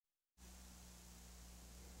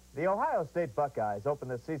The Ohio State Buckeyes open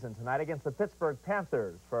this season tonight against the Pittsburgh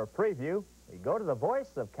Panthers. For a preview, we go to the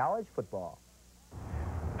voice of college football.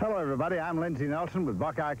 Hello, everybody. I'm Lindsay Nelson with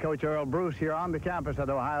Buckeye Coach Earle Bruce here on the campus at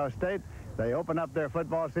Ohio State. They open up their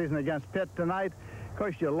football season against Pitt tonight. Of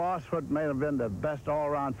course, you lost what may have been the best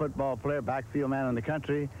all-around football player, backfield man in the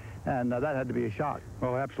country, and that had to be a shock.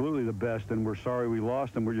 Well, absolutely the best, and we're sorry we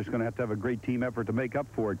lost, and we're just going to have a great team effort to make up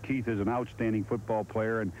for it. Keith is an outstanding football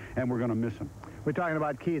player, and we're going to miss him. We're talking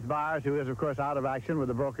about Keith Byers, who is, of course, out of action with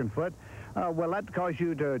a broken foot. Will that cause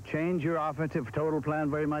you to change your offensive total plan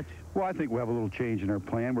very much? Well, I think we'll have a little change in our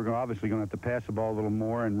plan. We're obviously going to have to pass the ball a little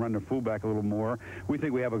more and run the fullback a little more. We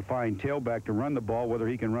think we have a fine tailback to run the ball. Whether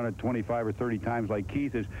he can run it 25 or 30 times like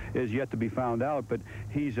Keith is yet to be found out, but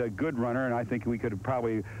he's a good runner, and I think we could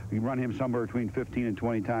probably run him somewhere between 15 and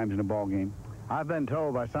 20 times in a ball game. I've been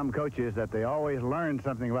told by some coaches that they always learn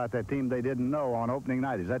something about that team they didn't know on opening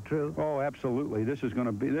night. Is that true? Oh, absolutely. This is going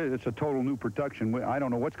to be, it's a total new production. I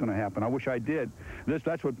don't know what's going to happen. I wish I did.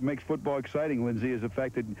 That's what makes football exciting, Lindsay, is the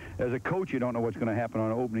fact that as a coach, you don't know what's going to happen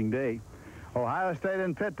on opening day. Ohio State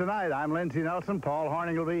and Pitt tonight. I'm Lindsay Nelson. Paul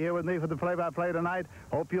Hornung will be here with me for the play-by-play tonight.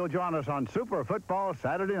 Hope you'll join us on Super Football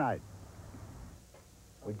Saturday night.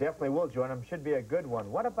 We definitely will join them. Should be a good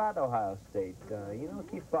one. What about Ohio State? You know,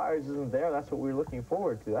 Keith Byers isn't there. That's what we're looking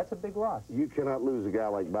forward to. That's a big loss. You cannot lose a guy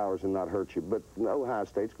like Byers and not hurt you. But Ohio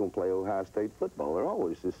State's going to play Ohio State football. They're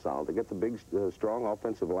always just solid. They get the big, strong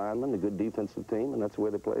offensive linemen, the good defensive team, and that's the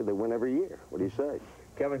way they play. They win every year. What do you say?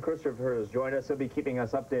 Kevin Christopher has joined us. He'll be keeping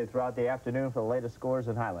us updated throughout the afternoon for the latest scores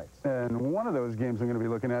and highlights. And one of those games I'm going to be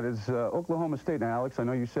looking at is Oklahoma State. Now, Alex, I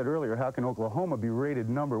know you said earlier, how can Oklahoma be rated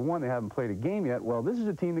 #1? They haven't played a game yet. Well, this is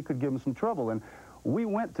a team that could give them some trouble. And we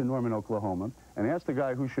went to Norman, Oklahoma, and asked the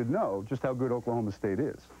guy who should know just how good Oklahoma State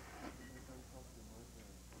is.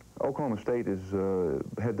 Oklahoma State has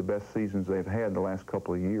had the best seasons they've had the last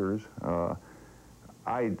couple of years.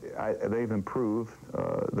 They've improved.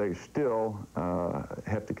 They still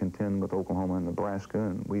have to contend with Oklahoma and Nebraska,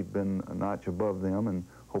 and we've been a notch above them, and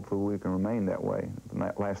hopefully we can remain that way. In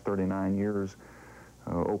the last 39 years,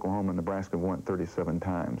 Oklahoma and Nebraska have won 37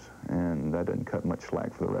 times, and that doesn't cut much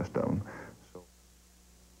slack for the rest of them.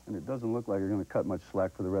 And it doesn't look like you're going to cut much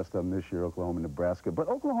slack for the rest of them this year, Oklahoma and Nebraska. But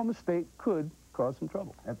Oklahoma State could cause some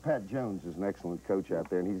trouble. And Pat Jones is an excellent coach out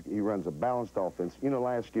there, and he runs a balanced offense. You know,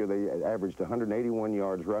 last year they averaged 181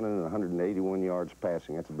 yards running and 181 yards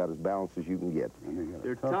passing. That's about as balanced as you can get. And they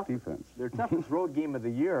got a tough defense. Their toughest road game of the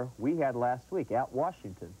year we had last week at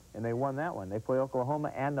Washington, and they won that one. They play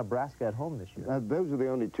Oklahoma and Nebraska at home this year. Those are the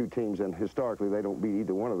only two teams, and historically they don't beat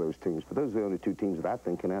either one of those teams, but those are the only two teams that I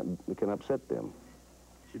think can upset them.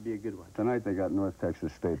 Should be a good one. Tonight they got North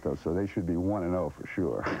Texas State, though, so they should be 1-0 for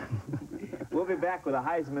sure. We'll be back with a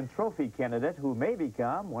Heisman Trophy candidate who may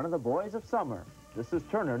become one of the boys of summer. This is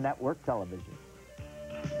Turner Network Television.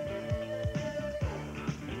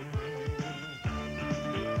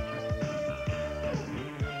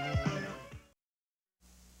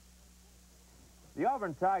 The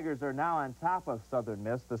Auburn Tigers are now on top of Southern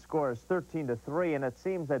Miss. The score is 13-3, and it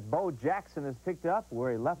seems that Bo Jackson has picked up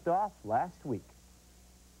where he left off last week.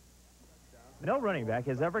 No running back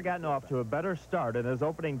has ever gotten off to a better start in his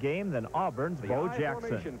opening game than Auburn's Bo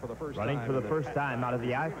Jackson. Running for the first time out of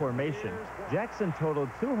the I formation, Jackson totaled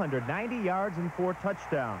 290 yards and 4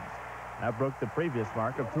 touchdowns. That broke the previous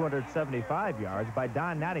mark of 275 yards by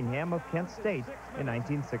Don Nottingham of Kent State in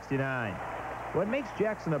 1969. What makes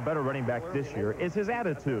Jackson a better running back this year is his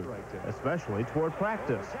attitude, especially toward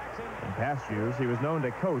practice. In past years, he was known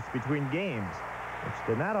to coast between games, which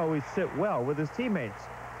did not always sit well with his teammates.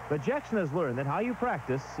 But Jackson has learned that how you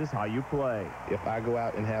practice is how you play. If I go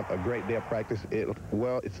out and have a great day of practice,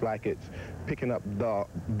 it's like it's picking up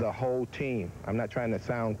the whole team. I'm not trying to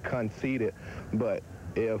sound conceited, but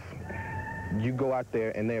if you go out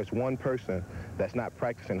there and there's one person that's not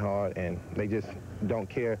practicing hard and they just don't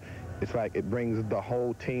care, it's like it brings the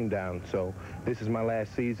whole team down. So this is my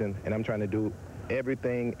last season, and I'm trying to do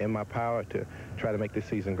everything in my power to try to make this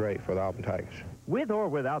season great for the Auburn Tigers. With or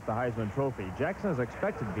without the Heisman Trophy, Jackson is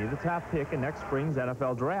expected to be the top pick in next spring's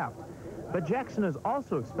NFL draft. But Jackson is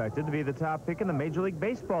also expected to be the top pick in the Major League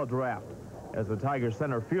Baseball draft. As the Tigers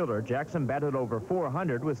center fielder, Jackson batted over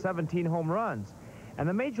 400 with 17 home runs. And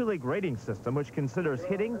the Major League rating system, which considers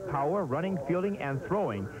hitting, power, running, fielding, and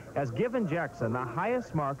throwing, has given Jackson the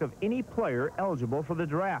highest mark of any player eligible for the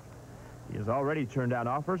draft. He has already turned down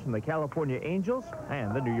offers from the California Angels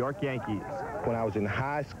and the New York Yankees. When I was in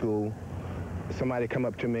high school, somebody come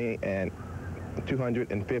up to me and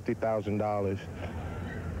 $250,000.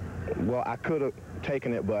 Well, I could have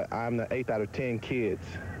taken it, but I'm the 8th out of 10 kids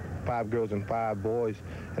 5 girls and 5 boys,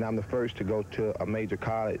 and I'm the first to go to a major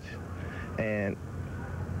college. And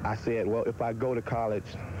I said, well, if I go to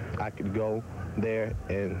college, I could go there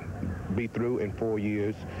and be through in 4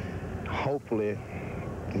 years, hopefully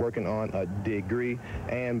working on a degree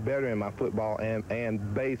and bettering my football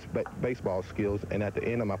and baseball skills. And at the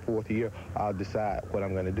end of my 4th year, I'll decide what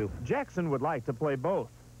I'm going to do. Jackson would like to play both.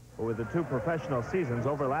 But with the 2 professional seasons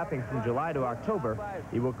overlapping from July to October,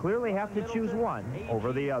 he will clearly have to choose one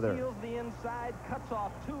over the other.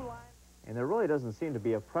 And there really doesn't seem to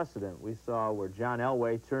be a precedent. We saw where John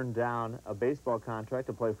Elway turned down a baseball contract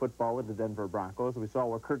to play football with the Denver Broncos. We saw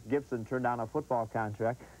where Kirk Gibson turned down a football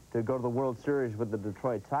contract to go to the World Series with the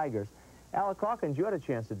Detroit Tigers. Alec Hawkins, you had a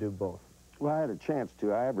chance to do both. Well, I had a chance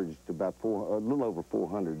to. I averaged about a little over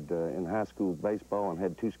 400 in high school baseball and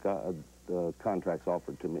had 2 contracts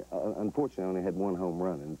offered to me. Unfortunately, I only had 1 home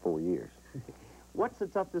run in 4 years. What's a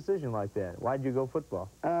tough decision like that? Why'd you go football?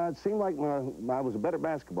 It seemed like I was a better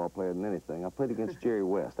basketball player than anything. I played against Jerry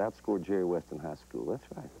West. I outscored Jerry West in high school. That's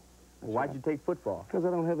right. Why'd you take football? Because I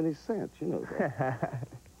don't have any sense. You know that.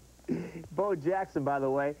 Bo Jackson, by the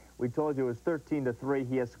way, we told you it was 13-3.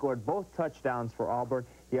 He has scored both touchdowns for Auburn.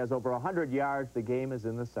 He has over 100 yards. The game is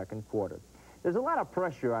in the 2nd quarter. There's a lot of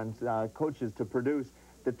pressure on coaches to produce.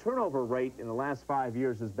 The turnover rate in the last 5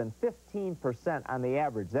 years has been 15% on the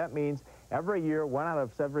average. That means every year, 1 out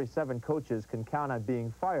of every 7 coaches can count on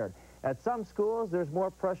being fired. At some schools, there's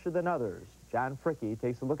more pressure than others. John Fricke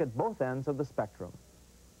takes a look at both ends of the spectrum.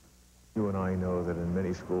 You and I know that in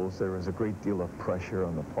many schools there is a great deal of pressure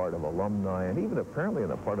on the part of alumni and even apparently on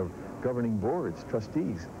the part of governing boards,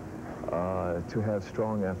 trustees, to have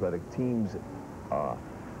strong athletic teams,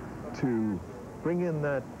 to bring in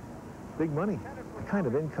that big money. The kind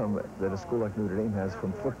of income that a school like Notre Dame has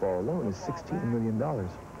from football alone is $16 million.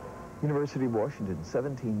 University of Washington,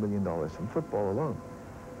 $17 million from football alone.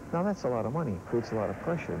 Now that's a lot of money, creates a lot of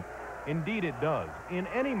pressure. Indeed it does. In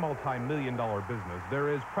any multi-million-dollar business, there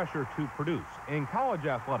is pressure to produce. In college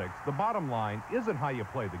athletics, the bottom line isn't how you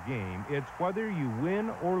play the game, it's whether you win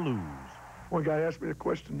or lose. One guy asked me the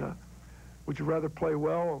question, would you rather play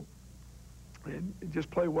well and just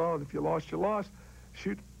play well, and if you lost, you lost?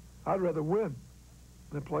 Shoot, I'd rather win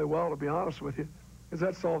than play well, to be honest with you, because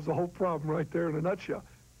that solves the whole problem right there in a nutshell.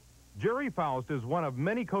 Jerry Faust is one of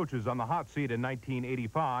many coaches on the hot seat in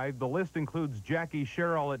 1985. The list includes Jackie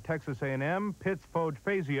Sherrill at Texas A&M, Pitt's Foge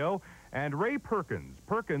Fazio, and Ray Perkins.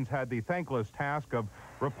 Perkins had the thankless task of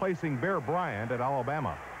replacing Bear Bryant at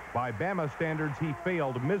Alabama. By Bama standards, he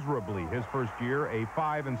failed miserably his first year, a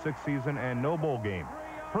 5-6 season and no bowl game.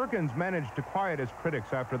 Perkins managed to quiet his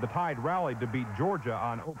critics after the Tide rallied to beat Georgia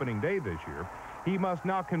on opening day this year. He must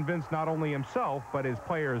now convince not only himself, but his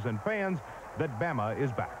players and fans that Bama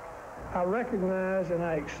is back. I recognize and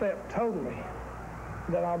I accept totally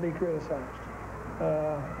that I'll be criticized.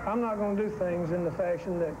 I'm not going to do things in the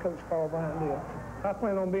fashion that Coach Carl Bryant did. I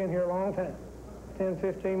plan on being here a long time, 10,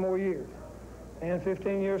 15 more years. And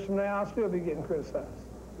 15 years from now, I'll still be getting criticized.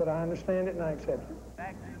 But I understand it and I accept it.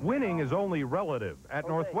 Winning is only relative. At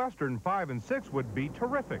Northwestern, 5-6 would be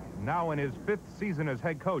terrific. Now in his 5th season as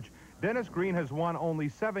head coach, Dennis Green has won only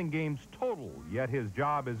 7 games total, yet his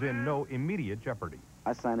job is in no immediate jeopardy.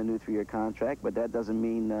 I signed a new 3-year contract, but that doesn't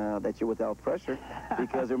mean that you're without pressure,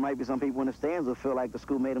 because there might be some people in the stands who feel like the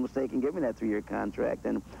school made a mistake in giving that 3-year contract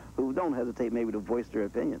and who don't hesitate maybe to voice their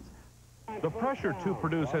opinions. The pressure to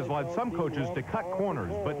produce has led some coaches to cut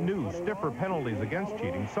corners, but new, stiffer penalties against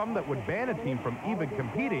cheating, some that would ban a team from even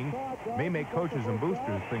competing, may make coaches and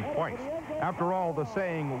boosters think twice. After all, the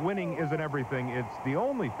saying, winning isn't everything, it's the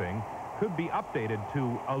only thing, could be updated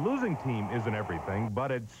to a losing team isn't everything, but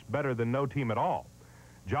it's better than no team at all.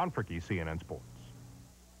 John Fricke, CNN Sports.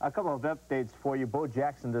 A couple of updates for you. Bo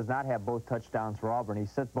Jackson does not have both touchdowns for Auburn. He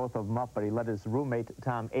set both of them up, but he let his roommate,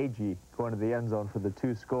 Tom Agee, go into the end zone for the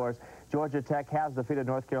 2 scores. Georgia Tech has defeated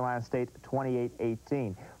North Carolina State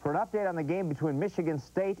 28-18. For an update on the game between Michigan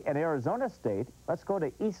State and Arizona State, let's go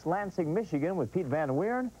to East Lansing, Michigan with Pete Van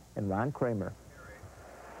Weeren and Ron Kramer.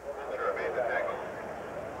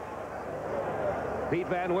 Pete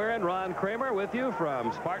Van Weeren, Ron Kramer with you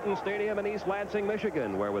from Spartan Stadium in East Lansing,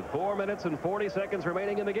 Michigan, where with 4 minutes and 40 seconds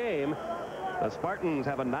remaining in the game, the Spartans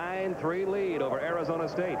have a 9-3 lead over Arizona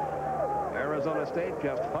State. Arizona State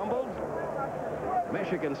just fumbled.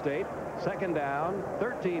 Michigan State, 2nd down,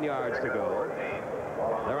 13 yards to go.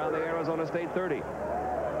 They're on the Arizona State 30.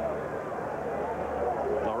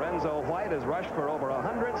 Lorenzo White has rushed for over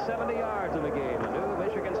 170 yards in the game, a new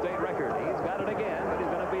Michigan State record. He's got it again, but he's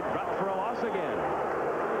going to be dropped for a loss again.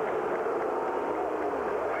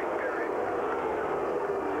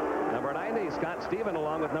 Number 90, Scott Stephen,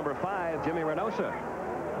 along with number 5, Jimmy Reynosa.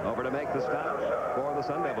 over to make the stop for the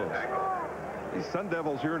Sun Devils. These Sun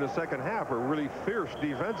Devils here in the second half are really fierce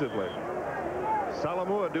defensively.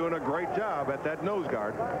 Salamua doing a great job at that nose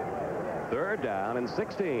guard. 3rd down and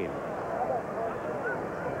 16.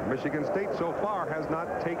 Michigan State so far has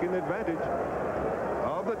not taken advantage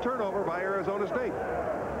of the turnover by Arizona State.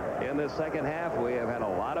 In this second half, we have had a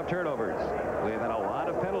lot of turnovers. We have had a lot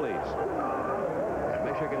of penalties. And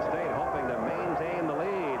Michigan State hoping to maintain the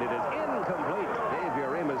lead. It is incomplete. Dave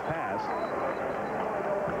Urima's pass.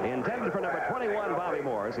 Intended for number 21, Bobby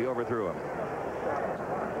Morris. He overthrew him.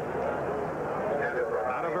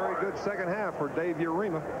 Not a very good second half for Dave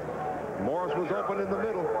Urima. Morris was open in the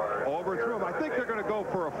middle, overthrew him. I think they're going to go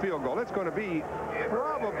for a field goal. It's going to be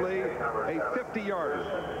probably a 50-yarder.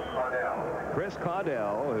 Chris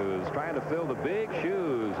Caudell, who's trying to fill the big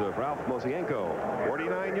shoes of Ralph Mosienko.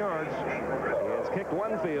 49 yards. He has kicked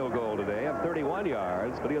 1 field goal today of 31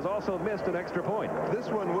 yards, but he has also missed an extra point. This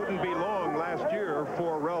one wouldn't be long last year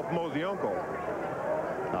for Ralph Mosienko.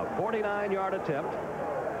 A 49-yard attempt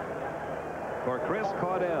for Chris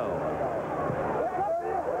Caudell.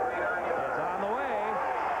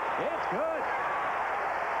 Good.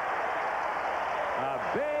 A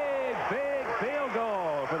big, big field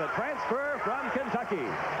goal for the transfer from Kentucky.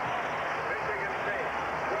 Michigan State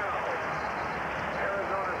 12,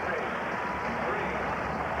 Arizona State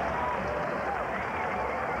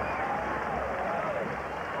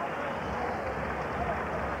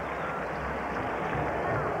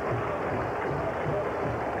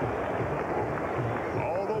 3.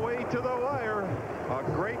 All the way to the wire. A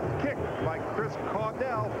great kick by Chris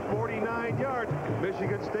Caudell, 49 yards.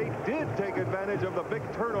 Michigan State did take advantage of the big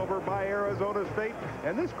turnover by Arizona State,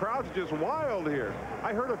 and this crowd's just wild here.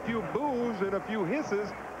 I heard a few boos and a few hisses,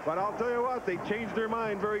 but I'll tell you what, they changed their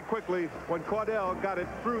mind very quickly when Caudell got it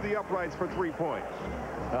through the uprights for 3 points.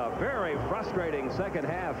 A very frustrating second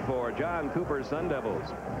half for John Cooper's Sun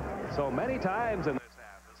Devils. So many times in this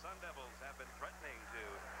half, the Sun Devils have been threatening to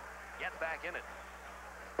get back in it.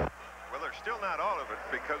 Well, they're still not all of it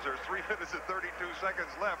because there's 3 minutes and 32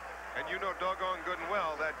 seconds left. And you know doggone good and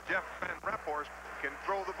well that Jeff Van Raphorst can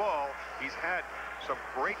throw the ball. He's had some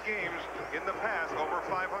great games in the past, over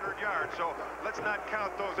 500 yards. So let's not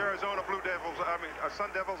count those Arizona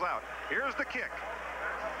Sun Devils out. Here's the kick.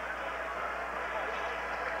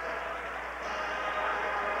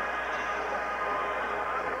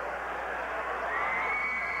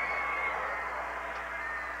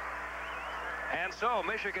 And so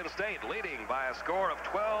Michigan State leading by a score of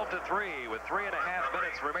 12-3 with 3.5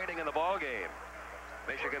 minutes remaining in the ball game.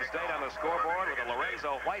 Michigan State on the scoreboard with a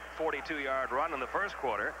Lorenzo White 42-yard run in the first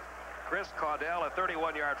quarter. Chris Caudell a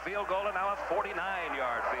 31-yard field goal, and now a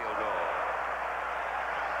 49-yard field goal.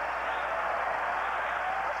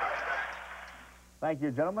 Thank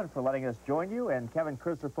you, gentlemen, for letting us join you. And Kevin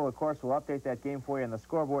Christopher, of course, will update that game for you. And the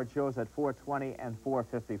scoreboard shows at 4:20 and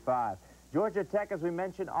 4:55. Georgia Tech, as we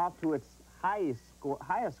mentioned, off to its highest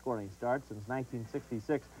scoring start since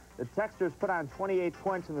 1966. The Techsters put on 28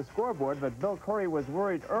 points in the scoreboard, but Bill Curry was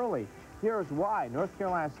worried early. Here's why. North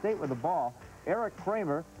Carolina State with the ball. Eric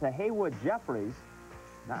Kramer to Haywood Jeffries.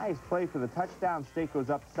 Nice play for the touchdown. State goes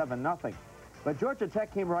up 7-0. But Georgia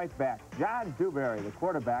Tech came right back. John Dewberry, the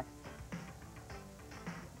quarterback,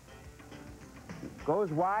 goes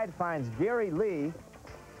wide, finds Gary Lee,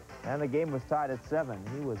 and the game was tied at 7.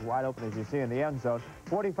 He was wide open, as you see, in the end zone.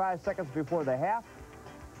 45 seconds before the half.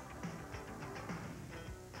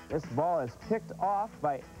 This ball is picked off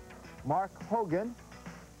by Mark Hogan,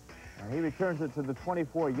 and he returns it to the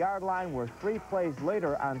 24-yard line. We're 3 plays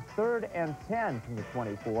later on 3rd and 10 from the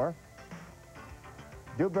 24.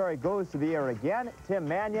 Dewberry goes to the air again. Tim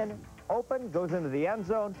Mannion open, goes into the end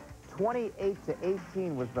zone.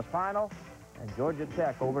 28-18 was the final, and Georgia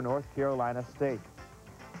Tech over North Carolina State.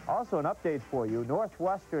 Also an update for you.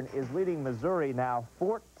 Northwestern is leading Missouri now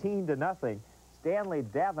 14-0. Stanley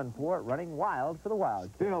Davenport running wild for the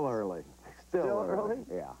Wildcats. Still early. Still early?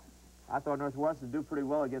 Yeah. I thought Northwestern would do pretty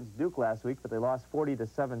well against Duke last week, but they lost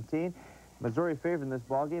 40-17. Missouri favored in this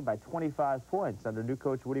ballgame by 25 points under new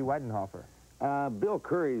coach Woody Weidenhofer. Bill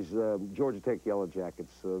Curry's Georgia Tech Yellow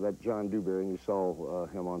Jackets, that John Dewberry, and you saw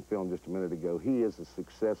him on film just a minute ago, he is the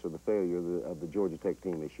success or the failure of the Georgia Tech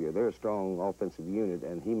team this year. They're a strong offensive unit,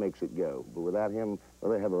 and he makes it go. But without him,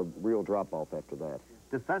 well, they have a real drop-off after that.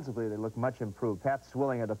 Defensively, they look much improved. Pat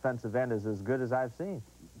Swilling, a defensive end, is as good as I've seen.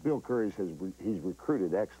 Bill Curry's he's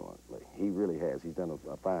recruited excellently. He really has. He's done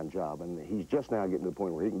a fine job, and he's just now getting to the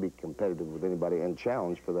point where he can be competitive with anybody and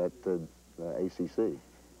challenge for that ACC.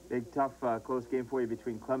 Big, tough, close game for you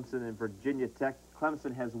between Clemson and Virginia Tech.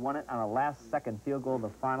 Clemson has won it on a last-second field goal. The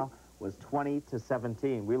final was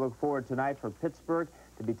 20-17. We look forward tonight for Pittsburgh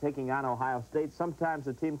to be taking on Ohio State. Sometimes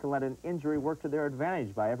a team can let an injury work to their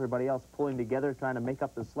advantage by everybody else pulling together, trying to make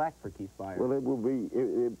up the slack for Keith Byers. Well,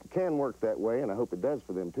 it can work that way, and I hope it does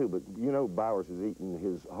for them, too. But, you know, Bowers is eating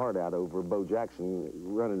his heart out over Bo Jackson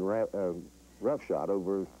running roughshod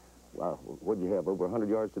over, what do you have, over 100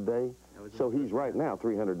 yards today? So he's right now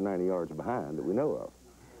 390 yards behind that we know of.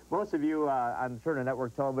 Most of you on Turner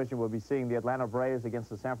Network Television will be seeing the Atlanta Braves against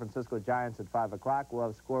the San Francisco Giants at 5 o'clock. We'll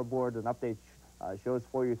have scoreboard and update shows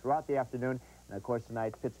for you throughout the afternoon. And, of course,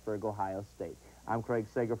 tonight, Pittsburgh, Ohio State. I'm Craig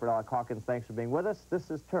Sager for Alec Hawkins. Thanks for being with us.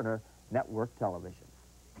 This is Turner Network Television.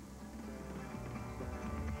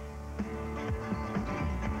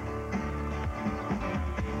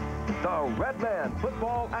 The Red Man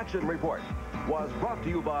Football Action Report was brought to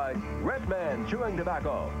you by Red Man Chewing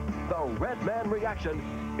Tobacco. The Red Man reaction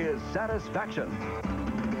is satisfaction.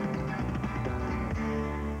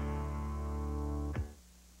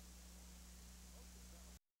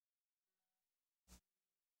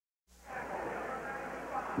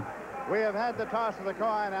 We have had the toss of the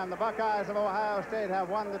coin, and the Buckeyes of Ohio State have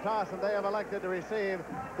won the toss, and they have elected to receive.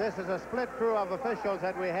 This is a split crew of officials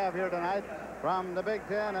that we have here tonight from the Big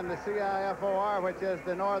Ten and the CIFOR, which is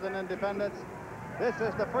the Northern Independents. This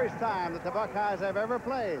is the first time that the Buckeyes have ever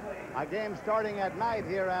played a game starting at night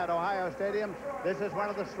here at Ohio Stadium. This is one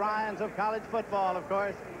of the shrines of college football, of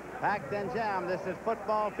course, packed and jammed. This is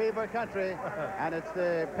football fever country, and it's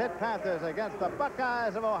the Pitt Panthers against the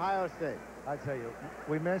Buckeyes of Ohio State. I tell you,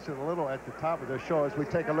 we mentioned a little at the top of the show as we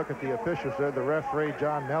take a look at the officials there. The referee,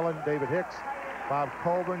 John Nellen, David Hicks, Bob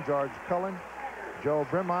Colburn, George Cullen, Joe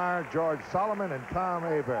Brimmeyer, George Solomon, and Tom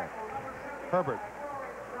Hebert. Herbert.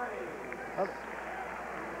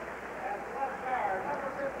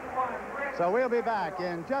 So we'll be back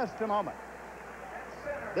in just a moment.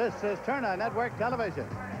 This is Turner Network Television.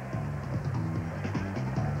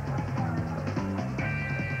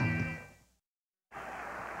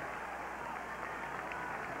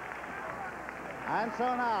 And so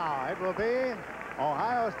now it will be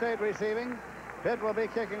Ohio State receiving. Pitt will be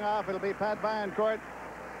kicking off. It'll be Pat Vaillancourt.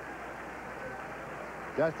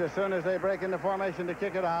 Just as soon as they break into formation to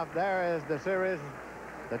kick it off, there is the series,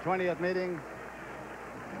 the 20th meeting.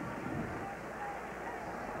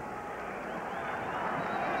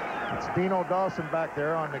 It's Dino Dawson back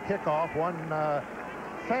there on the kickoff. One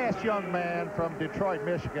fast young man from Detroit,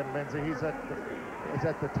 Michigan, Lindsay. He's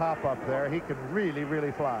at the top up there. He can really,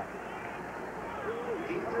 really fly.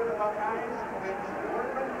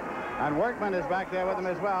 And Workman is back there with him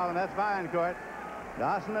as well, and that's Vaillancourt.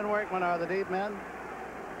 Dawson and Workman are the deep men.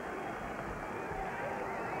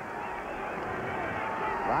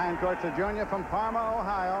 Vaillancourt's a junior from Parma,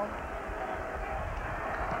 Ohio.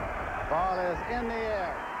 Ball is in the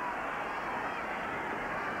air.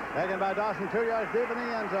 Taken by Dawson 2 yards deep in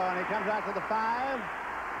the end zone. He comes out to the 5,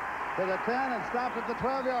 to the 10, and stops at the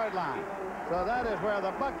 12-yard line. So that is where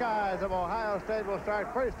the Buckeyes of Ohio State will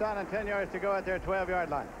start, first down and 10 yards to go at their 12-yard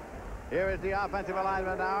line. Here is the offensive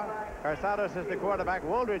alignment now. Carsados is the quarterback.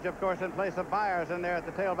 Woldridge, of course, in place of Byers in there at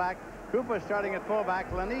the tailback. Cooper starting at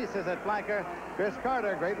fullback. Lanise is at flanker. Chris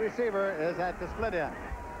Carter, great receiver, is at the split end.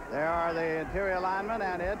 There are the interior linemen,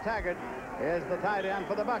 and Ed Taggart is the tight end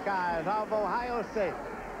for the Buckeyes of Ohio State.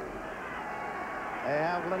 They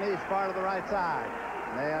have Lanise far to the right side.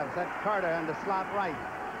 They have set Carter in the slot right.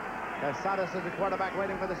 Carsados is the quarterback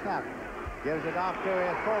waiting for the snap. Gives it off to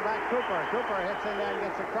his fullback, Cooper. Cooper hits in there and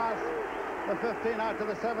gets across the 15 out to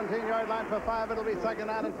the 17-yard line for 5. It'll be second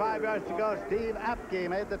down and 5 yards to go. Steve Apke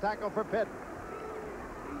made the tackle for Pitt.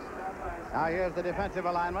 Now here's the defensive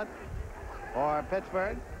alignment for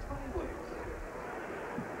Pittsburgh.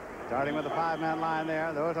 Starting with the 5-man line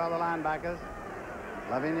there. Those are the linebackers,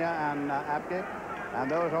 Lavinia and Apke. And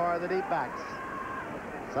those are the deep backs.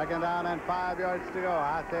 Second down and 5 yards to go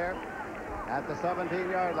out there at the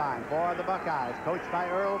 17-yard line for the Buckeyes, coached by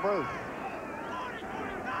Earle Bruce.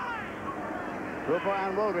 Cooper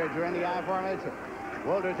and Woldridge are in the I formation.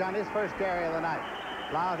 Woldridge on his first carry of the night.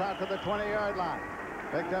 Plows out to the 20-yard line.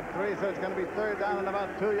 Picked up 3, so it's going to be third down and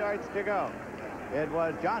about 2 yards to go. It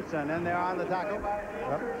was Johnson in there on the tackle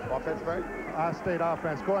for Pittsburgh. Ohio State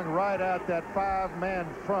offense going right at that 5-man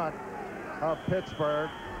front of Pittsburgh.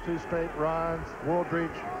 2 straight runs. Woldridge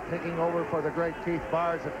taking over for the great Keith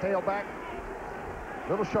Byers at tailback.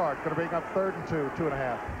 Little short, going to bring up 3rd and 2,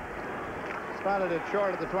 2.5. Spotted it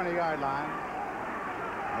short of the 20-yard line.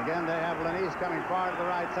 Again, they have Lanise coming far to the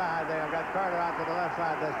right side. They have got Carter out to the left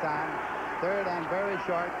side this time. 3rd and very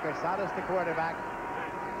short. Carsados the quarterback.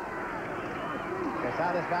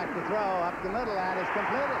 Carsados back to throw up the middle, and it's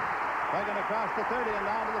completed. Taken across the 30 and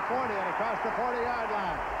down to the 40 and across the 40-yard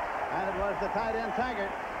line. And it was the tight end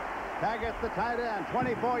Taggart Taggart's the tight end,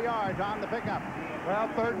 24 yards on the pickup. Well,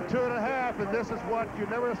 3rd and 2.5, and this is what you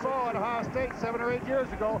never saw at Ohio State 7 or 8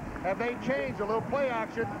 years ago. Have they changed a little play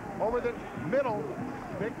action over the middle?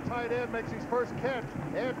 Big tight end makes his first catch.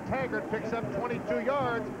 Ed Taggart picks up 22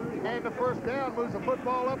 yards, and the first down moves the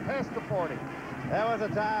football up past the 40. There was a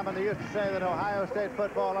time when they used to say that Ohio State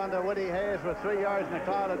football under Woody Hayes was 3 yards in a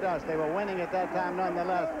cloud of dust. They were winning at that time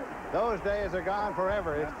nonetheless. Those days are gone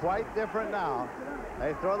forever. It's quite different now.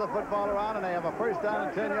 They throw the football around, and they have a first down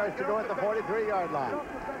and 10 yards to go at the 43-yard line.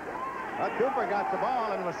 But Cooper got the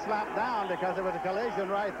ball and was slapped down because there was a collision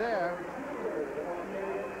right there.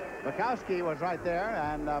 Bukowski was right there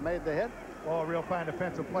and made the hit. Oh, real fine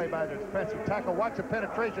defensive play by the defensive tackle. Watch the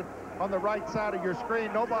penetration on the right side of your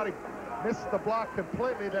screen. Nobody missed the block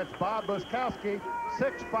completely. That's Bob Bukowski,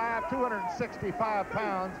 6'5", 265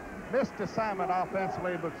 pounds. Missed assignment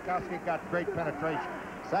offensively. Bukowski got great penetration.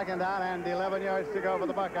 Second down and 11 yards to go for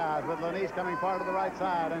the Buckeyes, with Lanise coming far to the right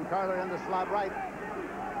side and Carter in the slot right.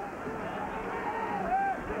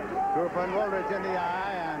 Cooper and Woolridge in the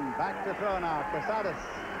eye, and back to throw now. Casadas.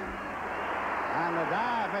 And the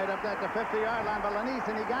dive made up at the 50-yard line by Lanise,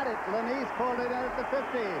 and he got it. Lanise pulled it in at the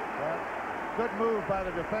 50. Yeah. Good move by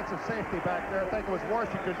the defensive safety back there. I think it was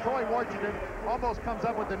Washington. Troy Washington almost comes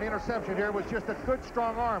up with an interception here. It was just a good,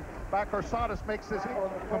 strong arm by Corsadas makes this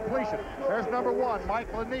completion. There's number 1,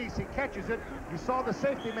 Mike Lanise. He catches it. You saw the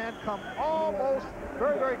safety man come almost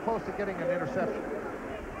very, very close to getting an interception.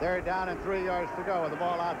 They're down and 3 yards to go with the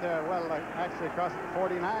ball out there. Well, actually across the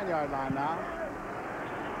 49-yard line now.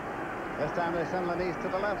 This time they send Lanise to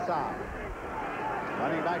the left side.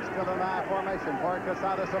 Running back still in I formation for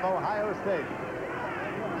Casadas of Ohio State.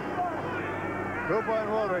 Cooper and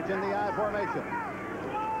Woolridge in the I formation.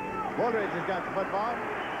 Woolridge has got the football,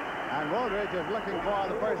 and Woolridge is looking for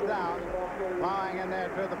the first down, plowing in there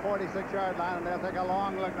to the 46-yard line, and they'll take a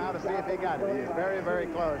long look now to see if he got it. He's very, very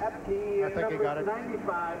close. I think he got it.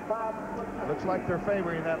 Looks like they're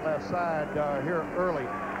favoring that left side here early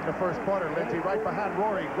in the first quarter. Lindsay, right behind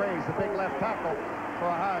Rory Graves, the big left tackle for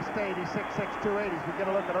Ohio State. He's 6'6", 280. We get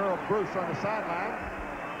a look at Earle Bruce on the sideline.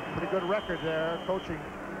 Pretty good record there, coaching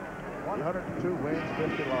 102 wins,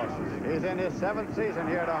 50 losses. He's in his 7th season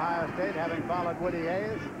here at Ohio State, having followed Woody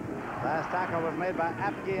Hayes. Last tackle was made by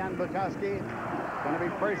Apke and Bukowski. Going to be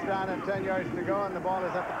first down and 10 yards to go, and the ball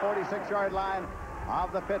is at the 46-yard line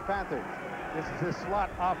of the Pitt Panthers. This is his slot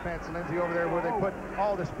offense, Lindsay, over there where they put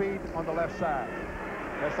all the speed on the left side.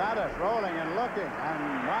 Casadas rolling and looking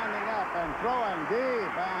and winding up and throwing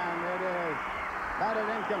deep, and it is batted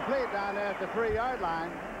incomplete down there at the 3-yard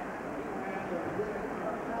line.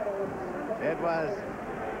 It was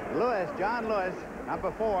Lewis, John Lewis,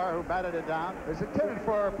 number 4, who batted it down. It's intended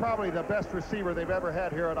for probably the best receiver they've ever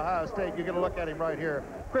had here at Ohio State. You get a look at him right here.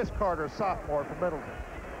 Chris Carter, sophomore from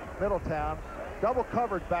Middletown. Double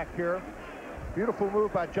covered back here. Beautiful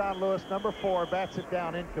move by John Lewis, number 4, bats it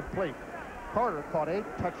down incomplete. Carter caught 8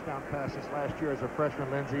 touchdown passes last year as a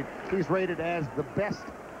freshman, Lindsay. He's rated as the best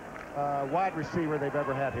wide receiver they've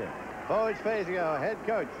ever had here. Coach Fazio, head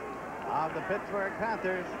coach of the Pittsburgh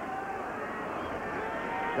Panthers.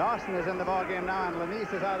 Dawson is in the ballgame now, and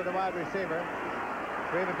Lanise is out of the wide receiver.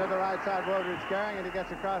 Retrieve it to the right side, Woolridge carrying, and he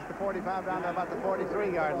gets across the 45 down to about the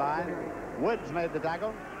 43-yard line. Woods made the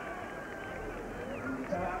tackle.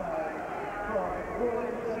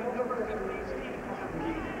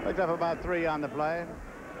 Picked up about 3 on the play.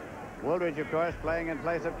 Woolridge, of course, playing in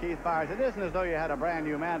place of Keith Byers. It isn't as though you had a brand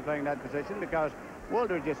new man playing that position, because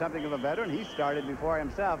Woolridge is something of a veteran. He started before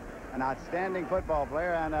himself, an outstanding football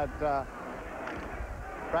player, and at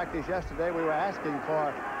practice yesterday we were asking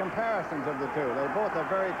for comparisons of the two. They both are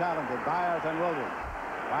very talented, Byers and Woolridge.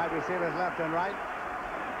 Wide receivers left and right.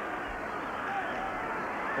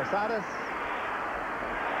 Casadas.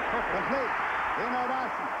 Complete. Dino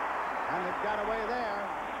Dawson. And it got away there.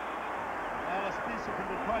 Alice Spicer from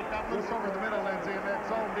Detroit got loose over the middle, Lindsay, in that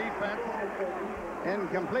zone defense.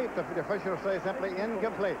 Incomplete. The officials say simply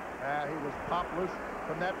incomplete. He was popped loose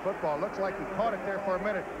from that football. Looks like he caught it there for a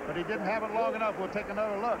minute, but he didn't have it long enough. We'll take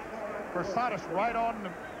another look. Corsadas right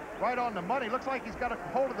on the money. Looks like he's got a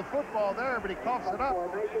hold of the football there, but he coughs it up.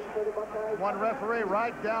 One referee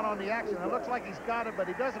right down on the action. It looks like he's got it, but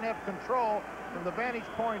he doesn't have control from the vantage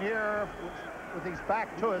point here with his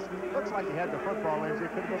back to us. Looks like he had the football, Lindsay.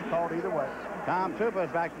 It could have been called either way. Tom Tupa's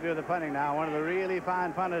back to do the punting now. One of the really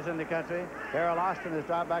fine punters in the country. Carroll Austin has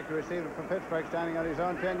dropped back to receive it for Pittsburgh, standing on his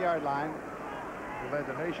own 10-yard line. He led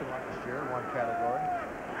the nation last year in one category.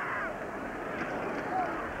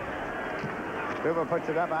 Tupa puts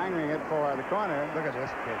it up, angling it for the corner. Look at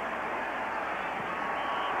this kick.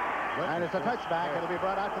 And it's a touchback. It'll be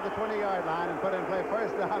brought out to the 20-yard line and put in play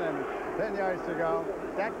first down and 10 yards to go.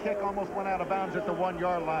 That kick almost went out of bounds at the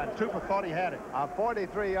 1-yard line. Tupa thought he had it. A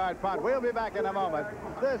 43-yard punt. We'll be back in a moment.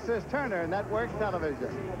 This is Turner Network Television.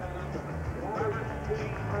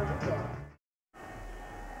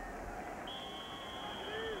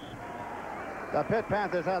 The Pitt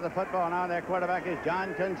Panthers have the football now. Their quarterback is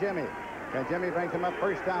John Conjimmy. Conjimmy brings them up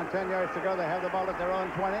first down, 10 yards to go. They have the ball at their own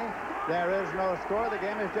 20. There is no score. The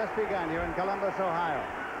game has just begun here in Columbus, Ohio.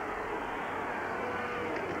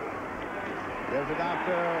 Gives it off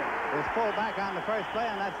to his fullback on the first play,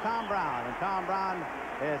 and that's Tom Brown. And Tom Brown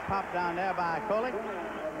is popped down there by Kolick,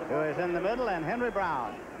 who is in the middle, and Henry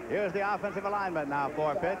Brown. Here's the offensive alignment now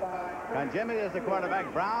for Pitt. Conjimmy is the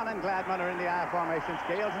quarterback. Brown and Gladman are in the I formation.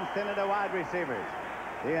 Scales and Stinnett are wide receivers.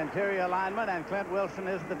 The interior alignment, and Clint Wilson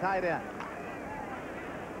is the tight end.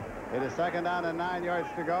 It is second down and 9 yards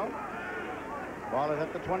to go. Ball is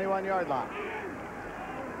at the 21-yard line.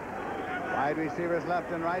 Wide receivers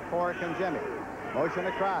left and right for Conjimmy. Motion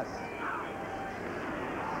across.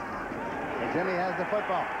 Conjimmy has the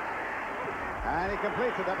football. And he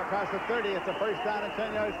completes it up across the 30. It's a first down and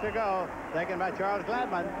 10 yards to go. Taken by Charles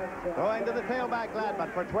Gladman. Going to the tailback,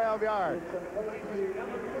 Gladman, for 12 yards.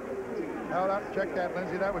 Now, check that,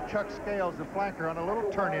 Lindsay. That was Chuck Scales, the flanker, on a little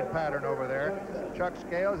turn-in pattern over there. Chuck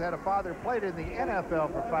Scales had a father who played in the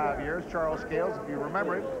NFL for 5 years. Charles Scales, if you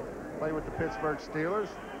remember him, played with the Pittsburgh Steelers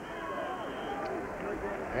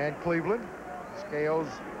and Cleveland. Scales,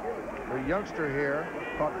 the youngster here,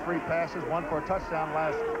 caught 3 passes, 1 for a touchdown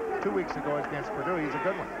last 2 weeks ago against Purdue. He's a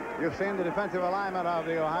good one. You've seen the defensive alignment of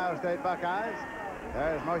the Ohio State Buckeyes.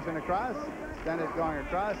 There's motion across. Stinnett going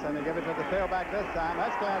across, and they give it to the tailback this time.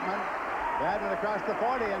 That's Gladman. Gladman across the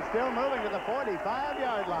 40 and still moving to the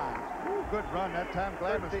 45-yard line. Ooh, good run that time.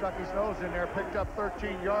 Gladman stuck his nose in there, picked up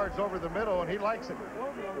 13 yards over the middle, and he likes it.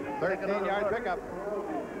 13-yard pickup.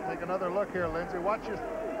 Take another look here, Lindsay. Watch this.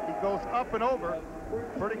 He goes up and over.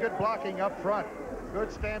 Pretty good blocking up front. Good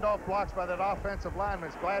standoff blocks by that offensive lineman.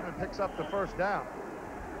 Gladman picks up the first down.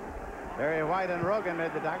 Barry White and Rogan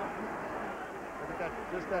made the tackle.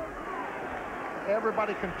 Just that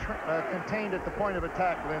everybody contained at the point of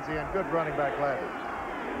attack, Lindsay, and good running back Gladman.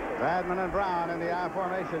 Gladman and Brown in the I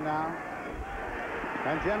formation now.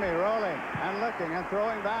 And Jimmy rolling and looking and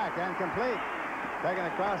throwing back and complete. Taken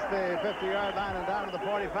across the 50-yard line and down to the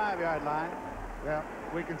 45-yard line. Yeah,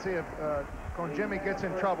 we can see if Jimmy gets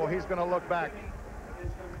in trouble, he's going to look back.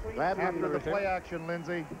 After the play action,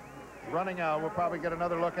 Lindsay, running out, we'll probably get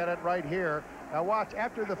another look at it right here. Now watch,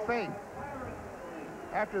 after the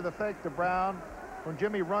fake to Brown, when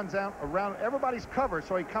Jimmy runs out around, everybody's covered,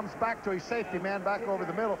 so he comes back to his safety man back over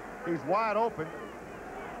the middle. He's wide open.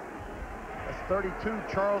 That's 32,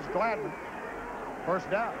 Charles Gladman. First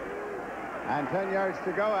down. And 10 yards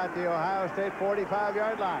to go at the Ohio State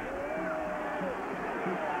 45-yard line.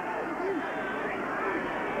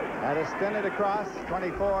 That is Stinnett across,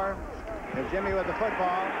 24. And Jimmy with the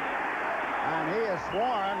football. And he is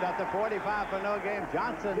swarmed at the 45 for no game.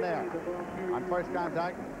 Johnson there on first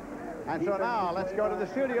contact. And so now let's go to the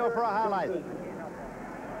studio for a highlight.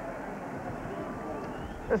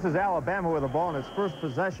 This is Alabama with the ball in its first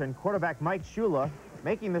possession. Quarterback Mike Shula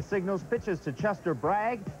making the signals, pitches to Chester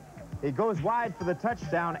Bragg. He goes wide for the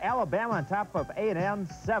touchdown. Alabama on top of A&M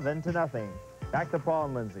 7-0. Back to Paul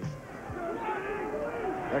and Lindsay.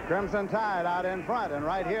 The Crimson Tide out in front, and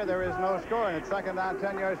right here there is no score, and it's second down,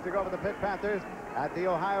 10 yards to go for the Pitt Panthers at the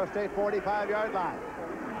Ohio State 45-yard line.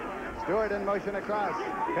 Stewart in motion across.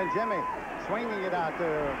 Conjimmy swinging it out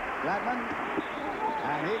to Gladman,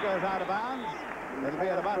 and he goes out of bounds. It'll be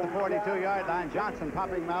at about the 42-yard line. Johnson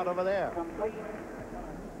popping him out over there.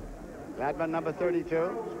 Gladman, number 32,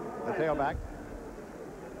 the tailback.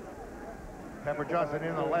 Pepper Johnson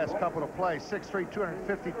in the last couple of plays. 6'3",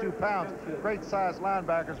 252 pounds. Great-sized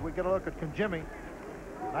linebackers. We get a look at Conjimmy.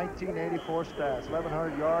 1984 stats.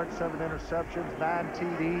 1,100 yards, 7 interceptions, 9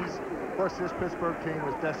 TDs. Of course, this Pittsburgh team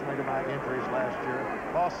was decimated by injuries last year.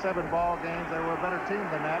 Lost 7 ball games. They were a better team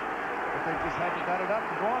than that, but they just hadn't got it up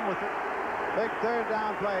and going with it. Big third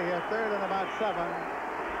down play here. Third and about 7.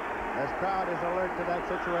 This crowd is alert to that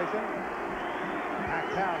situation.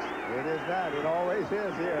 Packed house. It is that. It always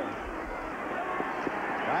is here.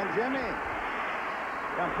 And Jimmy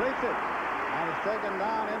completes it. And it's taken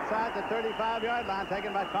down inside the 35-yard line,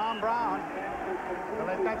 taken by Tom Brown. Well,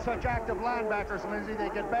 they've got such active linebackers, Lindsay. They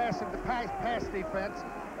get past in the pass defense.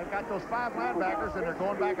 They've got those 5 linebackers, and they're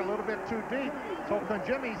going back a little bit too deep. So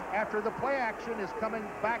Conjimmy, after the play action, is coming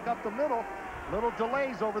back up the middle. Little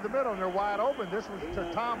delays over the middle, and they're wide open. This was to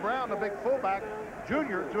Tom Brown, the big fullback,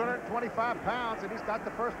 junior, 225 pounds, and he's got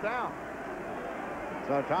the first down.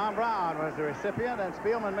 So Tom Brown was the recipient, and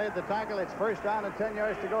Spielman made the tackle. It's first down and 10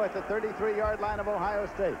 yards to go at the 33-yard line of Ohio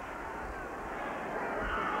State.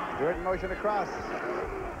 Stewart in motion across.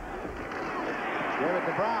 Gave it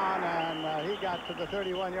to Brown, and he got to the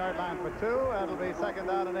 31-yard line for 2. That'll be second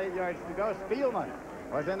down and 8 yards to go. Spielman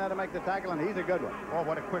was in there to make the tackle, and he's a good one. Oh,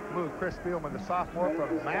 what a quick move. Chris Spielman, the sophomore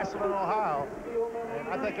from Massillon, Ohio. And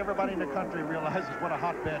I think everybody in the country realizes what a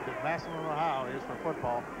hotbed that Massillon, Ohio is for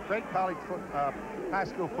football. Great college high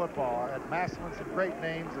school football. At Massillon, some great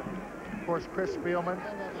names. And, of course, Chris Spielman,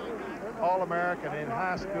 All-American in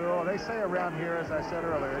high school. They say around here, as I said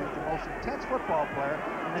earlier, he's the most intense football player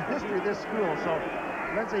in the history of this school. So,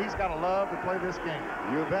 Lindsay, he's got to love to play this game.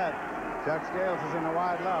 You bet. Chuck Scales is in the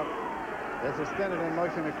wide love. This is Stinnett in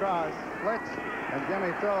motion across. Blitz. And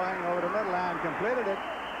Jimmy throwing over the middle and completed it.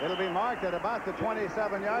 It'll be marked at about the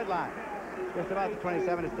 27-yard line. Just about the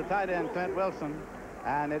 27. It's the tight end, Clint Wilson.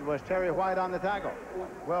 And it was Terry White on the tackle.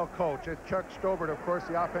 Well, Coach, it's Chuck Stobert, of course,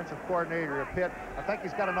 the offensive coordinator at Pitt. I think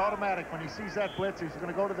he's got an automatic. When he sees that blitz, he's going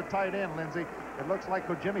to go to the tight end, Lindsay. It looks like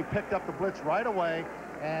Jimmy picked up the blitz right away,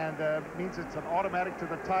 and means it's an automatic to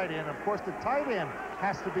the tight end. Of course, the tight end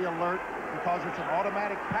has to be alert because it's an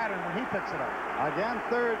automatic pattern when he picks it up. Again,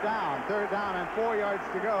 third down and 4 yards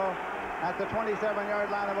to go at the 27-yard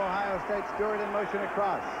line of Ohio State. Stewart in motion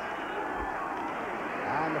across.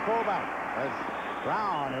 And the fullback was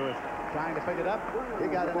Brown, who was trying to pick it up. He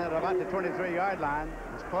got in at about the 23-yard line.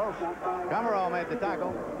 It's close. Gummerall made the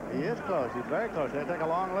tackle. He is close. He's very close. They'll take a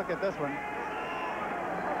long look at this one.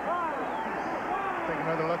 Take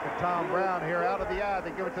another look at Tom Brown here out of the eye.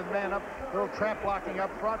 They give it to the man up. Little trap blocking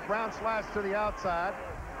up front. Brown slides to the outside.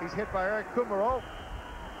 He's hit by Eric Kumaro.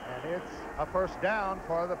 And it's a first down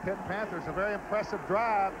for the Pitt Panthers. A very impressive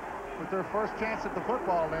drive with their first chance at the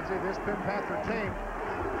football, Lindsay. This Pitt Panther team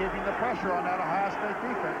keeping the pressure on that Ohio State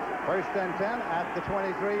defense. First and 10 at the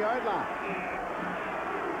 23-yard line.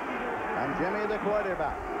 And Jimmy, the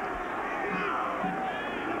quarterback.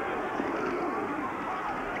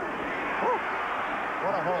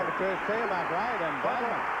 What a hole. To his tailback, right? And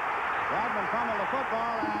Bradman fumbled the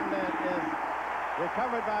football, and it is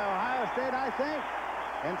recovered by Ohio State, I think.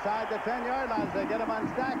 Inside the 10-yard line, they get him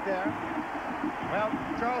unstacked there. Well,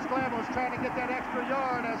 Charles Glavin was trying to get that extra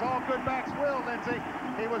yard, as all good backs will, Lindsay.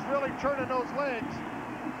 He was really turning those legs.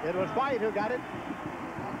 It was White who got it.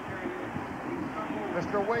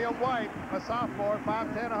 Mr. William White, a sophomore,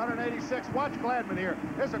 5'10", 186. Watch Gladman here.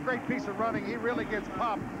 There's a great piece of running. He really gets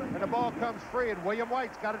popped, and the ball comes free, and William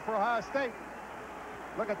White's got it for Ohio State.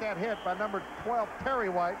 Look at that hit by number 12, Terry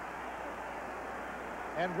White.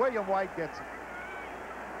 And William White gets it.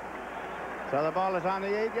 So the ball is on the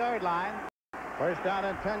 8-yard line. First down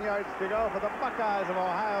and 10 yards to go for the Buckeyes of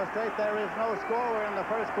Ohio State. There is no score. We're in the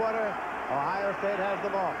first quarter. Ohio State has the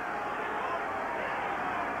ball.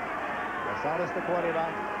 Lassadas, the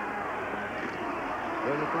quarterback.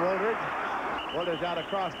 Gives it to Wooldridge. Wooldridge out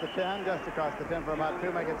across the 10, just across the 10 for about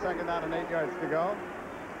 2. Make it second down and 8 yards to go.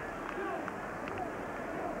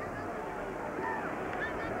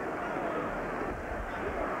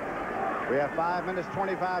 We have 5 minutes,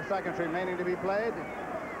 25 seconds remaining to be played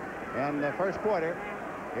in the first quarter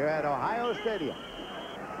here at Ohio Stadium.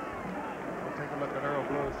 We'll take a look at Earle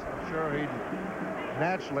Bruce. I'm sure he'd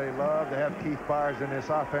naturally love to have Keith Byers in this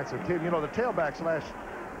offensive team. You know, the tailbacks last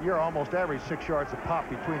year almost averaged 6 yards a pop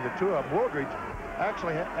between the two of them. Wooldridge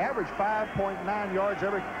actually averaged 5.9 yards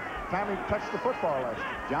every time he touched the football last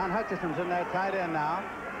year. John Hutchison's in that tight end now.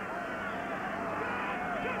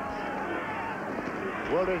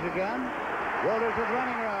 Wooldridge again. Wooldridge with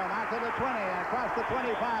running room out to the 20 and across the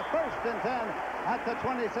 25. First and 10 at the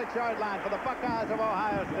 26-yard line for the Buckeyes of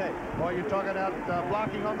Ohio State. Boy, you're talking about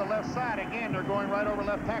blocking on the left side. Again, they're going right over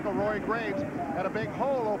left tackle. Roy Graves had a big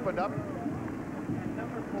hole opened up.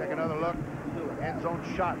 Take another look. End zone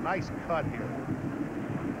shot. Nice cut here.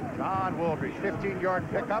 John Wooldridge, 15-yard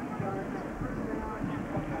pickup.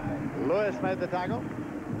 Lewis made the tackle.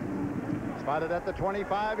 Spotted at the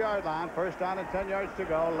 25-yard line. First down and 10 yards to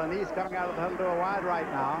go. Lanise coming out of the huddle to a wide right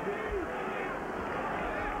now.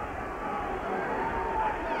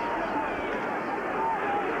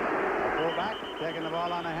 The fullback taking the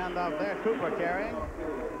ball on a handoff there. Cooper carrying.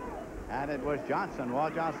 And it was Johnson.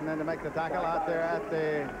 Walt Johnson in to make the tackle out there at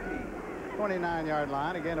the 29-yard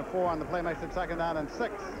line. Again, a 4 on the play makes it second down and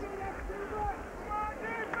 6.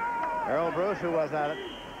 Earle Bruce, who was at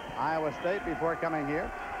Iowa State before coming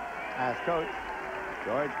here as coach.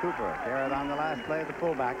 George Cooper carried on the last play of the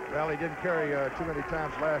fullback. Well, he didn't carry too many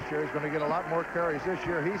times last year. He's going to get a lot more carries this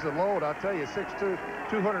year. He's a load, I'll tell you, 6'2",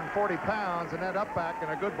 240 pounds, and that up back, and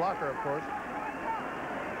a good blocker, of course.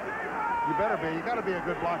 You better be. You got to be a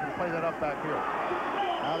good blocker to play that up back here.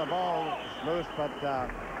 Now the ball is loose, but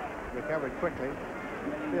recovered quickly.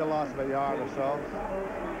 Be a loss of a yard or so.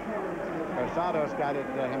 Corsados got it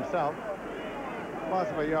himself. Loss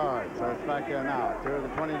of a yard, so it's back there now to the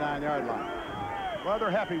 29-yard line. Well,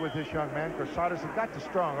 they're happy with this young man. Corsados has got the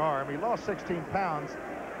strong arm. He lost 16 pounds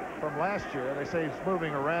from last year. They say he's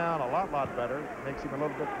moving around a lot better. Makes him a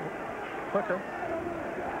little bit quicker.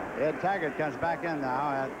 Ed Taggart comes back in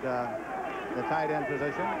now at the tight end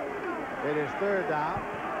position. It is third down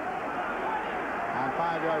and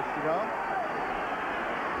 5 yards to go.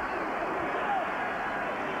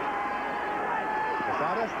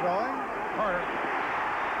 Corsados throwing. Carter.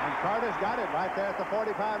 And Carter's got it right there at the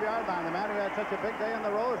 45-yard line. The man who had such a big day in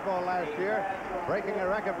the Rose Bowl last year, breaking a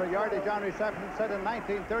record for yardage on reception set in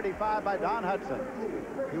 1935 by Don Hudson.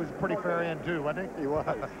 He was a pretty fair end, too, wasn't he? He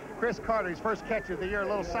was. Chris Carter, his first catch of the year, a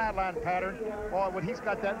little sideline pattern. Boy, when he's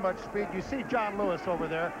got that much speed. You see John Lewis over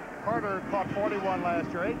there. Carter caught 41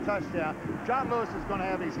 last year, 8 touchdowns. John Lewis is going to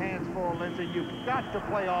have his hands full, Lindsay. You've got to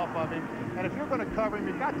play off of him. And if you're going to cover him,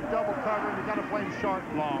 you've got to double cover him. You've got to play him short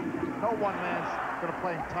and long. No one man's going to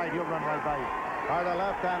play him tight. He'll run right by you. Carter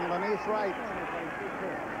left and Lanise right.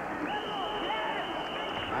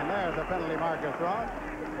 And there's a penalty marker thrown.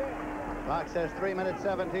 Clock says 3 minutes,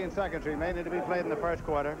 17 seconds remaining to be played in the first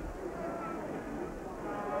quarter.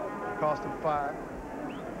 Cost him 5.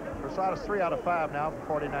 Corsados 3 out of 5 now for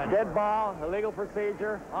 49. Dead ball, illegal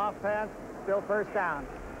procedure, offense, still first down.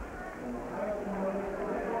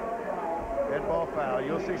 Dead ball foul.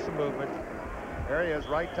 You'll see some movement. There he is,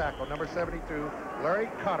 right tackle, number 72, Larry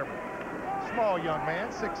Cotterman. Small young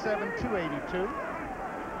man, 6'7", 282.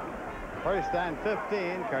 First and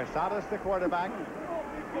 15. Corsados the quarterback.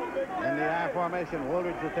 In the I formation,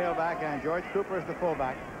 Woolridge the tailback, and George Cooper is the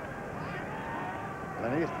fullback.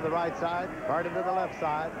 Lanise to the right side, Carter to the left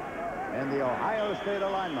side, in the Ohio State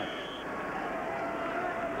alignment.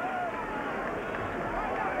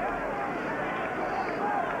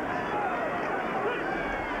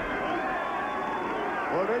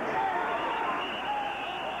 Woolridge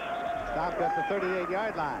stopped at the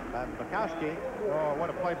 38-yard line by Bukowski. Oh, what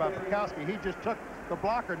a play by Bukowski. He just took the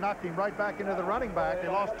blocker, knocked him right back into the running back. They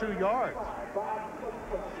lost 2 yards.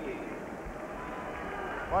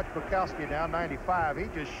 Watch Bukowski down 95. He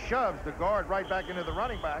just shoves the guard right back into the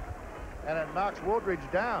running back, and it knocks Woolridge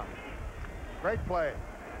down. Great play.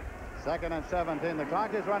 Second and 17. The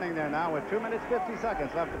clock is running there now with 2 minutes, 50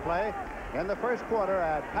 seconds left to play in the first quarter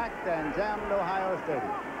at packed and jammed Ohio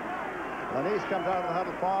Stadium. Lanise comes out of the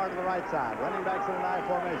huddle far to the right side. Running backs in an I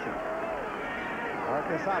formation.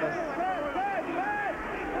 Corsados.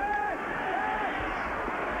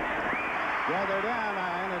 Gathered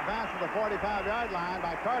in advance of the 45-yard line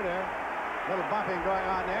by Carter. Little bumping going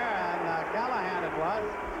on there, and Callahan it was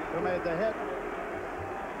who made the hit.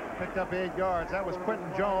 Picked up 8 yards. That was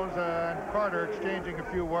Quentin Jones and Carter exchanging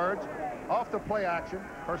a few words. Off the play action,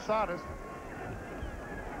 Corsados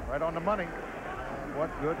right on the money. And what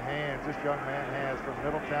good hands this young man has from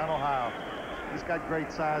Middletown, Ohio. He's got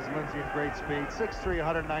great size, Lindsay, and great speed. 6'3",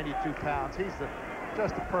 192 pounds. He's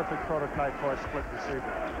just the perfect prototype for a split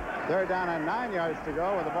receiver. Third down and 9 yards to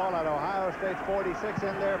go with the ball at Ohio State's 46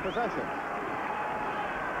 in their possession.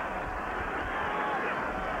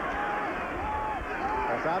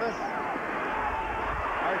 Corsados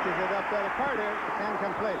arches it up there to Carter.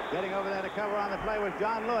 Incomplete. Getting over there to cover on the play was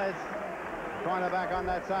John Lewis. Cornerback on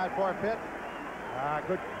that side for Pitt.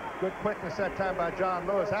 Good quickness that time by John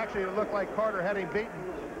Lewis. Actually, it looked like Carter had him beaten,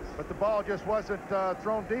 but the ball just wasn't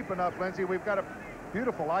thrown deep enough, Lindsay. We've got a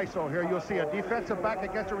beautiful ISO here. You'll see a defensive back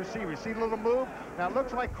against a receiver. See a little move? Now, it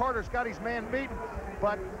looks like Carter's got his man beaten,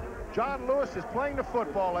 but John Lewis is playing the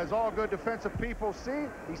football, as all good defensive people see.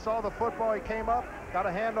 He saw the football. He came up, got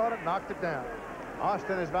a hand on it, knocked it down.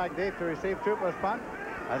 Austin is back deep to receive Tupa's punt.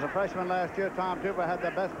 As a freshman last year, Tom Tupa had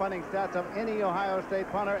the best punting stats of any Ohio State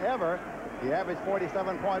punter ever. He averaged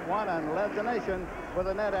 47.1 and led the nation with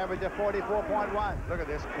a net average of 44.1. Look at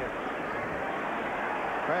this kid.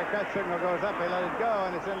 Fair catch signal goes up. They let it go,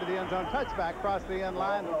 and it's into the end zone. Touchback across the end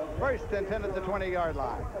line. First and 10 at the 20-yard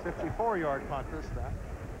line. 54-yard punt this time.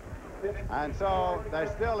 And so there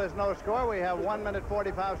still is no score. We have 1 minute,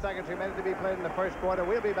 45 seconds remaining to be played in the first quarter.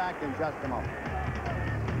 We'll be back in just a moment.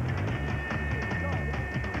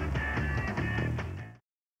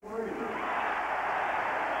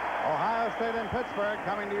 Ohio State and Pittsburgh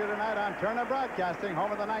coming to you tonight on Turner Broadcasting,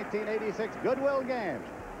 home of the 1986 Goodwill Games.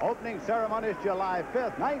 Opening ceremonies July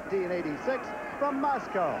 5th, 1986 from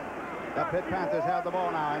Moscow. The Pitt Panthers have the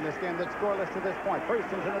ball now in this game that's scoreless to this point. First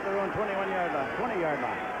and 10 at their own 20-yard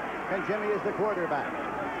line. And Jimmy is the quarterback.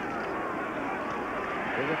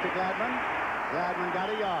 Give it to Gladman. Gladman got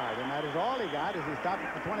a yard, and that is all he got as he stopped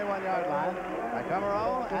at the 21-yard line by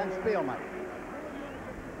Comerot and Spielman.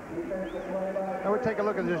 Now we take a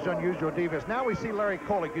look at this unusual defense. Now we see Larry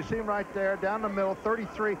Kolick. You see him right there down the middle,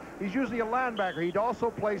 33. He's usually a linebacker. He also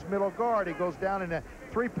plays middle guard. He goes down in a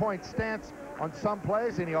three-point stance on some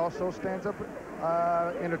plays, and he also stands up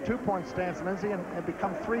in a two-point stance, Lindsay, and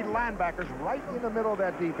become three linebackers right in the middle of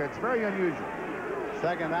that defense. Very unusual.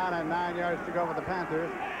 Second down and 9 yards to go for the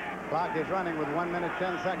Panthers. Clock is running with 1 minute,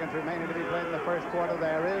 10 seconds remaining to be played in the first quarter.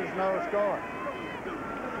 There is no score.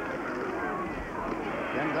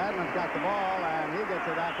 Ken Gladman's got the ball, and he gets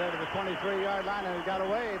it out there to the 23-yard line, and he got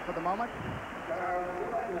away for the moment.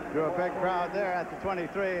 Drew a big crowd there at the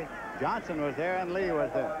 23. Johnson was there, and Lee was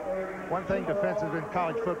there. One thing defenses in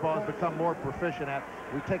college football has become more proficient at,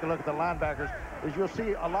 we take a look at the linebackers, is you'll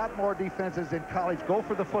see a lot more defenses in college go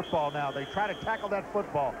for the football now. They try to tackle that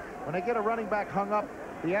football. When they get a running back hung up,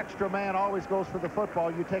 the extra man always goes for the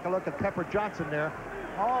football. You take a look at Pepper Johnson there,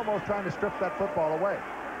 almost trying to strip that football away.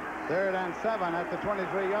 3rd and 7 at the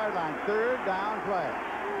 23-yard line. 3rd down play.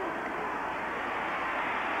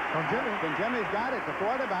 Jimmy's got it. The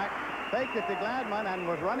quarterback faked it to Gladman and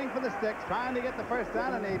was running for the sticks, trying to get the first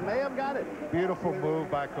down, and he may have got it. Beautiful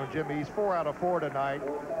move by Jimmy. He's 4 out of 4 tonight.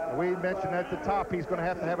 We mentioned at the top he's going to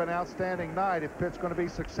have an outstanding night if Pitt's going to be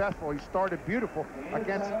successful. He started beautiful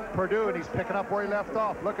against Purdue, and he's picking up where he left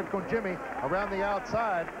off. Look at Jimmy around the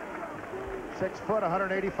outside. 6 foot,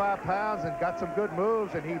 185 pounds, and got some good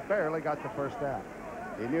moves, and he barely got the first down.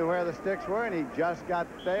 He knew where the sticks were, and he just got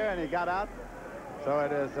there, and he got out. So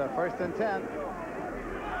it is 1st and 10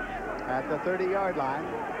 at the 30-yard line.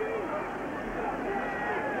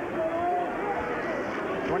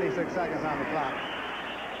 26 seconds on the clock.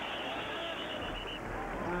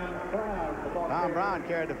 Tom Brown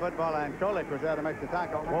carried the football, and Kolick was there to make the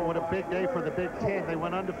tackle. Well, what a big day for the Big Ten. They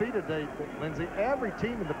went undefeated, Lindsay. Every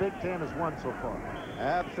team in the Big Ten has won so far.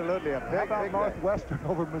 Absolutely. How about Northwestern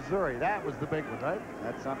over Missouri? That was the big one, right?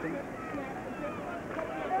 That's something.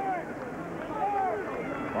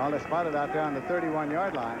 Well, they spotted out there on the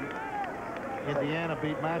 31-yard line. Indiana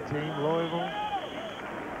beat my team, Louisville.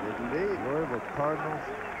 Indeed. Louisville Cardinals.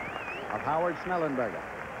 Of Howard Snellenberger.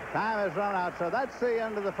 Time has run out, so that's the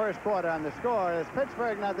end of the first quarter, and the score is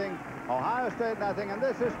Pittsburgh nothing, Ohio State nothing, and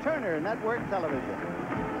this is Turner Network Television.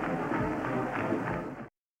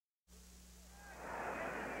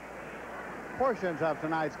 Portions of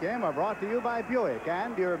tonight's game are brought to you by Buick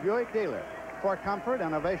and your Buick dealer. For comfort,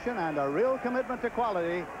 innovation, and a real commitment to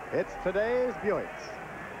quality, it's today's Buicks.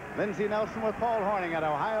 Lindsay Nelson with Paul Hornung at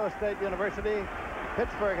Ohio State University.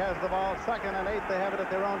 Pittsburgh has the ball, 2nd and 8. They have it at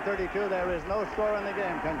their own 32. There is no score in the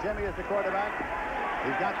game. Jimmy is the quarterback.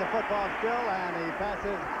 He's got the football still, and he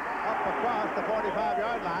passes up across the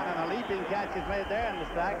 45-yard line, and a leaping catch is made there in the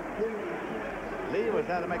stack. Lee was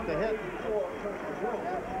there to make the hit.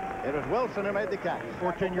 It was Wilson who made the catch.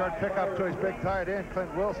 14-yard pickup to his big tight end,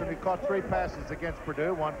 Clint Wilson. He caught 3 passes against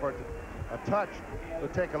Purdue, 1 for a touch. We'll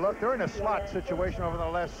take a look. They're in a slot situation over on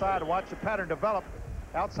the left side. Watch the pattern develop.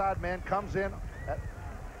 Outside man comes in.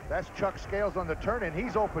 That's Chuck Scales on the turn, and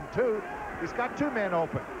he's open too. He's got 2 men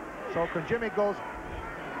open. So Jimmy goes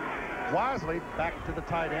wisely back to the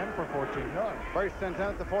tight end for 14 yards. 1st and 10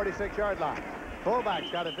 at the 46-yard line.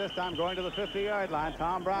 Fullback's got it this time, going to the 50-yard line.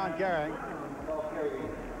 Tom Brown carrying.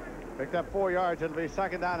 Picked up 4 yards. It'll be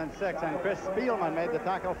 2nd down and 6, and Chris Spielman made the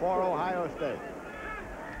tackle for Ohio State.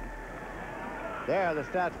 There are the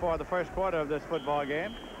stats for the first quarter of this football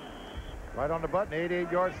game. Right on the button, 88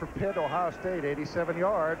 yards for Pitt, Ohio State, 87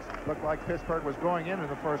 yards. Looked like Pittsburgh was going in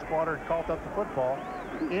the first quarter and caught up the football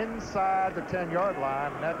inside the 10-yard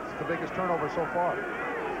line, and that's the biggest turnover so far.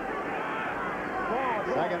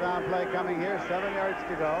 2nd down play coming here, 7 yards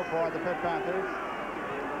to go for the Pitt Panthers.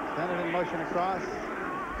 Send it in motion across.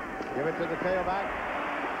 Give it to the tailback.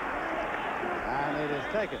 And it is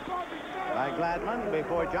taken by Gladman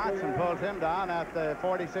before Johnson pulls him down at the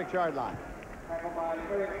 46-yard line.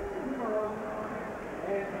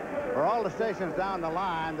 For all the stations down the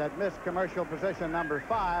line that missed commercial position number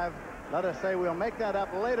 5, let us say we'll make that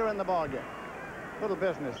up later in the ballgame. Little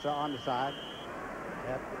business on the side.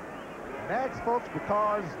 Yep. And that's, folks,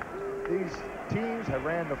 because these teams have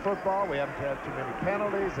ran the football. We haven't had too many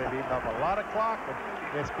penalties. They've eaten up a lot of clock. And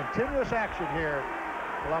it's continuous action here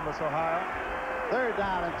in Columbus, Ohio. 3rd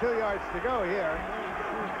down and 2 yards to go here.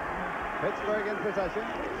 Pittsburgh in possession.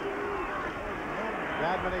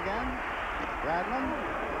 Gladman again.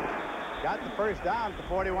 Gladman got the first down at the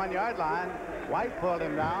 41-yard line. White pulled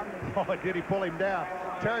him down. Oh, did he pull him down?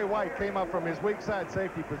 Terry White came up from his weak side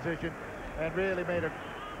safety position and really made a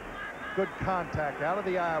good contact out of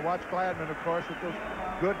the eye. Watch Gladman, of course, with those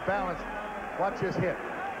good balance Watch his hit.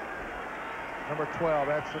 Number 12,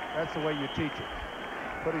 that's the way you teach it.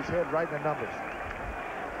 Put his head right in the numbers.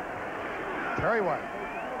 Terry White.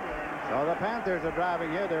 So the Panthers are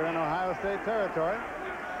driving here. They're in Ohio State territory.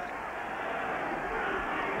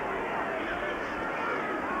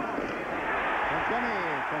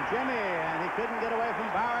 Jimmy, and he couldn't get away from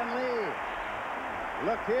Byron Lee.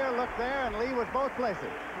 Looked here, looked there, and Lee was both places.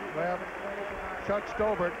 Well, Chuck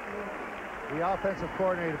Stobert, the offensive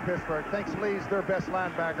coordinator of Pittsburgh, thinks Lee's their best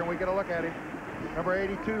linebacker, and we get a look at him. Number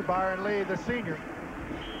 82, Byron Lee, the senior.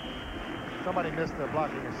 Somebody missed the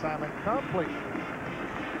blocking assignment. Complete.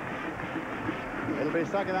 It'll be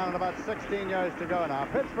second down and about 16 yards to go now.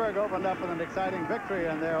 Pittsburgh opened up with an exciting victory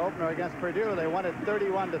in their opener against Purdue. They won it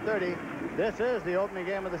 31-30. This is the opening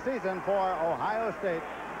game of the season for Ohio State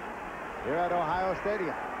here at Ohio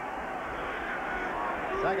Stadium.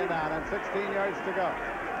 Second down and 16 yards to go.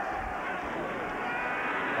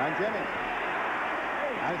 And Jimmy.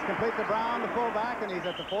 And it's complete to Brown, the fullback, and he's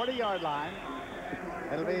at the 40-yard line.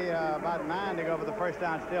 It'll be about 9 to go for the first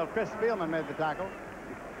down still. Chris Spielman made the tackle.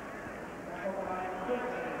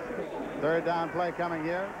 Third down play coming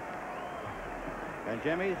here. And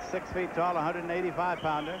Jimmy, 6 feet tall,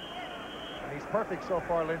 185-pounder. And he's perfect so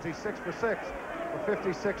far, Lindsay. 6 for 6 for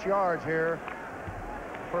 56 yards here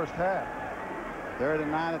first half. Third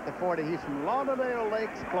and 9 at the 40. He's from Lauderdale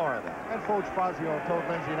Lakes, Florida. And Coach Fazio told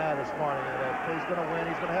Lindsay and I this morning that he's going to win.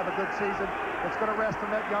 He's going to have a good season. It's going to rest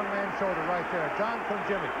on that young man's shoulder right there. John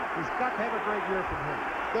Jimmy. He's got to have a great year from him.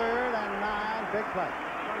 Third and 9, big play.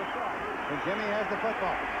 And Jimmy has the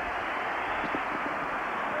football.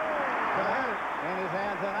 In his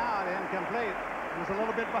hands and out, incomplete. He was a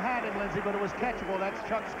little bit behind him, Lindsay, but it was catchable. That's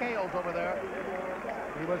Chuck Scales over there.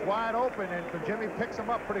 He was wide open, and Jimmy picks him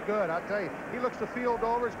up pretty good. I'll tell you, he looks the field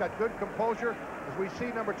over. He's got good composure. As we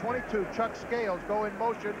see number 22, Chuck Scales, go in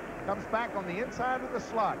motion, comes back on the inside of the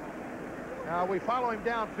slot. Now, we follow him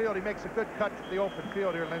downfield. He makes a good cut to the open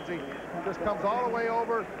field here, Lindsay. He just comes all the way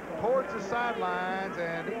over towards the sidelines,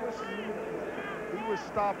 and he was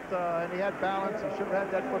stopped, and he had balance. He should have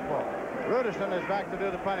had that football. Ruderson is back to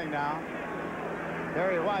do the punting now.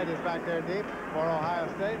 Terry White is back there deep for Ohio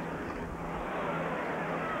State.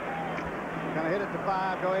 Going to hit it to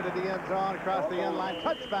 5, go into the end zone, across the end line,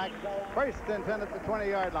 touchback. First and 10 at the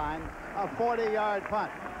 20-yard line, a 40-yard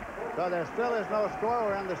punt. So there still is no score.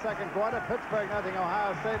 We're in the second quarter. Pittsburgh nothing,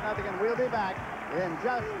 Ohio State nothing, and we'll be back in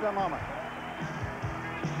just a moment.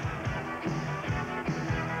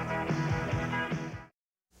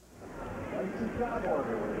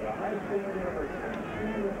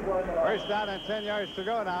 First down and 10 yards to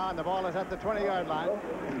go now, and the ball is at the 20-yard line.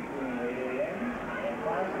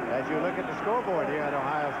 As you look at the scoreboard here at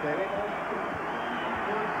Ohio State.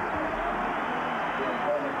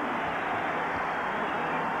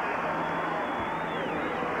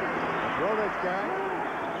 Rolich carrying.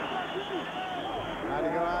 Now to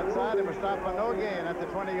go outside, and we're stopped for no gain at the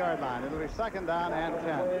 20-yard line. It'll be second down and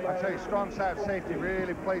 10. I tell you, strong side safety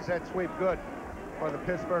really plays that sweep good for the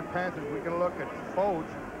Pittsburgh Panthers. We're going to look at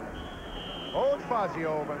Fodes. Old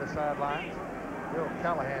Fazio over on the sidelines. Bill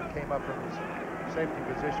Callahan came up from his safety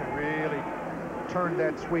position, really turned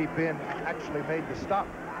that sweep in, actually made the stop.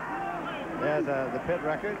 There's the Pitt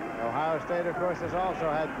record. Ohio State, of course, has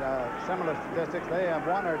also had similar statistics. They have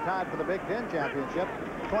won or tied for the Big Ten championship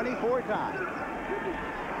 24 times.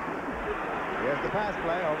 Here's the pass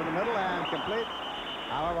play over the middle and complete.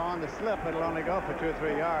 However, on the slip, it'll only go for 2 or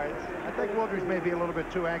 3 yards. I think Wooldridge may be a little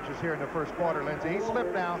bit too anxious here in the first quarter, Lindsay. He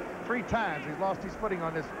slipped now 3 times. He's lost his footing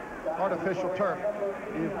on this artificial turf.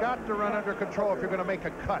 You've got to run under control if you're going to make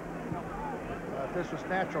a cut. If this was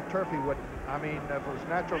natural turf, he would. I mean, if it was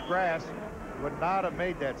natural grass, he would not have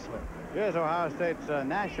made that slip. Here's Ohio State's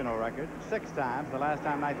national record. 6 times. The last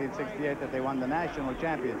time, 1968, that they won the national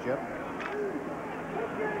championship.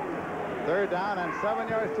 Third down and 7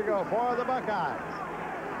 yards to go for the Buckeyes.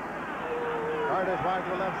 Carter's wide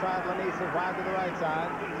to the left side. Lanise is wide to the right side.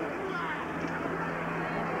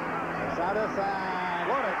 Sadas, and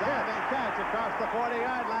what a diving catch across the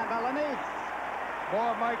 40-yard line by Lanise.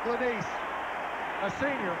 Boy, Mike Lanise, a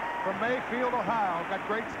senior from Mayfield, Ohio, got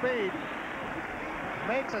great speed.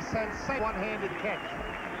 Makes a sensational one-handed catch.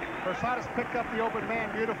 Versatis picked up the open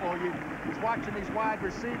man beautiful. He's watching his wide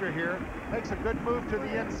receiver here. Makes a good move to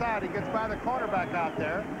the inside. He gets by the cornerback out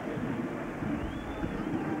there.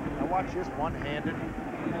 Now watch this one-handed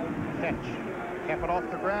catch. Kept it off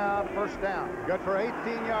the ground, first down. Good for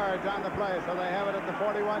 18 yards on the play, so they have it at the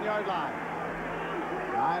 41-yard line.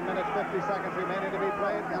 9 minutes, 50 seconds remaining to be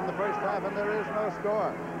played in the first half, and there is no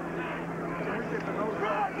score.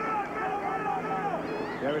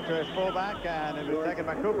 Gave it to his fullback, and it was taken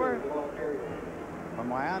by Cooper from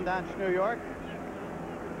Wyandanch, New York.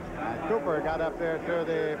 And Cooper got up there to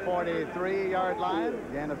the 43-yard line.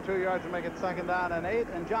 Gain of 2 yards to make it 2nd down and 8,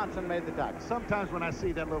 and Johnson made the tackle. Sometimes when I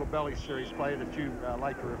see that little belly series play that you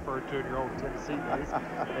like to refer to in your old Tennessee days,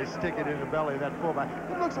 they stick it in the belly of that fullback.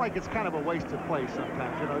 It looks like it's kind of a wasted play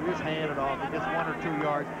sometimes. You know, just hand it off. It gets 1 or 2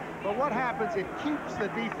 yards. But what happens, it keeps the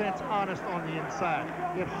defense honest on the inside.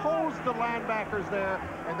 It holds the linebackers there,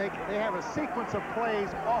 and they have a sequence of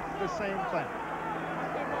plays off the same thing.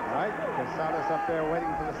 All right, Casadas up there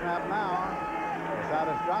waiting for the snap now.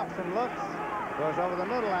 Casadas drops and looks, goes over the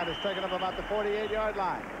middle, and is taken up about the 48-yard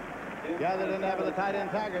line. Gathered in there with the tight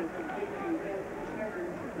end Taggart.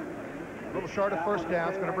 A little short of 1st down.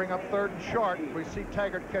 It's going to bring up 3rd and short. We see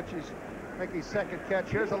Taggart make his 2nd catch.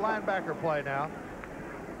 Here's a linebacker play now.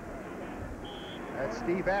 That's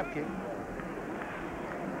Steve Apke.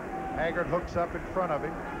 Taggart hooks up in front of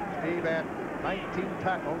him. Steve at 19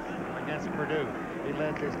 tackles against Purdue. He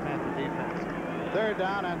led this Panther defense. 3rd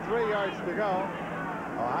down and 3 yards to go.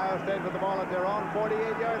 Ohio State with the ball at their own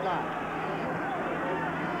 48-yard line.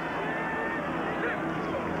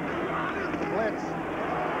 Blitz.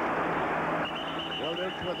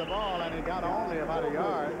 Wilders with the ball, and he got only about a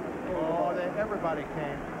yard. Oh, everybody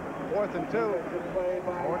came. 4th and 2.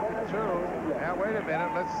 4th and 2. Now, wait a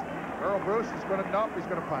minute. Earle Bruce is going to dump. He's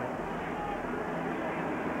going to punt it.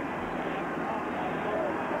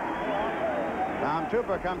 Tom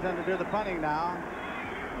Tupper comes in to do the punting now.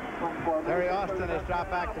 Terry Austin has dropped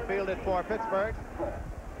back to field it for Pittsburgh.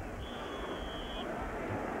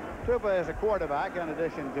 Tupper is a quarterback. In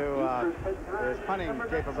addition to his punting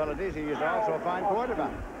capabilities, he is also a fine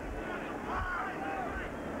quarterback.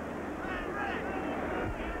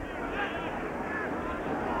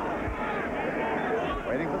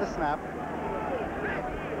 Waiting for the snap.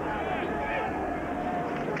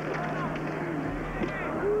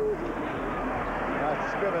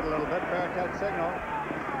 Skip it a little bit, fair catch signal,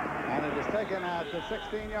 and it is taken at the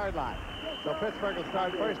 16-yard line. So Pittsburgh will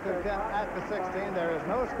start 1st and 10 at the 16. There is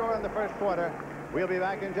no score in the 1st quarter. We'll be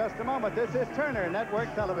back in just a moment. This is Turner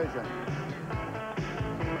Network Television.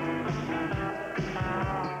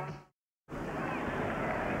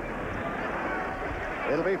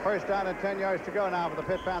 It'll be 1st down and 10 yards to go now for the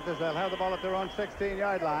Pitt Panthers. They'll have the ball at their own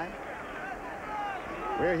 16-yard line.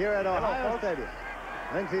 We're here at Ohio Stadium.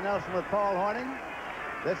 Lindsay Nelson with Paul Hornung.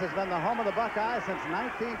 This has been the home of the Buckeyes since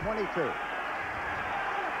 1922. 90,000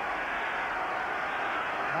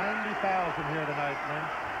 here tonight, Lynn.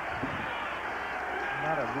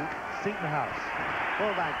 Not a seat in the house.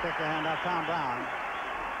 Fullback took the hand off Tom Brown.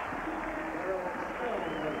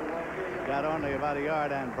 Got only about a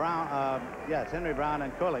yard, and Henry Brown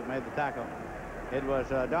and Kulik made the tackle. It was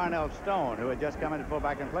Darnell Stone who had just come in to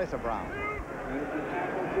fullback in place of Brown.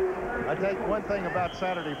 I think one thing about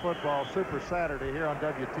Saturday football, Super Saturday here on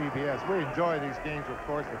WTBS, we enjoy these games, of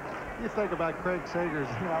course. But you think about Craig Sagers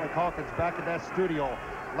and Alec Hawkins back in that studio,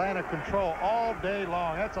 line of control all day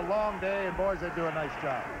long. That's a long day, and boys, they do a nice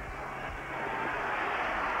job.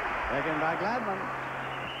 Taken by Gladman.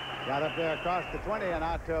 Got up there across the 20 and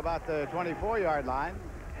out to about the 24-yard line.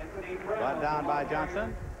 Brought down by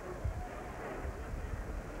Johnson.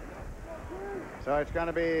 So it's going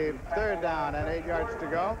to be 3rd down and 8 yards to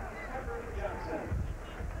go.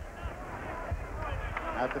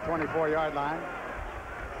 At the 24-yard line.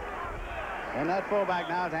 And that fullback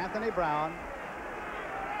now is Anthony Brown.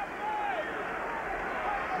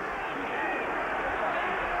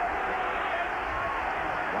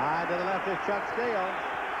 Wide to the left is Chuck Scales.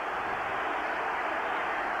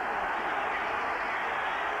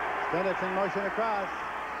 Spinnett's in motion across.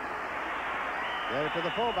 Gave it to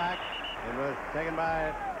the fullback. It was taken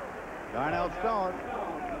by Darnell Stone.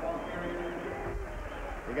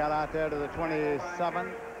 He got out there to the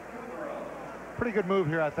 27. Pretty good move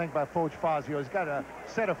here, I think, by Foch Fazio. He's got a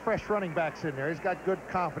set of fresh running backs in there. He's got good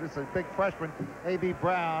confidence. A big freshman, A.B.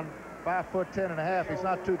 Brown, 5'10½". He's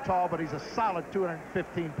not too tall, but he's a solid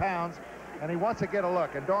 215 pounds. And he wants to get a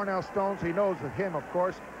look. And Darnell Stones, he knows with him, of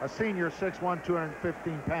course, a senior, 6'1",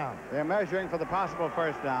 215 pounds. They're measuring for the possible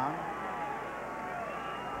 1st down.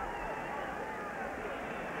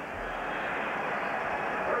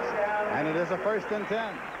 And it is a 1st and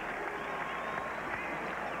 10.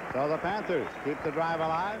 So the Panthers keep the drive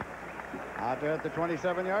alive out there at the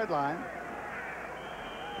 27-yard line.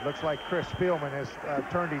 It looks like Chris Spielman has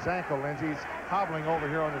turned his ankle, Lindsay. He's hobbling over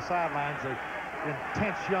here on the sidelines. The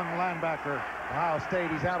intense young linebacker, Ohio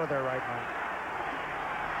State. He's out of there right now.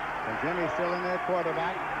 And Jimmy's still in there,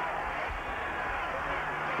 quarterback.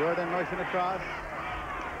 Stewart in motion across.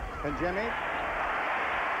 And Jimmy.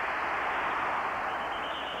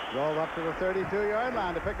 Drove up to the 32-yard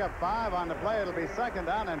line to pick up 5 on the play. It'll be 2nd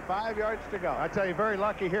down and 5 yards to go. I tell you, very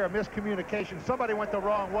lucky here, a miscommunication. Somebody went the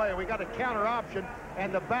wrong way. We got a counter option,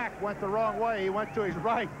 and the back went the wrong way. He went to his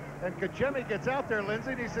right, and Kajemi gets out there,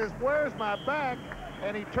 Lindsay, and he says, "Where's my back?"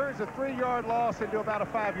 And he turns a 3-yard loss into about a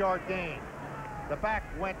 5-yard gain. The back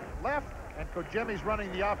went left, and Kajemi's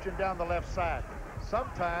running the option down the left side.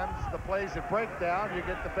 Sometimes the plays that break down, you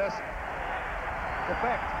get the best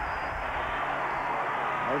effect.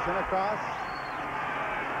 Motion across.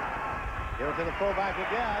 Give it to the fullback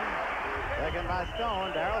again. Taken by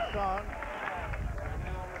Stone, Darrell Stone.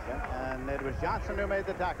 And it was Johnson who made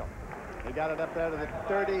the tackle. He got it up there to the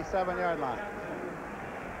 37-yard line.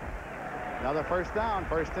 Another 1st down,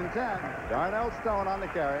 1st and 10. Darnell Stone on the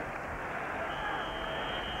carry.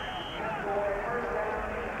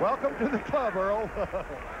 Welcome to the club, Earl.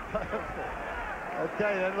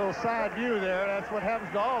 Okay, that little side view there, that's what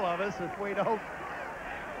happens to all of us if we don't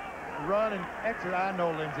run and exit. I know,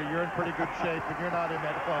 Lindsay, you're in pretty good shape, and you're not in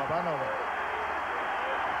that club. I know that.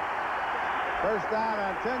 1st down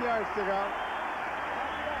and 10 yards to go.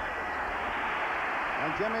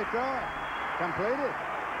 And Jimmy throwing. Completed.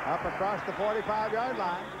 Up across the 45-yard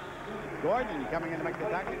line. Gordon coming in to make the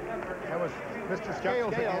tackle. That was Mr.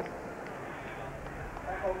 Scales again.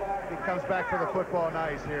 He comes back for the football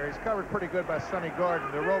nice here. He's covered pretty good by Sonny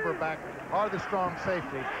Gordon. The rover back are the strong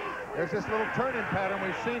safety. There's this little turning pattern.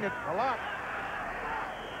 We've seen it a lot.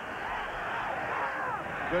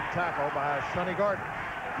 Good tackle by Sonny Gordon.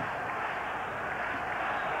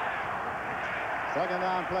 2nd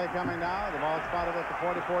down play coming now. The ball spotted at the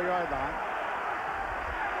 44-yard line.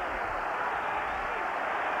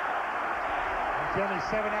 And Jimmy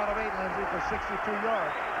 7 out of 8, Lindsay, for 62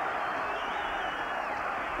 yards.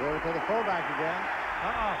 Give it to the fullback again.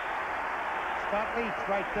 Scott Leach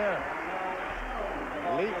right there.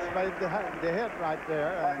 Leach made the hit right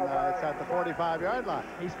there, and it's at the 45-yard line.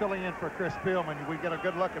 He's filling in for Chris Spielman. We get a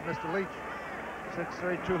good look at Mr. Leach.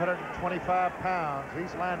 6'3", 225 pounds.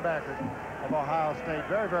 He's linebacker of Ohio State.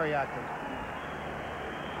 Very, very active.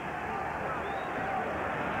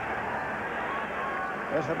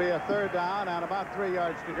 This will be a 3rd down and about 3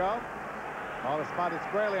 yards to go. Ball is spotted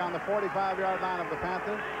squarely on the 45-yard line of the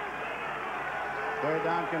Panthers. 3rd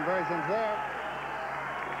down conversions there.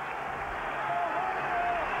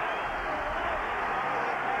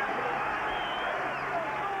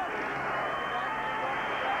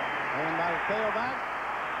 Taken by the tailback.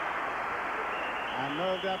 And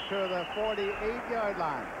moved up to the 48-yard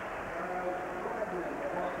line.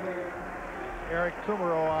 Eric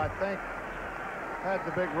Kumaro, I think, had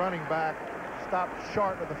the big running back stopped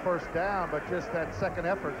short of the 1st down, but just that second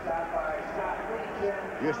effort.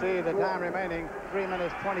 You see the time remaining, 3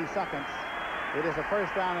 minutes, 20 seconds. It is a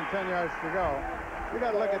 1st down and 10 yards to go. You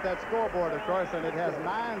got to look at that scoreboard, of course, and it has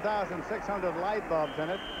 9,600 light bulbs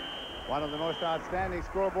in it. One of the most outstanding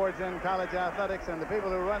scoreboards in college athletics, and the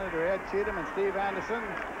people who run it are Ed Cheatham and Steve Anderson,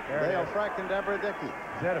 Dale Freck and Deborah Dickey.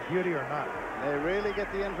 Is that a beauty or not? They really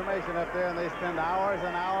get the information up there, and they spend hours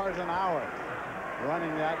and hours and hours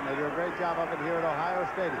running that, and they do a great job of it here at Ohio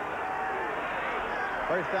Stadium.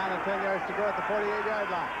 1st down and 10 yards to go at the 48-yard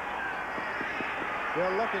line.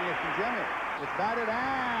 Still looking at Jimmy. It's batted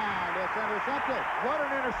and it's intercepted. What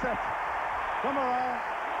an interception. Kumaro.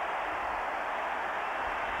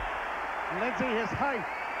 Lindsay, his height,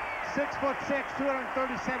 6'6",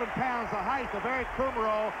 237 pounds. The height of Eric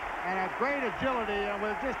Kumaro, and a great agility. And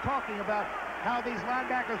we're just talking about how these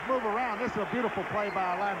linebackers move around. This is a beautiful play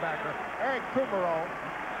by a linebacker. Eric Kumaro,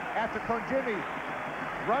 after Konjimi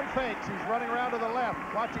run fakes, he's running around to the left.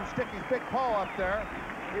 Watch him stick his big paw up there.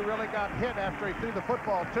 He really got hit after he threw the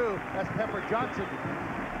football, too. That's Pepper Johnson.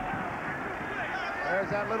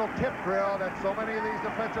 There's that little tip drill that so many of these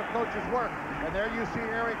defensive coaches work. And there you see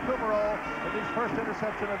Eric Kumaro with his 1st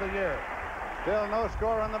interception of the year. Still no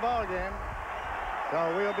score in the ball game.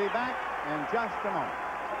 So we'll be back in just a moment.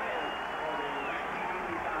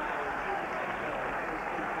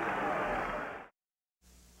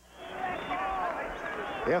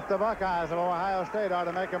 If the Buckeyes of Ohio State are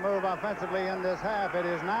to make a move offensively in this half, it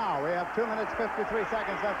is now. We have 2 minutes, 53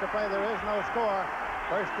 seconds left to play. There is no score.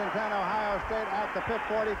 1st and 10, Ohio State at the Pitt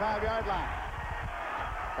 45-yard line.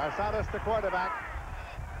 Carsadas, the quarterback.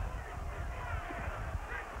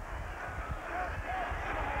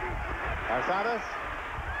 Carsadas,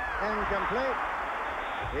 incomplete.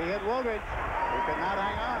 He hit Woolridge. He could not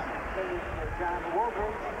hang on.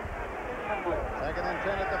 2nd and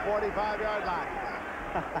 10 at the 45-yard line.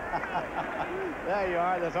 There you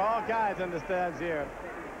are. There's all kinds in the stands here.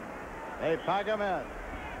 They pack them in.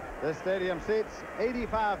 This stadium seats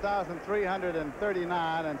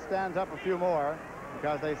 85,339 and stands up a few more.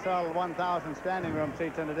 because they sell 1,000 standing room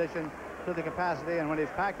seats in addition to the capacity. And when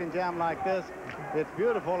it's packed and jammed like this, it's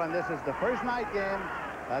beautiful. And this is the first night game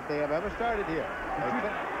that they have ever started here.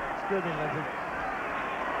 Excuse me, Lindsay.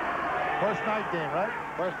 First night game, right?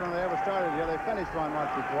 First one they ever started here. They finished one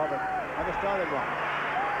once before, but never started one.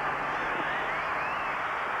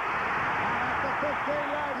 And at the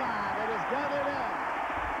 15-yard line, it is gathered in.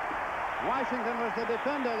 Washington was the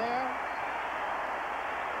defender there.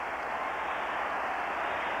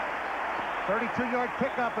 32-yard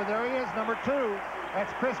pickup, and there he is, number 2.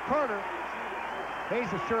 That's Chris Carter.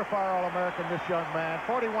 He's a surefire All-American, this young man.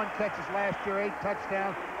 41 catches last year, 8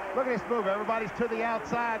 touchdowns. Look at this move. Everybody's to the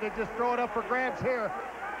outside. They just throw it up for grabs here.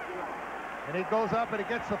 And he goes up and he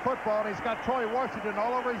gets the football, and he's got Troy Washington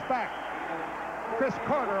all over his back. Chris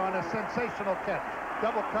Carter on a sensational catch.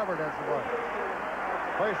 Double covered as it was.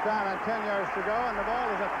 First down and 10 yards to go, and the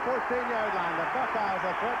ball is at the 14-yard line. The Buckeyes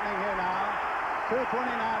are threatening here now. 2:29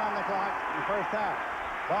 on the clock in the first half.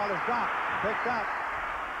 Ball is dropped, picked up.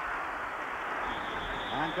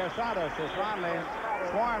 And Corsados is finally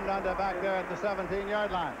swarmed under back there at the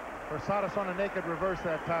 17-yard line. Corsados on a naked reverse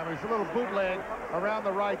that time. He's a little bootleg around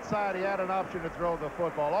the right side. He had an option to throw the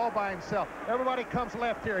football all by himself. Everybody comes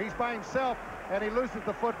left here. He's by himself, and he loses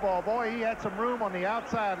the football. Boy, he had some room on the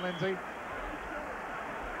outside, Lindsay.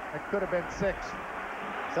 It could have been 6.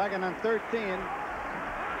 Second and 13.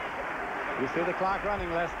 You see the clock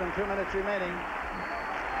running, less than 2 minutes remaining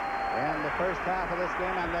in the first half of this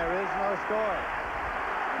game, and there is no score.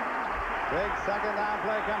 Big second down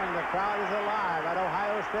play coming. The crowd is alive at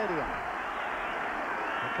Ohio Stadium.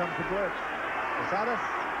 Here comes the blitz. Corsados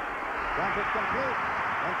runs it complete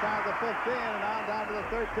inside the 15 and on down to the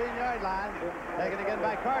 13-yard line. Taken again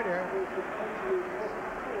by Carter.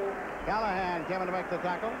 Callahan came in to make the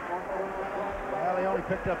tackle. Well, he only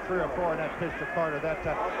picked up 3 or 4 in that pitch to Carter that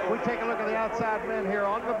time. We take a look at the outside men here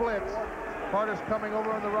on the blitz. Carter's coming over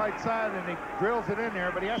on the right side, and he drills it in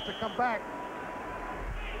there, but he has to come back.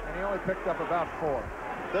 And he only picked up about 4.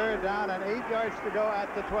 Third down and 8 yards to go at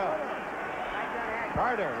the 12.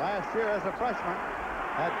 Carter, last year as a freshman,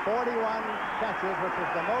 had 41 catches, which is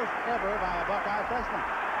the most ever by a Buckeye freshman.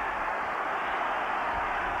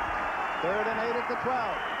 Third and 8 at the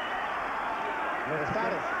 12.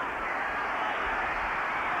 Status.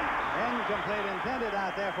 Incomplete intended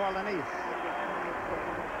out there for Lanise.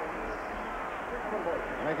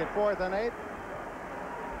 Make it 4th and 8.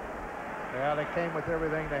 Yeah, they came with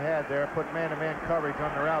everything they had there, put man-to-man coverage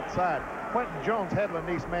on their outside. Quentin Jones had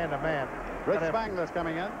Lanise man-to-man. Rich Spangler's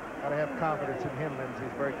coming in. Got to have confidence in him, Lindsay.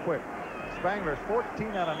 He's very quick. Spangler's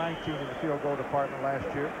 14 out of 19 in the field goal department last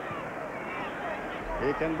year.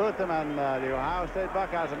 He can boot them, and the Ohio State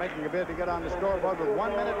Buckeyes are making a bid to get on the scoreboard with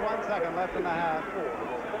 1 minute, 1 second left in the half.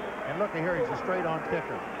 And look here, he's a straight-on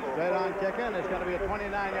kicker. Straight-on kicker, and it's going to be a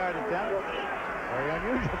 29-yard attempt. Very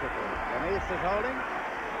unusual. Lanise is holding.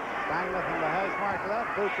 Spangler from the hash mark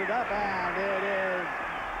left, boots it up, and it is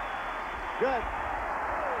good.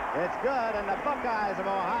 It's good, and the Buckeyes of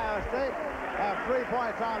Ohio State have 3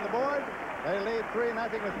 points on the board. They lead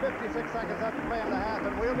 3-0 with 56 seconds left to play in the half,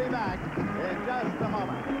 and we'll be back in just a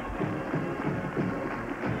moment.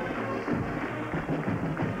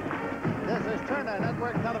 This is Turner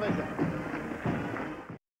Network Television.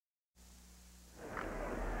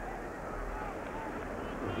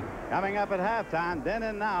 Coming up at halftime, then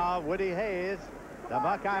and now, Woody Hayes, the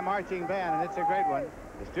Buckeye Marching Band, and it's a great one.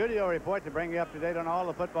 The studio report to bring you up to date on all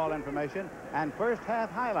the football information and first half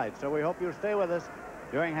highlights, so we hope you'll stay with us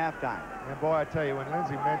during halftime. And boy, I tell you, when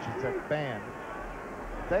Lindsay mentions that band,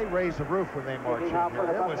 they raise the roof when they march in here.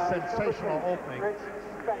 It was sensational opening.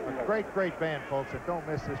 A great, great band, folks, and don't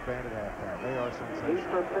miss this band at halftime. They are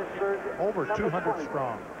sensational. Over 200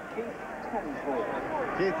 strong.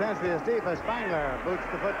 Keith Hensley is deep as Spangler boots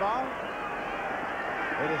the football.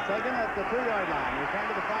 It is taken at the 2-yard line. We come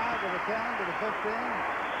to the 5, to the 10, to the 15,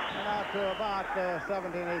 and out to about the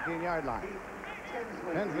 17, 18-yard line.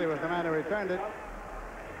 Hensley was the man who returned it.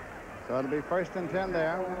 So it'll be 1st and 10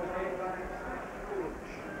 there.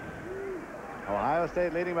 Ohio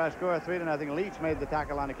State leading by a score of 3-0. Leach made the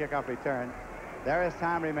tackle on a kickoff return. There is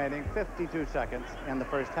time remaining, 52 seconds in the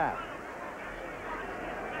first half.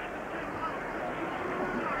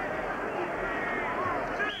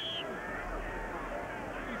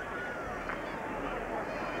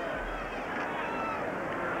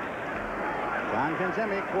 John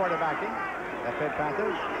Kinsemi quarterbacking the Pitt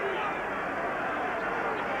Panthers.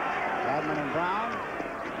 Gladman and Brown.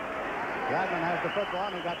 Gladman has the football,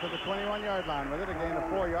 and he got to the 21-yard line with it. A gain of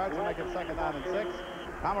 4 yards to make it 2nd down and 6.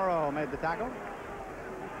 Camaro made the tackle.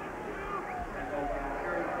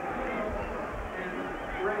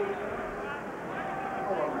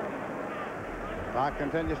 Clock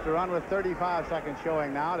continues to run with 35 seconds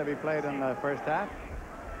showing now to be played in the first half.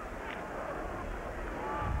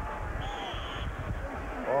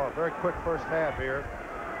 Oh, a very quick first half here.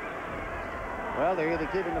 Well, they're either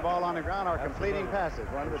keeping the ball on the ground or completing passes.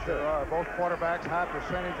 One of the two. Both quarterbacks, high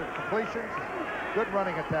percentage of completions. Good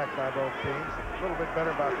running attack by both teams. A little bit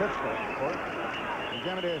better by Pittsburgh, of course. And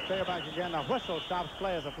Jimmy to stay back again. The whistle stops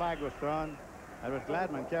play as the flag was thrown. That was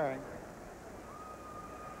Gladman carrying.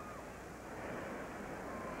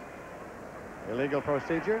 Illegal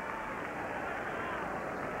procedure.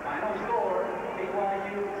 Final score,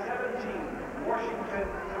 BYU 17, Washington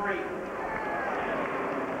 3.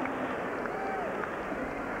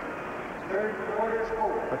 Third quarter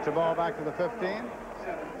score. Puts the ball back to the 15.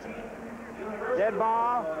 Dead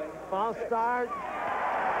ball. False start.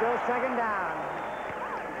 Still second down.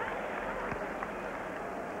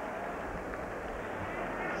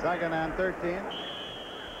 Second and 13.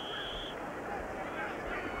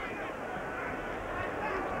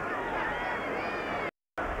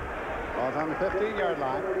 Ball's on the 15-yard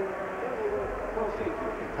line.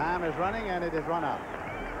 Time is running, and it is run out.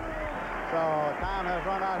 So time has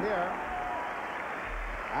run out here.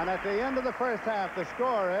 And at the end of the first half, the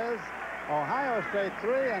score is Ohio State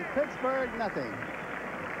 3 and Pittsburgh nothing.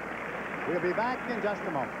 We'll be back in just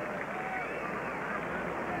a moment.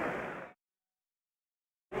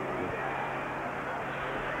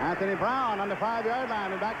 Anthony Brown on the 5-yard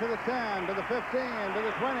line and back to the 10, to the 15, to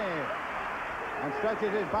the 20. And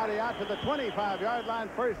stretches his body out to the 25-yard line.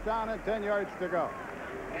 First down and 10 yards to go.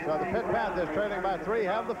 So the Pitt Panthers, trailing by 3,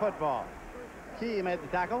 have the football. Key made the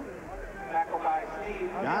tackle.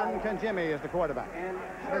 John Conjimmy is the quarterback.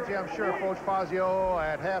 Lindsay, I'm sure Coach Fazio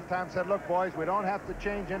at halftime said, look, boys, we don't have to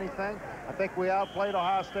change anything. I think we outplayed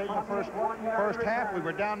Ohio State in the first half. We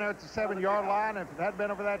were down there at the 7-yard line. If it hadn't been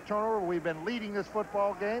over that turnover, we've been leading this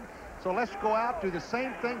football game. So let's go out, do the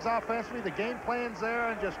same things offensively. The game plan's there,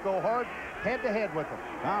 and just go hard head-to-head with them.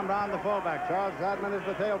 Tom Brown, the fullback. Charles Gladman is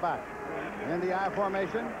the tailback. In the I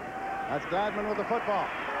formation, that's Gladman with the football.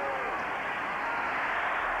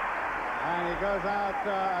 And he goes out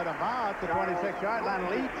at about the 26-yard line.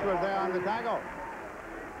 Leach was there on the tackle.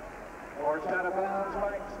 Forced out of bounds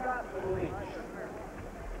by Scott Leach.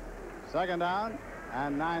 Second down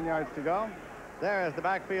and 9 yards to go. There is the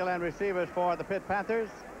backfield and receivers for the Pitt Panthers.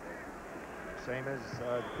 Same as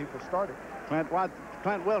the people started.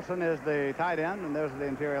 Clint Wilson is the tight end, and there's the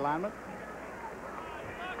interior lineman.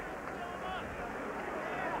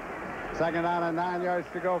 Second down and 9 yards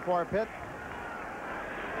to go for Pitt.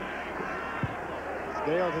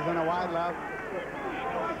 Scales is in a wide left.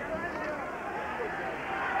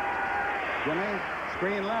 Jimmy,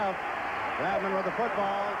 screen left. Gladman with the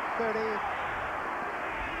football, 30.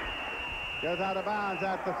 Goes out of bounds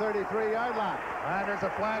at the 33-yard line. And there's a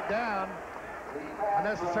flag down.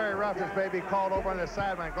 Unnecessary roughness may be called over on the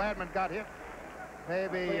sideline. Gladman got hit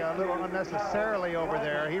maybe a little unnecessarily over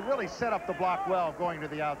there. He really set up the block well going to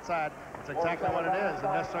the outside. That's exactly what it is,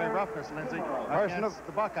 unnecessary roughness, Lindsay, against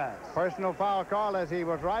the Buckeyes. Personal foul call as he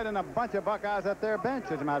was riding a bunch of Buckeyes at their bench,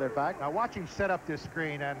 as a matter of fact. Now watch him set up this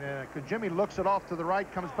screen, and Jimmy looks it off to the right,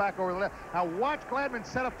 comes back over the left. Now watch Gladman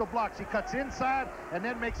set up the blocks. He cuts inside and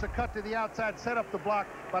then makes a cut to the outside, set up the block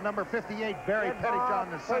by number 58, Barry Pettigjohn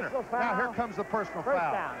in the center. Now here comes the personal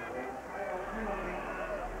foul. Down.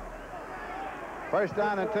 First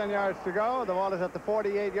down and 10 yards to go. The ball is at the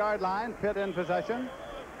 48-yard line. Pitt in possession.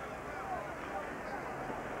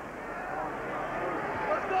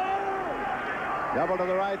 Double to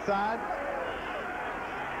the right side.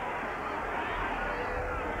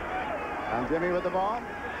 And Jimmy with the ball.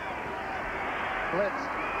 Blitz.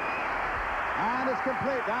 And it's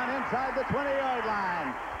complete down inside the 20-yard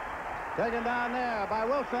line. Taken down there by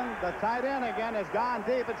Wilson. The tight end again has gone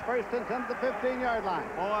deep. It's first and 10 to the 15-yard line.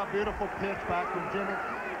 Oh, a beautiful pitch back from Jimmy.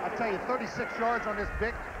 I tell you, 36 yards on this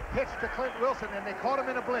big pitch to Clint Wilson, and they caught him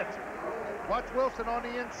in a blitz. Watch Wilson on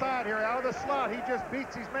the inside here, out of the slot. He just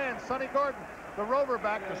beats his man, Sonny Gordon, the rover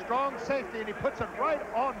back, the strong safety, and he puts it right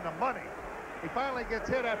on the money. He finally gets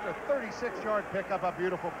hit after a 36-yard pickup. A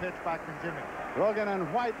beautiful pitch back from Jimmy. Rogan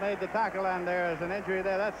and White made the tackle, and there's an injury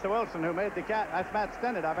there. That's Wilson who made the catch. That's Matt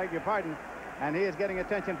Stennett, I beg your pardon. And he is getting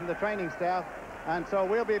attention from the training staff. And so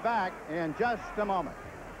we'll be back in just a moment.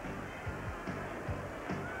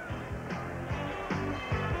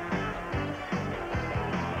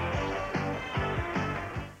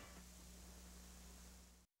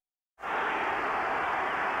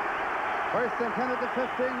 First and 10 at the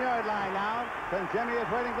 15-yard line now. Jimmy is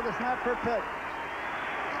waiting for the snap for Pitt.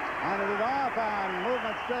 And it is off on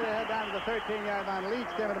movement straight ahead down to the 13-yard line. Leach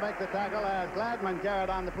came in to make the tackle as Gladman carried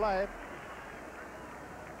on the play.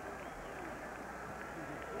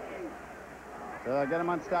 So they'll get him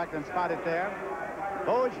unstuck and spot it there.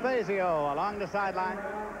 Coach Fazio along the sideline.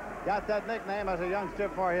 Got that nickname as a youngster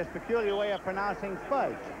for his peculiar way of pronouncing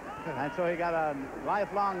fudge. And so he got a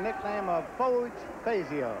lifelong nickname of Coach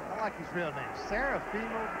Fazio. I like his real name,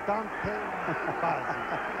 Serafino Dante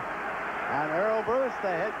Fazio. And Earle Bruce, the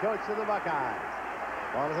head coach of the Buckeyes.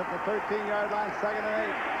 Ball is at the 13-yard line, 2nd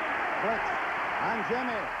and 8. Blitz on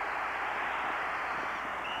Jimmy.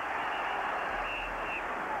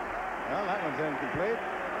 Well, that one's incomplete.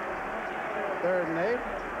 3rd and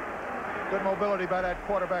 8. Good mobility by that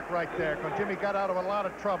quarterback right there. Because Jimmy got out of a lot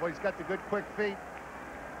of trouble. He's got the good quick feet.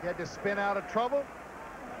 He had to spin out of trouble,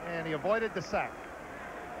 and he avoided the sack.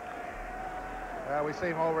 We see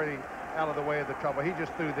him already out of the way of the trouble. He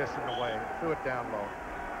just threw this in the way, threw it down low.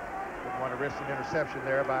 Didn't want to risk an interception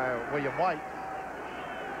there by William White.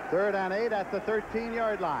 3rd and 8 at the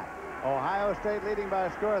 13-yard line. Ohio State leading by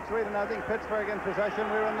a score of 3-0. Pittsburgh in possession.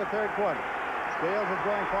 We're in the 3rd quarter. Scales is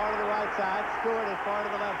going far to the right side. Stewart is far to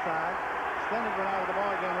the left side. Stennett went out of the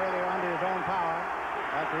ball game earlier on to his own power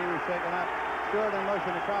after he was shaken up. Stewart in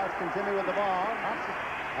motion across. Continue with the ball.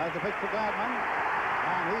 As the pitch to Gladman.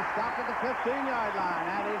 And he stopped at the 15-yard line.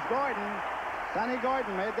 And it's Gordon. Sonny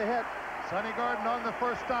Gordon made the hit. Sonny Gordon on the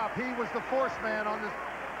first stop. He was the force man on the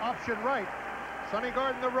option right. Sonny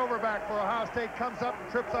Gordon, the roverback for Ohio State, comes up and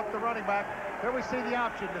trips up the running back. Here we see the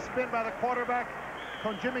option. The spin by the quarterback.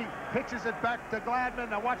 Jimmy pitches it back to Gladman.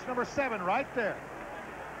 Now watch number 7 right there.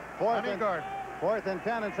 4th and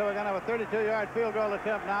 10, and so we're going to have a 32-yard field goal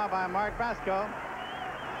attempt now by Mark Basco,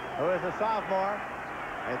 who is a sophomore.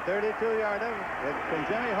 A 32-yarder with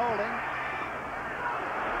Jimmy holding.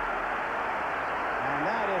 And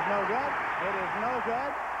that is no good. It is no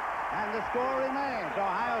good. And the score remains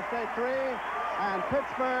Ohio State 3 and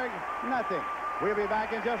Pittsburgh nothing. We'll be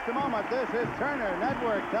back in just a moment. This is Turner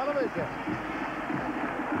Network Television.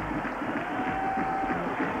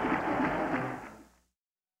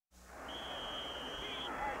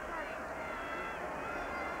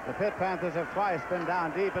 The Pitt Panthers have twice been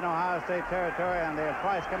down deep in Ohio State territory, and they have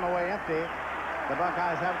twice come away empty. The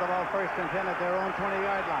Buckeyes have the ball 1st and 10 at their own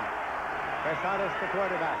 20-yard line. Versatis, the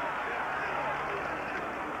quarterback.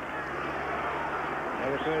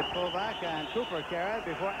 They to his fullback, and Cooper carried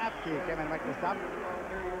before Apke came in to make the stop.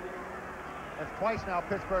 That's twice now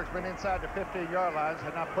Pittsburgh's been inside the 15-yard lines,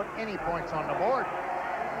 had not put any points on the board.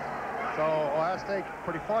 So Ohio State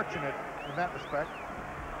pretty fortunate in that respect.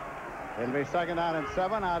 It'll be 2nd down and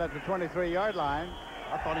 7 out at the 23-yard line.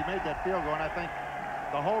 I thought he made that field goal, and I think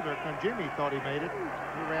the holder, Jimmy, thought he made it.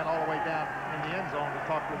 He ran all the way down in the end zone to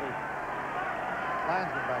talk to the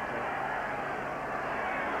linesman back there.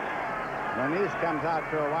 Moniz comes out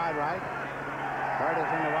to a wide right.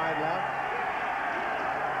 Carter's in the wide left.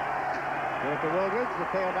 Here's to Wildridge, the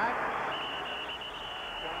tailback.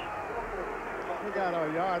 He got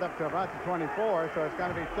a yard up to about the 24, so it's going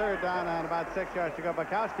to be 3rd down and about 6 yards to go.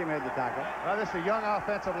 Bukowski made the tackle. Well, this is a young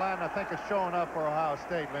offensive line, I think, is showing up for Ohio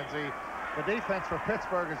State, Lindsay. The defense for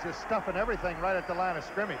Pittsburgh is just stuffing everything right at the line of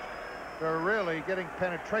scrimmage. They're really getting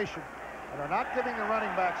penetration, and they're not giving the running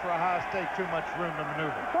backs for Ohio State too much room to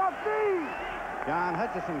maneuver. John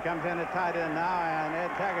Hutchison comes in at tight end now, and Ed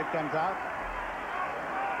Taggart comes out.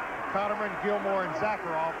 Cotterman, Gilmore, and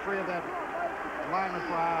Zakharov, 3 of them linemen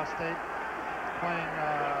for Ohio State, playing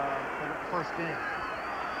for the first game.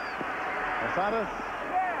 Versatis.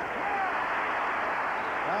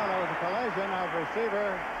 Well, there was a collision of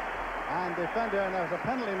receiver and defender, and there was a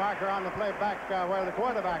penalty marker on the play back where the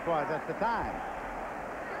quarterback was at the time.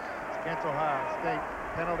 It's against Ohio State.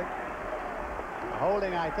 Penalty.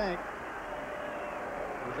 Holding, I think.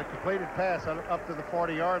 It was a completed pass up to the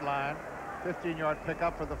 40-yard line. 15-yard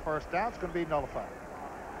pickup for the first down. It's going to be nullified.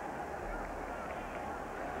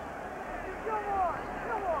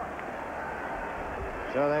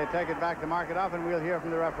 So they take it back to mark it off, and we'll hear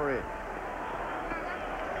from the referee.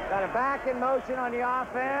 Got a back in motion on the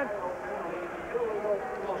offense.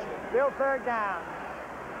 Still 3rd down.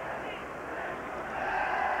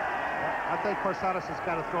 I think Corsadas has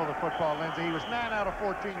got to throw the football, Lindsay. He was 9 out of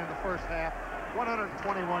 14 in the first half, 121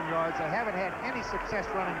 yards. They haven't had any success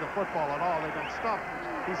running the football at all. They've been stuffed.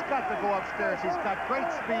 He's got to go upstairs. He's got great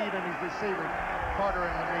speed, and he's receiving Carter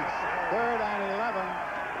and Lenise. 3rd and 11.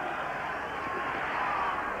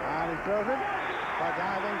 And he throws it for a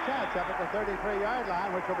diving catch up at the 33-yard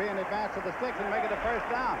line, which will be in advance of the sticks and make it a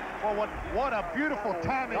 1st down. Well, what a beautiful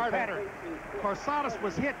timing pattern. Corsadas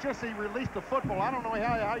was hit just as he released the football. I don't know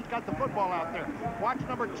how he got the football out there. Watch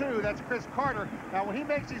number 2, that's Chris Carter. Now, when he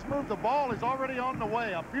makes his move, the ball is already on the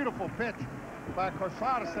way. A beautiful pitch by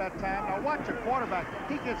Corsadas that time. Now, watch the quarterback.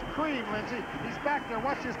 He gets cream, Lindsay. He's back there.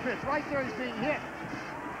 Watch his pitch. Right there, he's being hit.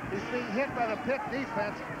 He's being hit by the Pitt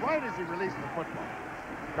defense right as he released the football.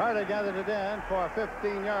 Carter gathered it in for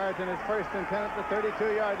 15 yards in his first and 10 at the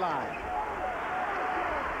 32-yard line.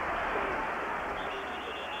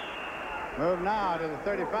 Move now to the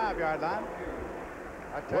 35-yard line.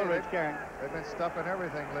 I tell you, they've been stuffing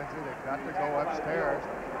everything, Lindsay. They've got to go upstairs.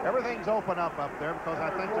 Everything's open up there because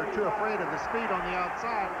I think they're too afraid of the speed on the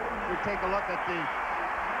outside. We take a look at the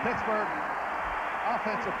Pittsburgh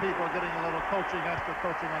offensive people getting a little coaching, extra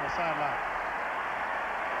coaching on the sideline.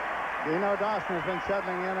 Dino Dawson has been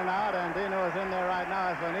shuttling in and out, and Dino is in there right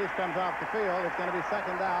now as Lanise comes off the field. It's going to be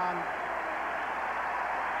second down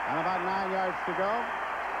and about 9 yards to go.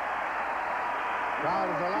 Crowd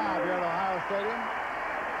is alive here at Ohio Stadium.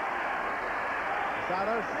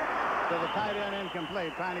 Santos to the tight end,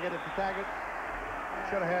 incomplete, trying to get it to Taggart.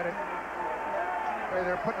 Should have had it.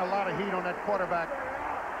 They're putting a lot of heat on that quarterback.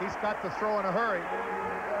 He's got to throw in a hurry.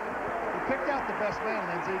 He picked out the best man,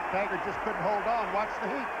 Lindsay. Taggart just couldn't hold on. Watch the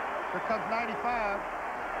heat. Here comes 95.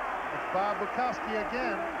 It's Bob Bukowski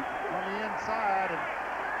again on the inside. And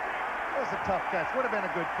it was a tough catch. Would have been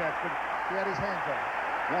a good catch, but he had his hands on it.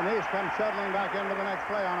 Lanise comes shuttling back into the next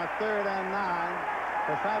play on a 3rd and 9.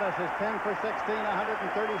 Casados is 10 for 16,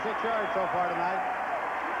 136 yards so far tonight.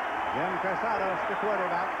 Jim Casados, the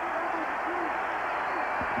quarterback.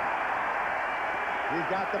 He's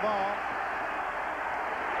got the ball.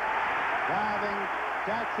 Driving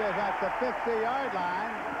catch is at the 50-yard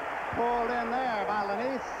line. Pulled in there by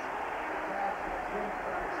Lanise.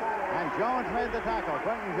 And Jones made the tackle.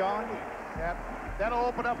 Quentin Jones. Yep. That'll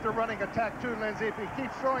open up the running attack too, Lindsay, if he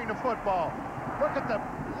keeps throwing the football. Look at the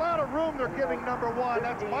lot of room they're giving number 1.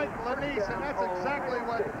 That's Mike Lanise, and that's exactly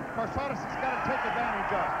what Casados has got to take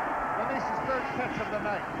advantage of. Lanise's 3rd catch of the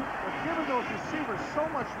night. But giving those receivers so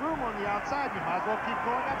much room on the outside, you might as well keep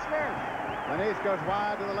going upstairs. Lanise goes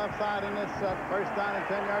wide to the left side in this first down and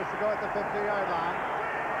 10 yards to go at the 50-yard line.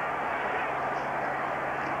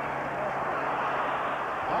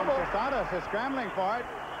 Casados is scrambling for it.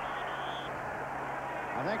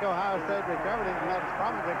 I think Ohio State recovered it, and that's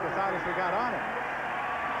probably Casados who got on it.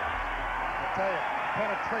 I tell you,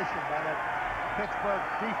 penetration by that Pittsburgh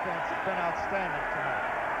defense has been outstanding tonight.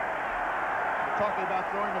 Talking about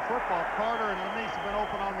throwing the football, Carter and Lanise have been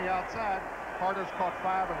open on the outside. Carter's caught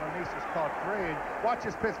 5 and Lanise has caught 3. Watch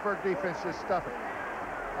this Pittsburgh defense just stuff it.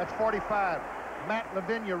 That's 45. Matt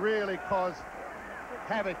Lavinia really caused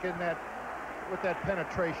havoc in that with that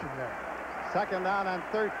penetration there. Second down and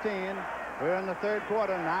 13. We're in the 3rd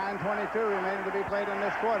quarter. 9:22 remaining to be played in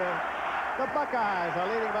this quarter. The Buckeyes are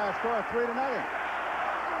leading by a score of 3-0.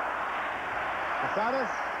 Casados,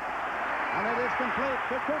 and it is complete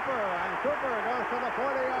to Cooper, and Cooper goes to the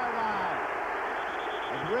 40-yard line.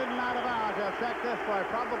 He's ridden out of bounds. He'll check this for a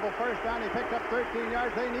probable first down. He picked up 13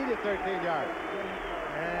 yards. They needed 13 yards.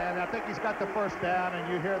 And I think he's got the first down, and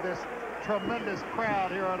you hear this tremendous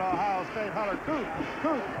crowd here at Ohio State holler, Coop,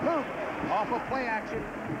 Coop, Coop, off of play action.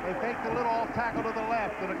 They faked a little off tackle to the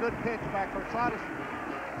left, and a good pitch by Casados.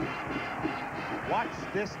 Watch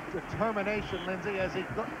this determination, Lindsay, as he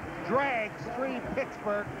drags 3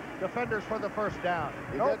 Pittsburgh defenders for the first down.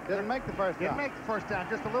 He didn't make the first down. Didn't make the first down,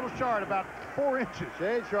 just a little short, about 4 inches.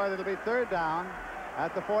 Shade short, it'll be 3rd down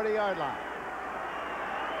at the 40-yard line.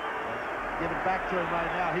 Give it back to him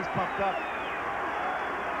right now. He's pumped up.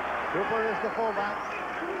 Cooper is the fullback.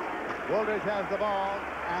 Woolridge has the ball,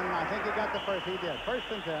 and I think he got the first. He did.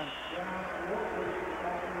 1st and 10.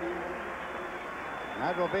 And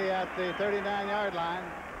that will be at the 39-yard line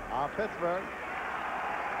of Pittsburgh.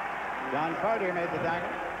 John Carter made the tackle.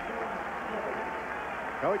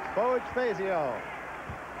 Coach Foge Fazio.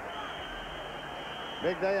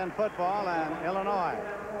 Big day in football, and Illinois.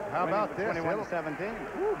 How about this? 21-17.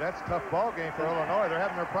 That's a tough ball game for Illinois. They're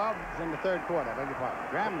having their problems. In the 3rd quarter, beg your pardon.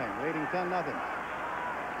 Grambling leading 10-0.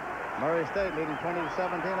 Murray State leading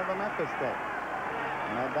 20-17 over Memphis State.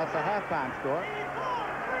 And that's a halftime score.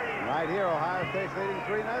 Right here, Ohio State's leading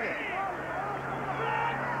 3-0.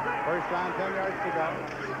 First down, 10 yards to go.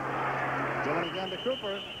 Giving again to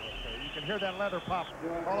Cooper. You can hear that leather pop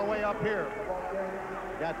all the way up here.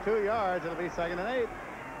 Got 2 yards. It'll be 2nd and 8.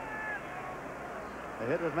 The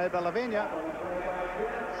hit was made by Lavinia.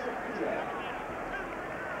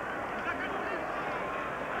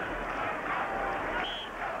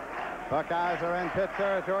 Buckeyes are in Pitt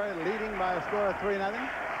territory, leading by a score of 3-0.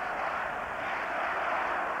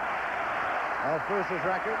 That's Bruce's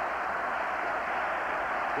record.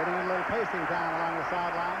 Getting a little pacing down along the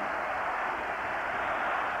sideline.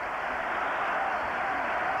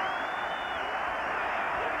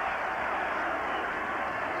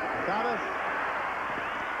 Casados.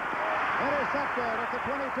 intercepted at the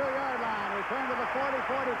 22-yard line. Returned to the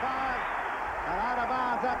 40-45 and out of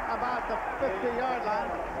bounds up about the 50-yard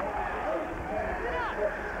line.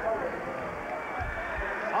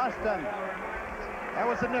 Austin. That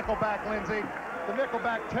was the nickelback, Lindsay. The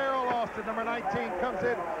nickelback, Terrell Austin, number 19, comes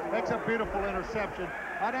in, makes a beautiful interception.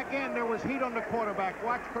 And again, there was heat on the quarterback.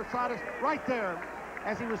 Watch Corsadas right there.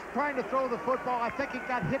 As he was trying to throw the football, I think he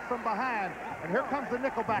got hit from behind. And here comes the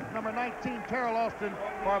nickelback, number 19, Terrell Austin,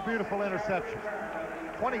 for a beautiful interception.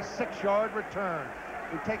 26-yard return.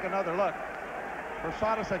 We take another look.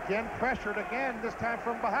 Corsadas again, pressured again, this time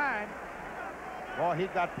from behind. Well, he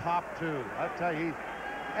got popped too. I tell you,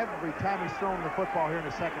 every time he's thrown the football here in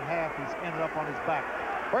the second half, he's ended up on his back.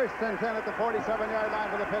 First and 10 at the 47-yard line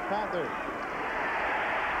for the Pitt Panthers.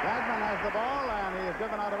 Gladman has the ball, and he is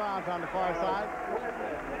driven out of bounds on the far side.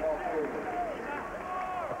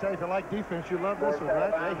 I tell you, if you like defense, you love this one,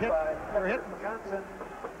 right? They're hitting.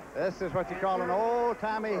 This is what you call an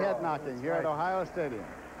old-timey head knocking here at Ohio Stadium.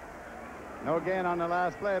 No gain on the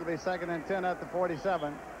last play. It'll be second and 10 at the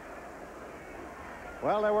 47.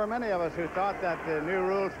 Well, there were many of us who thought that the new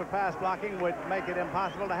rules for pass blocking would make it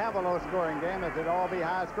impossible to have a low-scoring game, as it'd all be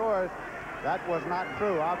high scores. That was not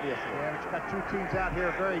true, obviously. Yeah, but you got two teams out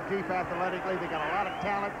here very deep athletically. They got a lot of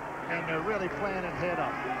talent, and they're really playing it head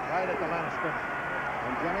up, right at the line of scrimmage.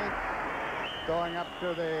 And Jimmy going up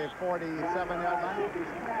to the 47-yard line.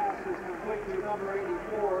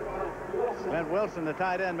 Clint Wilson, the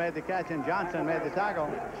tight end, made the catch, and Johnson made the tackle.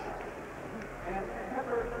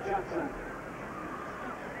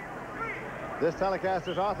 This telecast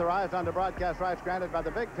is authorized under broadcast rights granted by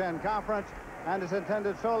the Big Ten Conference and is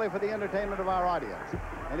intended solely for the entertainment of our audience.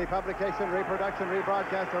 Any publication, reproduction,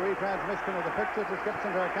 rebroadcast, or retransmission of the pictures,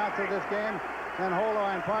 descriptions, or accounts of this game in whole or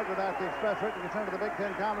in part without the express written consent of the Big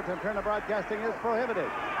Ten Conference and Turner Broadcasting is prohibited.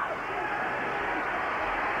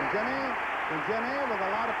 And Jimmy, with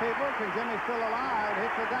a lot of people, can Jimmy still alive?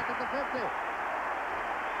 Hits the deck at the 50.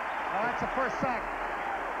 Well, that's the first sack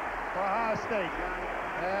for Ohio State.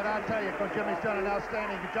 And I tell you, Coach Jimmy's done an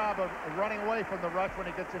outstanding job of running away from the rush when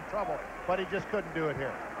he gets in trouble, but he just couldn't do it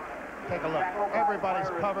here. Take a look. Everybody's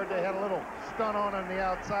covered. They had a little stun on the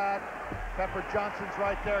outside. Pepper Johnson's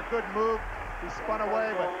right there. Good move. He spun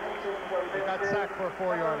away, but he got sacked for a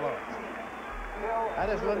 4-yard loss. That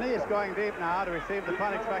is Lanise going deep now to receive the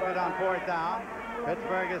punt expected on 4th down.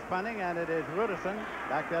 Pittsburgh is punting, and it is Rudison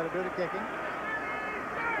back there to do the kicking.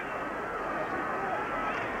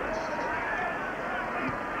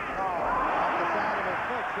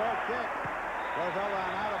 Short kick goes over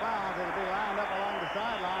and out of bounds. It'll be lined up along the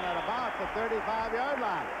sideline at about the 35-yard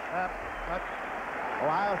line.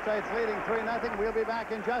 Ohio State's leading 3-0. We'll be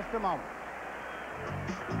back in just a moment.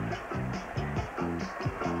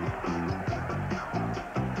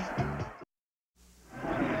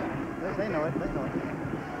 They know it.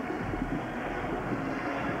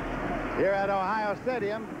 Here at Ohio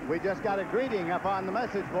Stadium, we just got a greeting up on the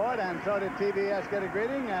message board, and so did TBS get a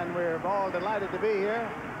greeting, and we're all delighted to be here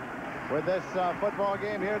with this football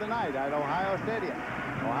game here tonight at Ohio Stadium.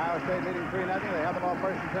 Ohio State leading 3-0. They have the ball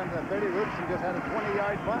first and 10 to the 30. Robertson just had a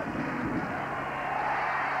 20-yard punt.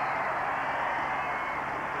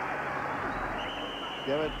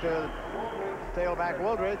 Give it to tailback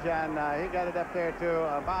Wooldridge, and he got it up there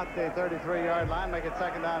to about the 33-yard line, make it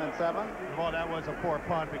second down and 7. Well, that was a poor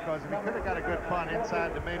punt, because if he could have got a good punt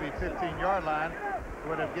inside the maybe 15-yard line, it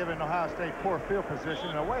would have given Ohio State poor field position.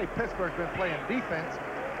 In a way, Pittsburgh's been playing defense.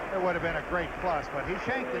 It would have been a great plus, but he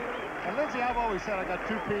shanked it. And Lindsay, I've always said I got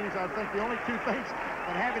 2 P's. I think the only 2 things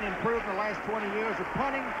that haven't improved in the last 20 years are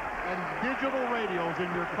punting and digital radios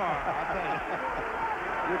in your car. I tell you.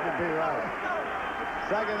 You could be right.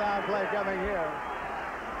 Second down play coming here.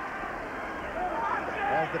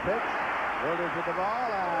 That's the pitch. Wilders with the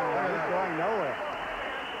ball, and he's going nowhere.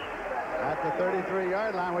 At the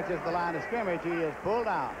 33-yard line, which is the line of scrimmage, he is pulled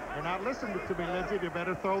out. You're not listening to me, Lindsay. You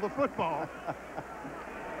better throw the football.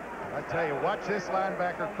 I tell you, watch this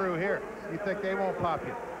linebacker crew here. You think they won't pop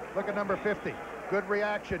you. Look at number 50. Good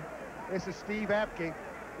reaction. This is Steve Apke.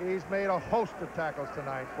 He's made a host of tackles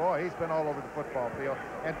tonight. Boy, he's been all over the football field.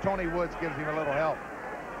 And Tony Woods gives him a little help.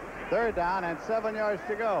 Third down and 7 yards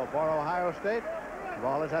to go for Ohio State. The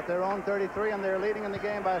ball is at their own 33, and they're leading in the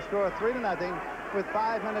game by a score of 3-0 with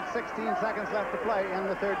 5 minutes, 16 seconds left to play in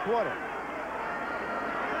the third quarter.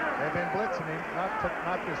 They've been blitzing him,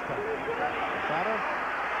 not this time.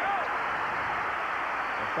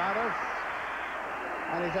 Santos,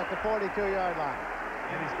 and he's at the 42-yard line.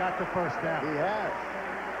 And he's got the first down. He has.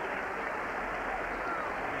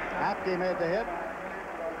 Apke made the hit.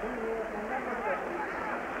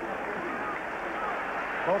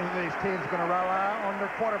 Both of these teams are going to rely on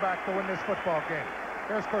their quarterback to win this football game.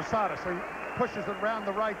 Here's Corsada. So he pushes it around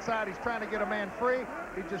the right side. He's trying to get a man free.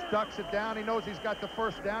 He just ducks it down. He knows he's got the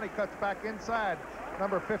first down. He cuts back inside.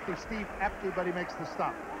 Number 50, Steve Apke, but he makes the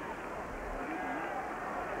stop.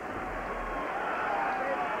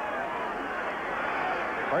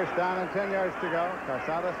 First down and 10 yards to go.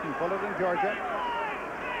 Corsada from Fullerton, Georgia.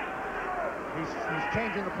 He's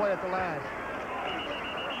changing the play at the line.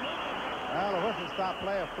 Well, the whistle stop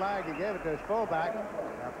play, a flag. He gave it to his fullback.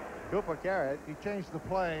 Cooper carried. He changed the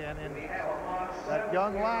play, and in that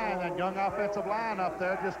young line, that young offensive line up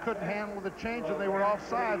there just couldn't handle the change, and they were off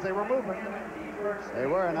sides. They were moving. They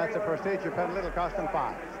were, and that's a procedure penalty. It'll cost them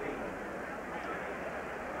 5.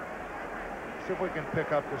 See if we can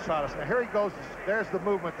pick up Corsada. Now here he goes. There's the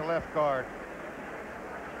movement to left guard.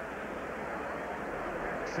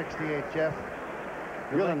 68, Jeff.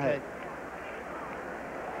 Gyllenhaal.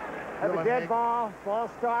 Have a dead ball. Ball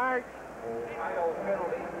start.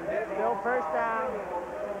 Still first down.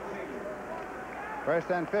 First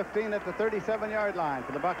and 15 at the 37-yard line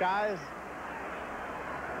for the Buckeyes.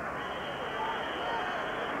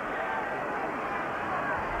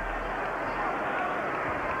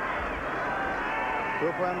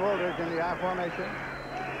 Cooper and Woolridge in the I formation.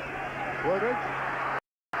 Woolridge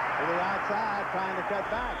to the outside, trying to cut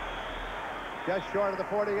back. Just short of the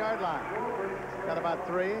 40-yard line. Got about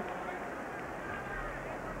 3.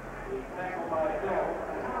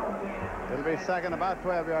 It'll be second, about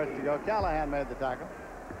 12 yards to go. Callahan made the tackle.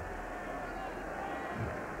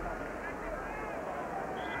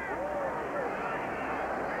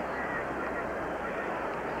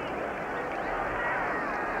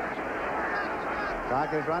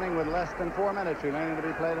 Clock is running with less than 4 minutes remaining to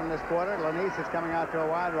be played in this quarter. Lanise is coming out to a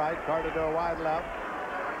wide right, Carter to a wide left.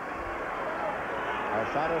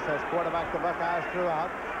 Arsadas has quarterbacked the Buckeyes throughout.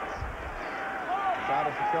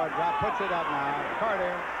 Arsadas a short drop, puts it up now.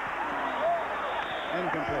 Carter,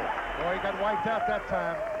 incomplete. Boy, he got wiped out that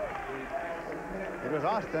time. It was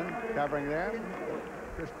Austin covering there.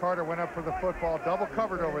 Chris Carter went up for the football, double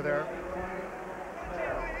covered over there.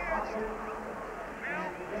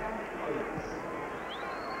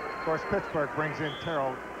 Of course, Pittsburgh brings in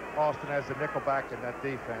Terrell Austin as the nickelback in that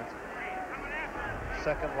defense.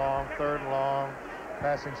 Second long, third long,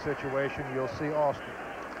 passing situation, you'll see Austin.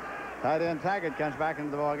 Tight end Taggart comes back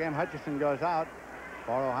into the ballgame. Hutchison goes out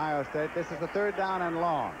for Ohio State. This is the third down and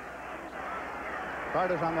long.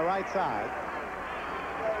 Carter's on the right side.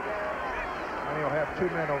 And he'll have 2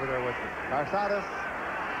 men over there with him. Arsadas.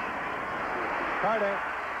 Carter.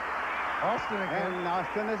 Austin again. And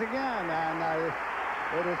Austin is again. And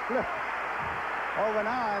it is flipped over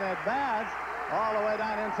now and advanced all the way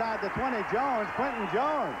down inside the 20. Jones, Quentin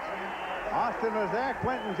Jones. Austin was there.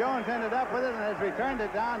 Quentin Jones ended up with it and has returned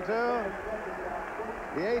it down to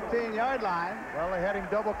the 18-yard line. Well, they had him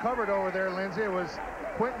double covered over there, Lindsay. It was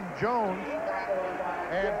Quentin Jones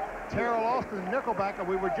and Terrell Austin, nickelback, that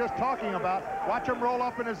we were just talking about. Watch him roll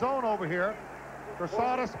up in his zone over here.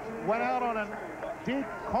 Versatis went out on a deep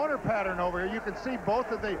corner pattern over here. You can see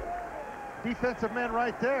both of the defensive men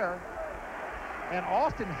right there. And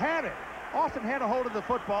Austin had it. Austin had a hold of the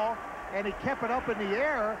football, and he kept it up in the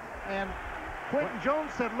air. And Quentin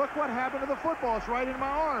Jones said, look what happened to the football. It's right in my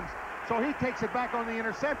arms. So he takes it back on the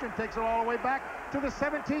interception, takes it all the way back to the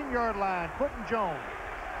 17-yard line. Quentin Jones.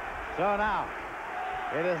 So now,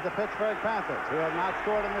 it is the Pittsburgh Panthers, who have not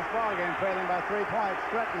scored in this ballgame, trailing by 3 points,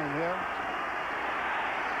 threatening here.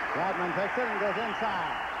 Rodman takes it and goes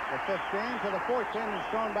inside. The 15 to the 14 is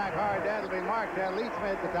thrown back hard. That'll be marked there. Leach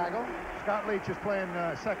made the tackle. Scott Leach is playing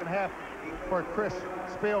second half for Chris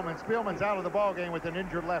Spielman. Spielman's out of the ball game with an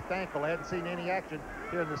injured left ankle. I hadn't seen any action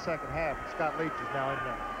here in the second half. Scott Leach is now in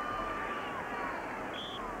there.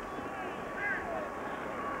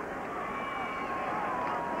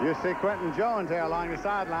 You see Quentin Jones there along the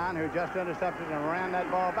sideline, who just intercepted and ran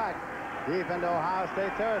that ball back deep into Ohio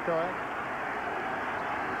State territory.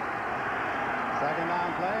 Second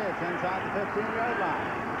down play, it's inside the 15-yard line.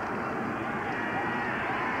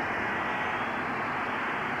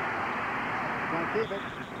 Going to keep it.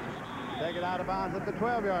 Take it out of bounds at the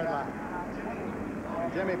 12-yard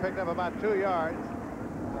line. Jimmy picked up about 2 yards.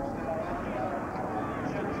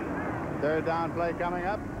 Third down play coming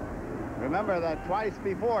up. Remember that twice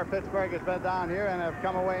before Pittsburgh has been down here and have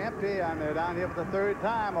come away empty, and they're down here for the third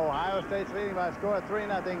time. Ohio State's leading by a score of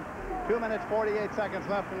 3-0. 2 minutes, 48 seconds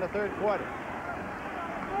left in the third quarter.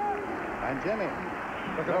 And Jimmy,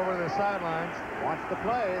 looking over the sidelines, wants to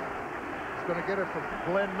play. He's going to get it from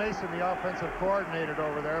Glenn Mason, the offensive coordinator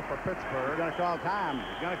over there for Pittsburgh. He's going to call time.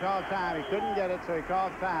 He's going to call time. He couldn't get it, so he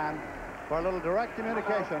calls time for a little direct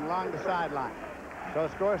communication along the sideline. So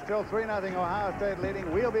score still 3-0, Ohio State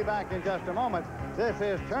leading. We'll be back in just a moment. This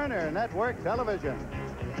is Turner Network Television.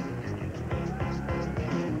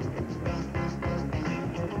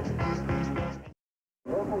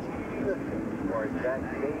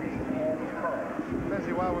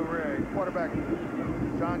 Lindsay, while we were quarterback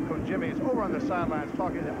John Kojimi is over on the sidelines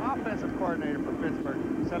talking to the offensive coordinator for Pittsburgh.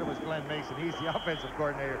 Said it was Glenn Mason. He's the offensive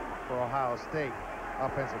coordinator for Ohio State.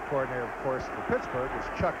 Offensive coordinator, of course, for Pittsburgh is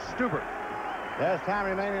Chuck Stuber. There's time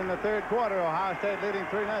remaining in the third quarter. Ohio State leading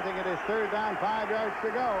 3-0. It is third down, 5 yards to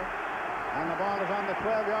go. And the ball is on the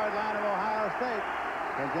 12-yard line of Ohio State.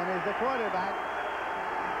 Kojimi's the quarterback.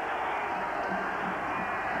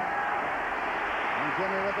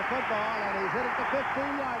 Jimmy with the football, and he's hit at the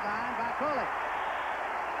 15-yard line by Kolick.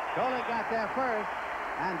 Kolick got there first,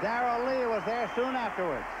 and Darrell Lee was there soon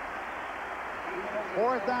afterwards.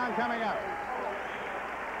 Fourth down coming up.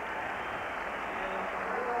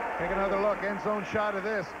 Take another look, end zone shot of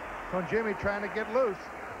this. Jimmy trying to get loose,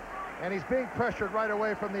 and he's being pressured right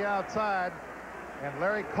away from the outside. And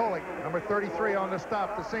Larry Kolick, number 33 on the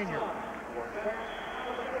stop, the senior.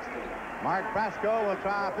 Mark Brasco will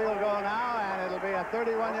try a field goal now, and it'll be a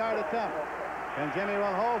 31-yard attempt. And Jimmy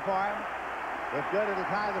will hold for him. If good, it'll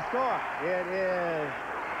tie the score. It is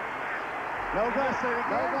no good.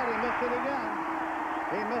 No good. He missed it again.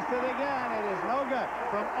 He missed it again. It is no good.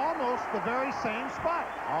 From almost the very same spot.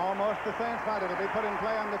 Almost the same spot. It'll be put in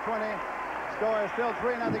play on the 20. Score is still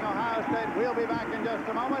 3-0 Ohio State. We'll be back in just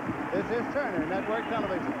a moment. This is Turner Network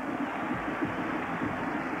Television.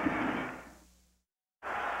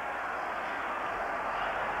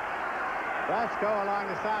 Let's go along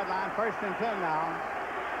the sideline. 1st and 10 now.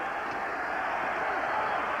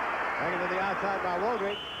 Taken to the outside by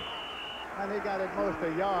Woolridge. And he got at most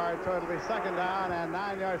a yard, so it'll be 2nd down and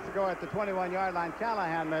 9 yards to go at the 21-yard line.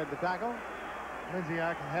 Callahan made the tackle. Lindsay,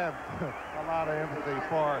 I can have a lot of empathy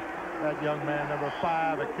for that young man, number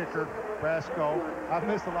 5, a kicker, Brasco. I've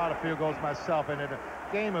missed a lot of field goals myself, and in a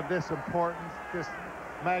game of this importance, this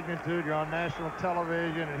magnitude, you're on national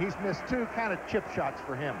television, and he's missed 2 kind of chip shots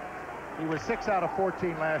for him. He was 6 out of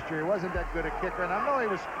 14 last year. He wasn't that good a kicker, and I know he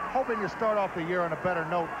was hoping to start off the year on a better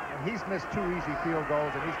note, and he's missed 2 easy field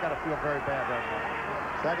goals, and he's got to feel very bad right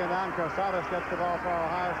now. 2nd down, Crosadas gets the ball for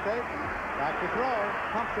Ohio State. Back to throw,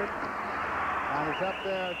 pumps it, and it's up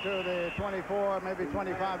there to the 24, maybe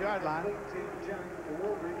 25-yard line.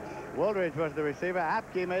 Woolridge was the receiver.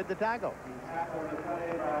 Apke made the tackle.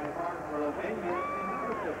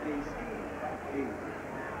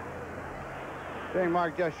 Being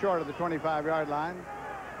marked just short of the 25-yard line.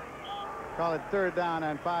 Call it 3rd down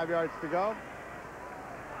and 5 yards to go.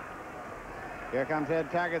 Here comes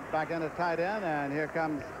Ed Taggart back in at tight end, and here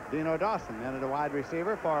comes Dino Dawson in at a wide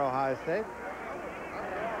receiver for Ohio State.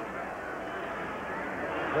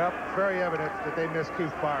 Well, it's very evident that they missed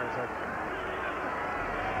Keith Barnes. I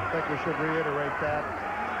think we should reiterate that.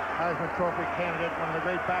 Heisman Trophy candidate, one of the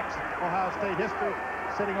great backs in Ohio State history,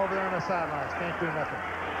 sitting over there on the sidelines. Can't do nothing.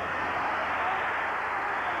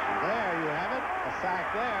 There you have it, a sack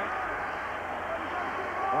there.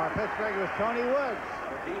 For Pittsburgh, it was Tony Woods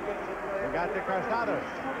who got to Crosadas.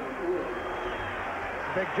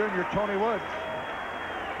 Big junior Tony Woods.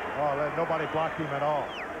 Oh, nobody blocked him at all.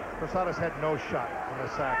 Crosadas had no shot on the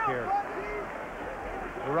sack here.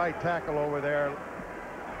 The right tackle over there,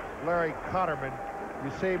 Larry Cotterman.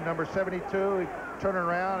 You see him, number 72, he turning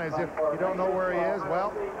around as if you don't know where he is.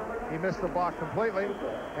 Well, he missed the block completely,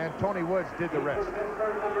 and Tony Woods did the rest.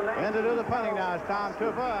 In to do the punting now is Tom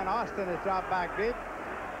Tufa, and Austin is dropped back deep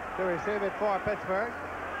to receive it for Pittsburgh.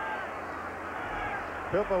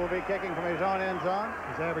 Tufa will be kicking from his own end zone.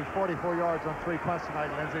 He's averaged 44 yards on 3 punts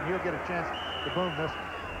tonight, Lindsay, and he'll get a chance to boom this one.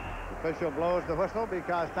 The official blows the whistle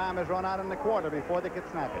because time has run out in the quarter before they could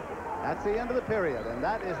snap it. That's the end of the period, and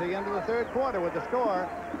that is the end of the 3rd quarter with the score,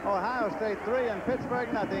 Ohio State 3 and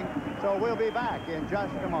Pittsburgh nothing. So we'll be back in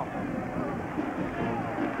just a moment.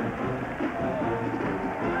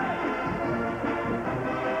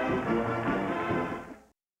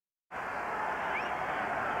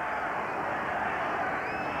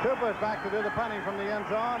 Tupa's back to do the punting from the end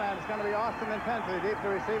zone, and it's going to be Austin and Pensley deep to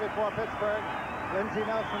receive it for Pittsburgh. Lindsay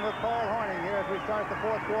Nelson with Paul Hornung here as we start the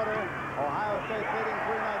 4th quarter. Ohio State leading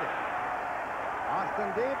 3-0.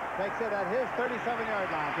 Austin deep, takes it at his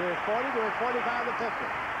 37-yard line to his 40, to his 45, to 50.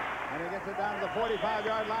 And he gets it down to the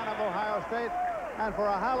 45-yard line of Ohio State. And for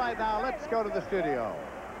a highlight now, let's go to the studio.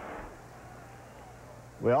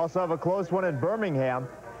 We also have a close one in Birmingham.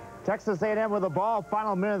 Texas A&M with the ball,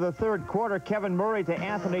 final minute of the 3rd quarter. Kevin Murray to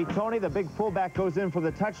Anthony Toney. The big fullback goes in for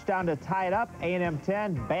the touchdown to tie it up. A&M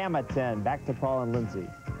 10, Bama 10. Back to Paul and Lindsay.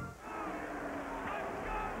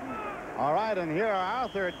 All right, and here are our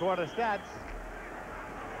third quarter stats.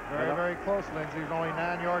 Very, very close, Lindsay. There's only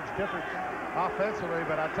 9 yards difference offensively,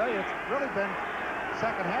 but I tell you, it's really been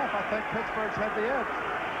second half. I think Pittsburgh's had the edge.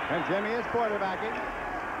 And Jimmy is quarterbacking.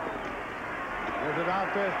 Gives it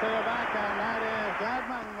off to his tailback, and that is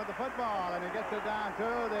Gladman with the football, and he gets it down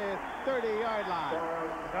to the 30-yard line.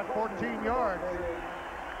 Got 14 yards.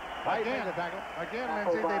 Again,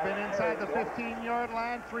 Lindsay, they've been inside the 15-yard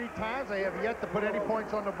line 3 times. They have yet to put any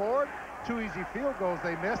points on the board. 2 easy field goals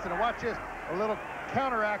they missed. And watch this, a little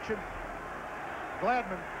counter action.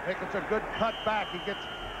 Gladman makes a good cut back. He gets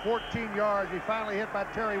 14 yards. He finally hit by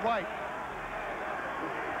Terry White.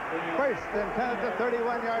 First and 10 at the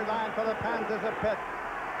 31-yard line for the Panthers of Pitt.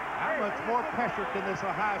 How much more pressure can this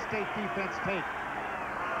Ohio State defense take?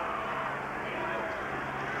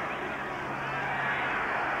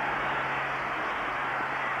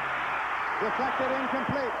 Deflected,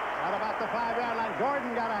 incomplete. Out about the 5-yard line.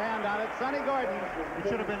 Gordon got a hand on it. Sonny Gordon. It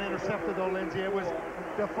should have been intercepted, though, Lindsay. It was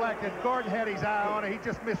deflected. Gordon had his eye on it. He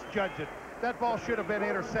just misjudged it. That ball should have been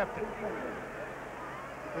intercepted.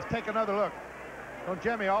 Let's take another look. So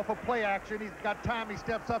Jimmy off of play action. He's got time. He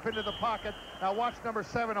steps up into the pocket. Now watch number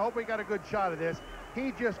 7. I hope we got a good shot of this.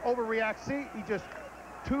 He just overreacts. See, he just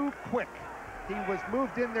too quick. He was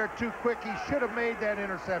moved in there too quick. He should have made that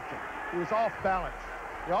interception. He was off balance.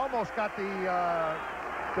 He almost got the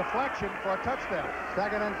deflection for a touchdown.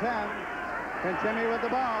 2nd and 10. And Jimmy with the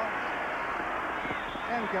ball.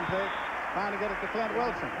 Incomplete. Trying to get it to Clint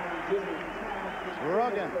Wilson.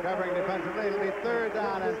 Rogan covering defensively. It'll be 3rd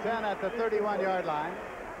down and 10 at the 31-yard line.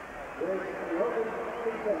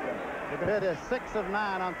 Pitt is 6 of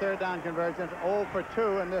 9 on 3rd down conversions, 0 for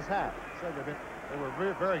 2 in this half. They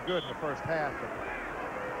were very good in the first half. But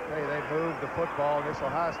they moved the football. This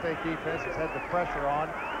Ohio State defense has had the pressure on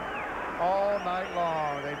all night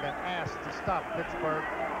long. They've been asked to stop Pittsburgh,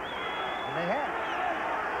 and they have.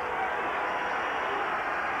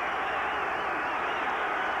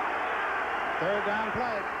 Third down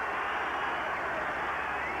play.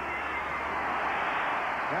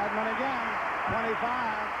 Gladman again. 25,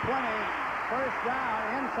 20. First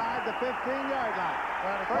down inside the 15-yard line.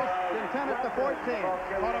 First and 10 at the 14.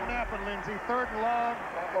 Caught him napping, Lindsay. 3rd and long.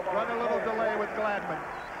 Run a little delay with Gladman.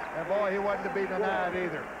 And boy, he wasn't to be denied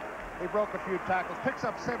either. He broke a few tackles. Picks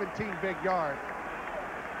up 17 big yards.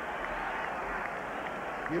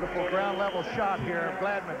 Beautiful ground level shot here of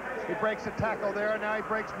Gladman. He breaks a tackle there. Now he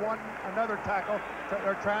breaks another tackle.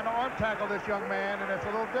 They're trying to arm tackle this young man, and it's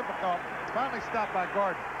a little difficult. Finally stopped by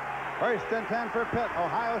Gordon. First and 10 for Pitt.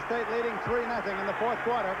 Ohio State leading 3-0 in the 4th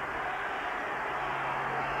quarter.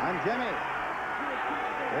 And Jimmy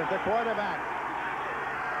is the quarterback.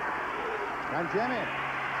 And Jimmy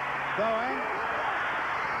throwing.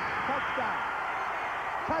 Touchdown.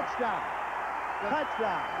 Touchdown.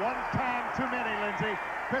 Touchdown. 1 time too many, Lindsay.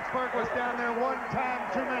 Pittsburgh was down there 1 time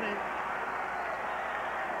too many.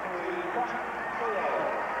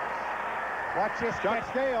 Watch this Chuck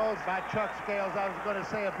Scales. By Chuck Scales. I was going to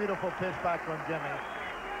say a beautiful pitch back from Jimmy.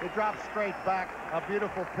 He dropped straight back. A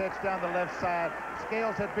beautiful pitch down the left side.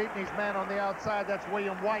 Scales had beaten his man on the outside. That's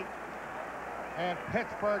William White. And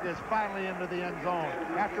Pittsburgh is finally into the end zone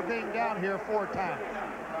after being down here 4 times.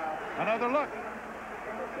 Another look.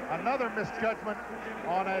 Another misjudgment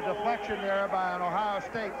on a deflection there by an Ohio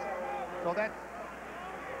State. So that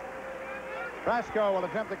Brasco will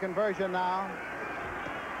attempt the conversion now.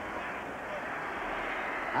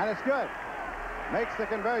 And it's good. Makes the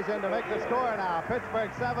conversion to make the score now.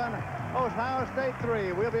 Pittsburgh 7, Ohio State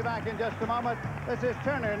 3. We'll be back in just a moment. This is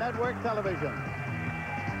Turner Network Television.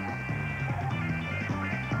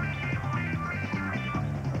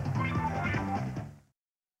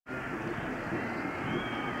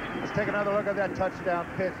 Let's take another look at that touchdown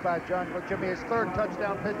pitch by John Jimmy. His 3rd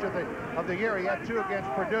touchdown pitch of the year. He had 2 against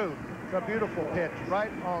Purdue. It's a beautiful pitch,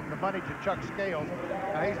 right on the money to Chuck Scales.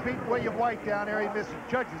 Now he's beaten William White down there. He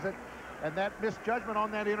misjudges it. And that misjudgment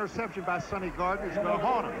on that interception by Sonny Gordon is going to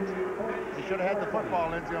haunt him. He should have had the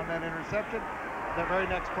football, Lindsay, on that interception. The very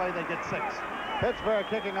next play, they get 6. Pittsburgh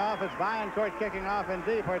kicking off. It's Viancourt kicking off in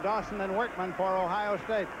deep for Dawson and Workman for Ohio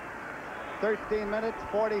State. 13 minutes,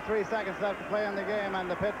 43 seconds left to play in the game, and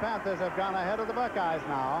the Pitt Panthers have gone ahead of the Buckeyes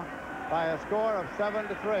now by a score of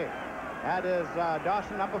 7-3. That is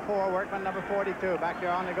Dawson, number 4, Workman, number 42. Back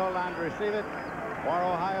there on the goal line to receive it for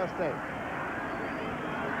Ohio State.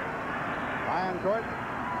 Viancourt.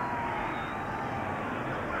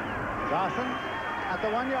 Dawson at the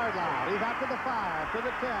 1-yard line. He's out to the 5, to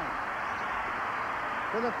the 10,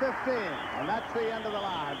 to the 15, and that's the end of the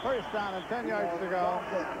line. First down and 10 yards to go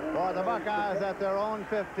for the Buckeyes at their own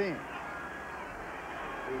 15.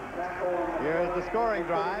 Here's the scoring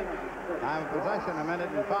drive. Time of possession,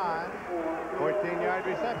 1:05. 14-yard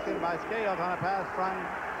reception by Scales on a pass from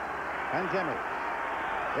Jimmy.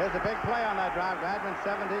 Here's a big play on that drive. Badman,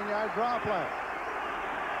 17-yard draw play.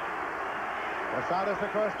 Posadas,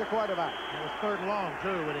 of course, the quarterback. It was third and long,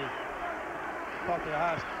 too, when he caught the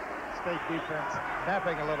Ohio State defense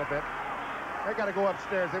napping a little bit. They got to go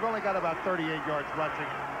upstairs. They've only got about 38 yards rushing.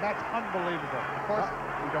 That's unbelievable. Of course,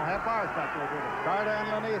 we don't have bars back there, do we? Carter and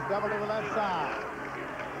Lanise double to the left side.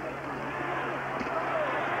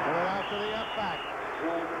 Give it out to the up back.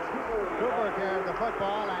 Cooper carried the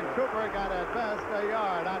football, and Cooper got at best a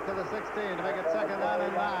yard out to the 16 to make it 2nd down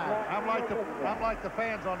and 9. I'm like the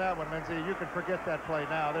fans on that one, Lindsay. You can forget that play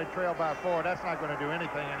now. They trail by 4. That's not going to do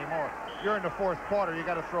anything anymore. You're in the 4th quarter. You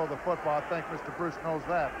got to throw the football. I think Mr. Bruce knows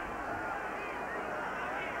that.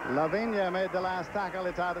 Lavinia made the last tackle.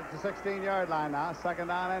 It's out at the 16-yard line now. 2nd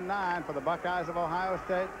down and 9 for the Buckeyes of Ohio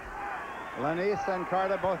State. Lanise and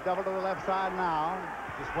Carter both double to the left side now.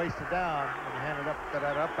 Just wasted down and handed up to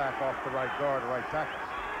that up back off the right guard, right tackle.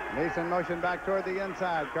 Neeson motion back toward the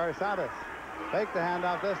inside. Carsadas faked the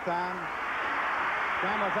handoff this time.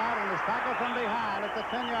 Scrambles out and is tackled from behind at the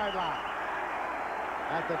 10-yard line.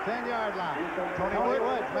 At the 10-yard line. Tony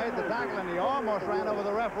Woods made the tackle, and he almost ran over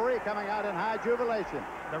the referee, coming out in high jubilation.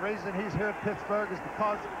 The reason he's here at Pittsburgh is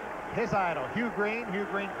because his idol, Hugh Green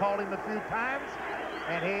called him a few times,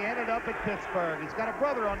 and he ended up at Pittsburgh. He's got a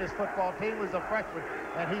brother on this football team who's a freshman,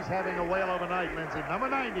 and he's having a whale of a night, Lindsay. Number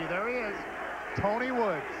 90, there he is, Tony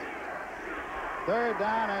Woods. 3rd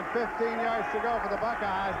down and 15 yards to go for the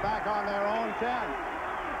Buckeyes, back on their own 10.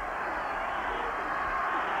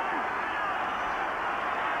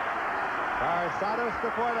 Carsadas, the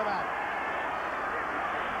quarterback.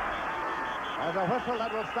 There's a whistle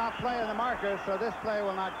that will stop play in the markers, so this play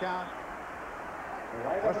will not count.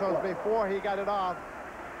 Whistles before he got it off.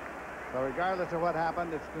 So regardless of what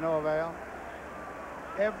happened, it's to no avail.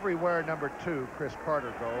 Everywhere number 2, Chris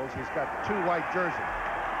Carter, goes, he's got 2 white jerseys.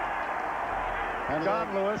 And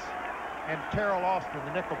John Lewis and Terrell Austin,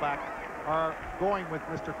 the nickelback, are going with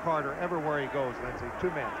Mr. Carter everywhere he goes, Lindsay. 2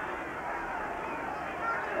 men.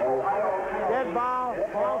 Dead ball,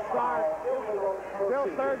 false start, still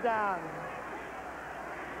 3rd down.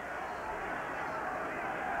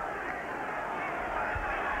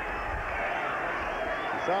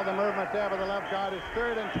 You saw the movement there by the left guard. It's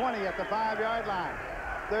 3rd and 20 at the 5-yard line.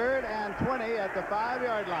 3rd and 20 at the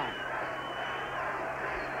 5-yard line.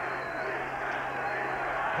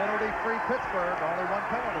 Penalty-free Pittsburgh, only 1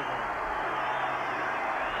 penalty.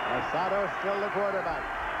 Asado still the quarterback.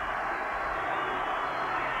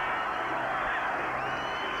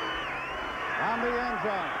 On the end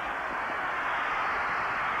zone.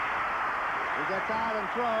 He gets out and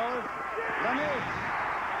throws.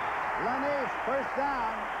 Lanise, 1st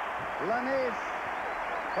down. Lanise,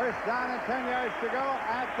 1st down and 10 yards to go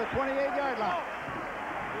at the 28-yard line.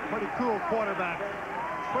 Pretty cool quarterback.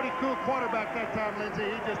 Pretty cool quarterback that time, Lindsay.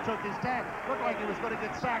 He just took his time. Looked like he was going to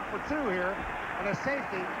get sacked for 2 here and a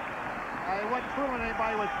safety. He wasn't fooling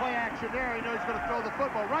anybody with play action there. He knew he's going to throw the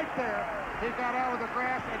football right there. He got out of the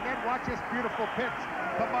grass, and then watch this beautiful pitch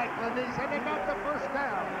to Mike Lanise, and they got the 1st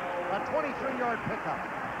down. A 23-yard pickup.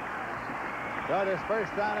 So it is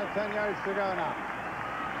 1st down and 10 yards to go now.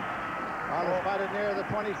 Ball is spotted near the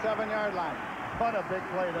 27-yard line. What a big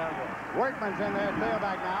play that was. Workman's in there,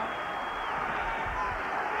 tailback now.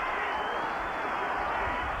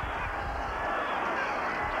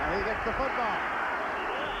 And he gets the football.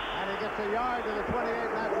 And he gets a yard to the 28,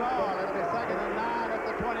 and that's all. It'll be 2nd and 9 at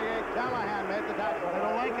the 28. Callahan made the tackle. They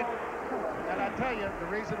don't like it. And I tell you, the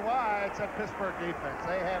reason why, it's that Pittsburgh defense.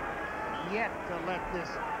 They have yet to let this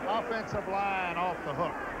offensive line off the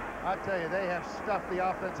hook. I tell you, they have stuffed the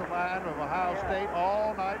offensive line of Ohio State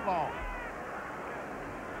all night long.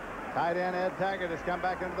 Tight end Ed Taggart has come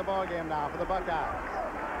back into the ballgame now for the Buckeyes.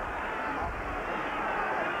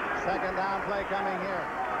 2nd down play coming here.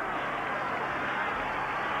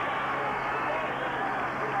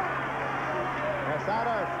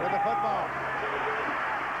 Casados with the football.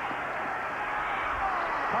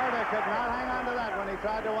 Carter could not hang on to that when he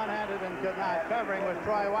tried to one-handed and could not. Covering was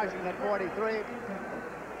Troy Washington at 43.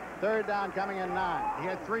 3rd down coming in 9. He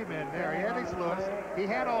had 3 men there. He had his Lewis. He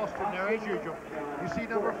had Austin there as usual. You see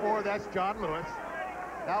number 4, that's John Lewis.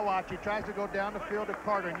 Now watch, he tries to go down the field to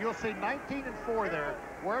Carter, and you'll see 19 and 4 there.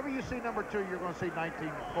 Wherever you see number 2, you're going to see 19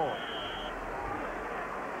 and 4.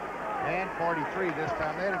 And 43 this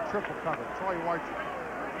time. They had a triple cover. Troy Washington.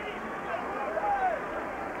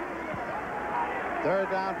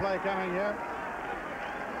 3rd down play coming here.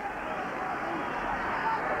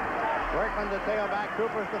 Workman the tailback.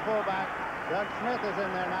 Cooper's the fullback. Doug Smith is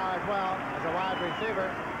in there now as well as a wide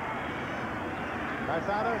receiver.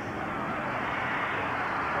 Garzanos.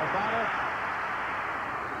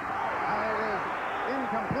 And it is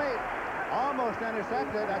incomplete. Almost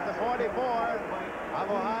intercepted at the 44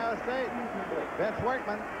 of Ohio State. Vince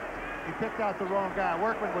Workman. He picked out the wrong guy.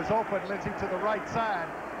 Workman was open, Lindsay, to the right side,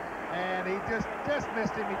 and he just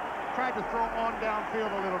missed him. He tried to throw on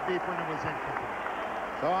downfield a little deeper, and it was incomplete.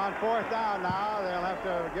 So on 4th down now, they'll have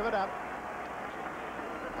to give it up.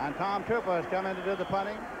 And Tom Tupa has come in to do the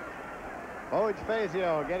punting. Coach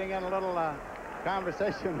Fazio getting in a little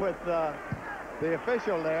conversation with the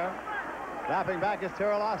official there. Dropping back is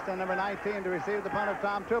Terrell Austin, number 19, to receive the punt of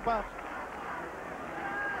Tom Tupa.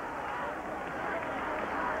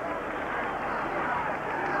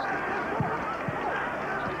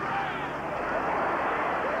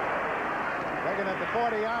 Taken at the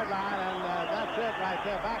 40-yard line, and that's it right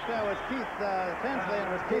there. Back there was Keith Tinsley, and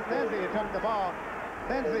it was Keith Tinsley who took the ball.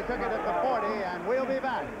 Tinsley took it at the 40, and we'll be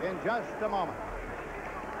back in just a moment.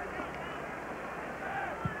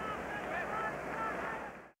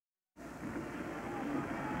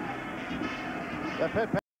 The Pitt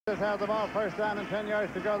Panthers have the ball, 1st down and 10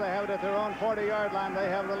 yards to go. They have it at their own 40-yard line. They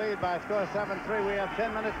have the lead by a score of 7-3. We have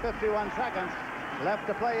 10 minutes, 51 seconds left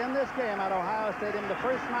to play in this game at Ohio Stadium, the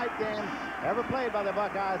first night game ever played by the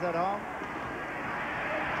Buckeyes at home.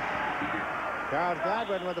 Charles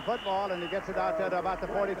Gladwin with the football, and he gets it out there to about the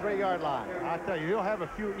 43-yard line. I tell you, he'll have a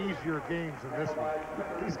few easier games than this one.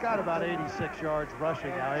 He's got about 86 yards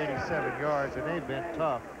rushing now, 87 yards, and they've been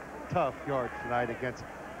tough yards tonight against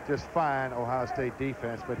just fine Ohio State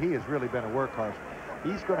defense, but he has really been a workhorse.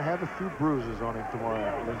 He's going to have a few bruises on him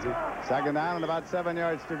tomorrow, Lindsay. 2nd down and about 7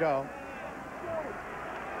 yards to go.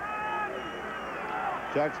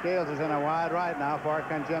 Chuck Scales is in a wide right now for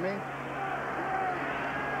Jimmy.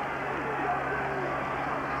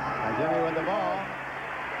 And Jimmy with the ball.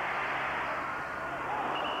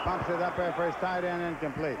 Pumps it up there for his tight end,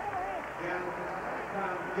 incomplete.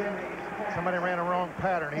 Somebody ran a wrong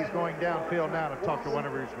pattern. He's going downfield now to talk to one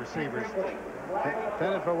of his receivers.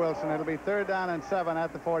 Intended for Wilson. It'll be 3rd down and 7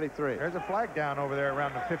 at the 43. There's a flag down over there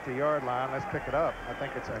around the 50-yard line. Let's pick it up. I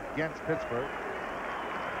think it's against Pittsburgh.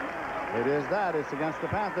 It is that. It's against the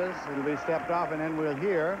Panthers. It'll be stepped off, and then we'll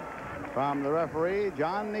hear from the referee,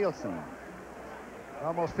 John Nielsen. I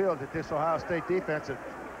almost feel that this Ohio State defense is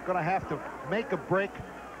going to have to make a break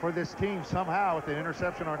for this team somehow with an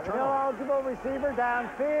interception or turnover. Ineligible receiver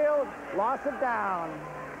downfield, loss of down.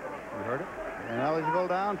 You heard it? Ineligible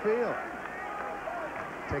downfield.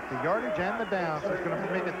 Take the yardage and the down, so it's going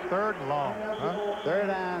to make it 3rd and long. Huh? 3rd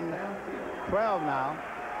and 12 now.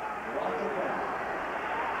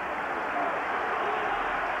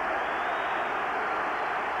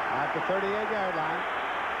 At the 38-yard line.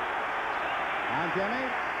 And Jimmy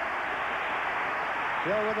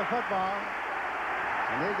still with the football.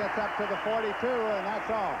 And he gets up to the 42, and that's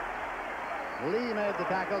all. Lee made the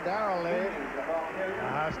tackle, Darrell Lee.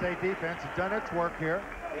 Ohio State defense has done its work here.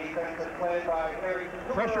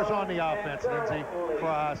 Pressure's on the offense, Lindsay, for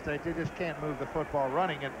Ohio State. They just can't move the football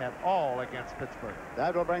running it at all against Pittsburgh.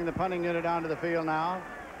 That will bring the punting unit onto the field now.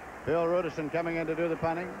 Bill Rudison coming in to do the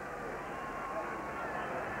punting.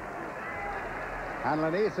 And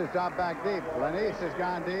Lanise has dropped back deep. Lanise has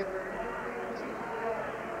gone deep.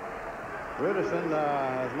 Rudison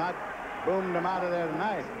has not boomed him out of there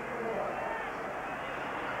tonight.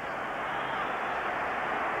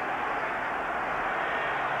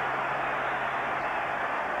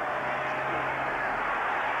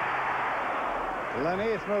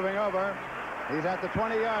 Lanise moving over. He's at the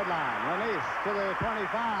 20-yard line. Lanise to the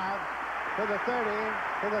 25, to the 30,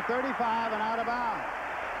 to the 35, and out of bounds.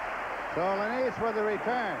 So Lanise with the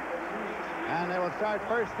return. And they will start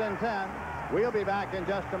 1st and 10. We'll be back in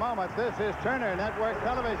just a moment. This is Turner Network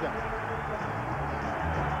Television.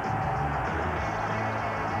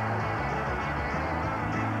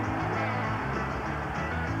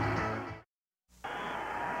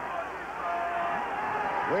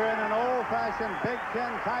 We're in an old-fashioned Big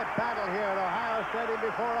Ten type battle here at Ohio Stadium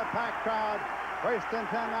before a packed crowd. 1st and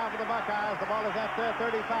 10 now for the Buckeyes. The ball is at their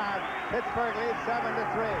 35. Pittsburgh leads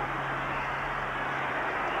 7-3.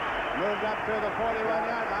 Moved up to the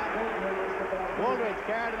 41-yard line. Woolridge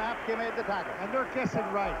carried enough. He made the tackle. And they're guessing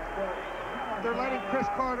right. They're letting Chris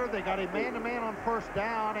Carter. They got a man-to-man on 1st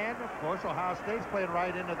down. And, of course, Ohio State's playing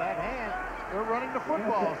right into that hand. They're running the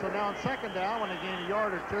football. So now on 2nd down, when they gain a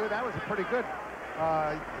yard or two, that was a pretty good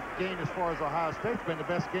gain as far as Ohio State's been. The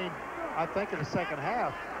best game, I think, in the 2nd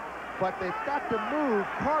half. But they've got to move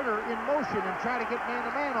Carter in motion and try to get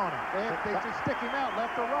man-to-man on him. They just stick him out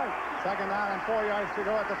left or right. 2nd down and 4 yards to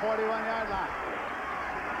go at the 41-yard line.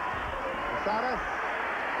 Garzadas.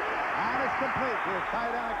 And it's complete. He's tied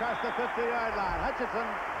in across the 50-yard line.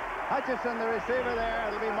 Hutchison, the receiver there.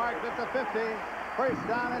 It'll be marked at the 50. First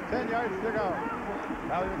down and 10 yards to go.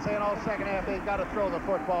 Now, we've been saying all second half they've got to throw the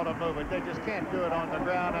football to move it. They just can't do it on the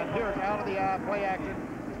ground. And here's out of the eye, play action.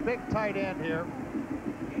 Big tight end here.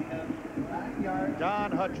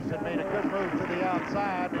 John Hutchison made a good move to the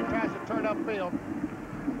outside. He tries to turn upfield,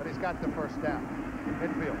 but he's got the first down.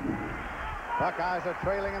 Midfield. Buckeyes are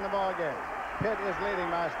trailing in the ball game. Pitt is leading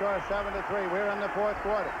by a score of 7-3. We're in the fourth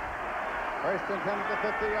quarter. First and 10 at the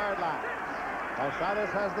 50-yard line.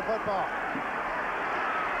 Garzadas has the football.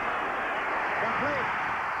 Complete.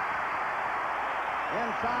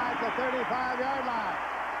 Inside the 35-yard line.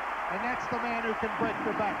 And that's the man who can break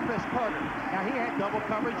the back, Chris Carter. Now, he had double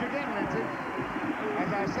coverage again, Lindsay. As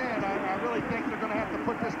I said, I really think they're going to have to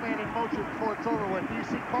put this man in motion before it's over with. You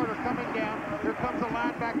see Carter coming down. Here comes a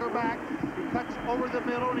linebacker back. He cuts over the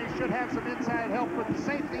middle, and he should have some inside help with the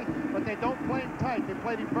safety, but they don't play him tight. They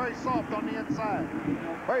played him very soft on the inside.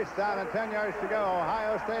 First down and 10 yards to go.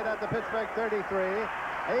 Ohio State at the Pittsburgh 33.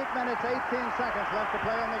 8 minutes, 18 seconds left to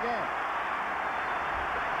play in the game.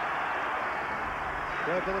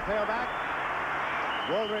 Go to the tailback.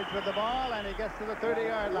 Woolridge with the ball, and he gets to the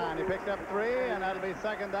 30-yard line. He picked up 3, and that'll be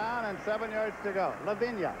second down and 7 yards to go.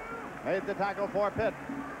 Lavinia made the tackle for Pitt.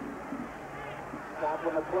 Stop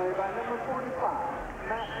on the play by number 45,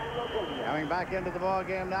 Matt Lavinia. Coming back into the ball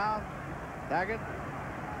game now, Taggart,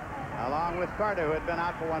 along with Carter, who had been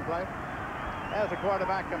out for one play. There's a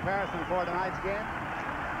quarterback comparison for tonight's game.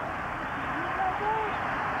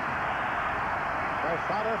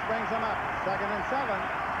 Garzadas brings him up. Second and 7.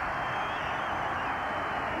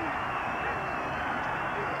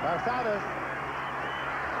 Garzadas.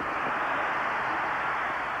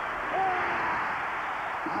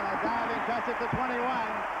 On a diving catch at the 21.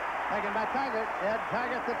 Taken by Taggart. Ed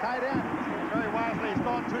Taggart, the tight end. Very wisely, he's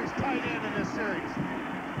gone to his tight end in this series.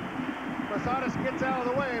 Garzadas gets out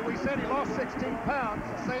of the way. We said he lost 16 pounds,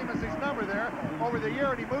 the same as his number there, over the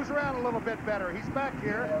year, and he moves around a little bit better. He's back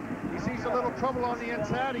here. He sees a little trouble on the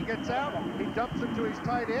inside. He gets out. He dumps it to his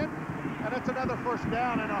tight end, and it's another first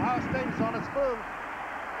down, and Ohio State is on its move.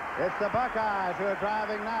 It's the Buckeyes who are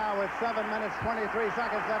driving now with 7 minutes, 23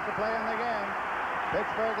 seconds left to play in the game.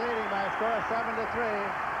 Pittsburgh leading by a score of 7-3.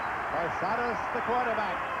 Garzadas, the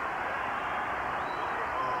quarterback.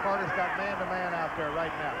 Carter's got man-to-man out there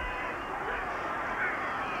right now.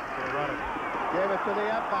 Gave it to the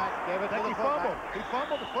up-back. Gave it to the fullback. He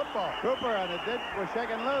fumbled the football. Cooper, and it was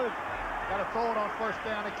shaken loose. Got to throw it on first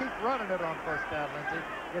down. They keep running it on first down, Lindsay.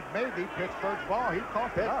 It may be Pittsburgh's ball. He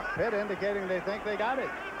coughed it up. Pitt indicating they think they got it.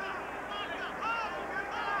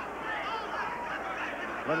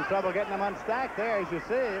 Little trouble getting them unstacked there, as you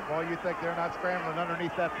see. Well, you think they're not scrambling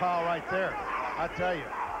underneath that pile right there. I tell you.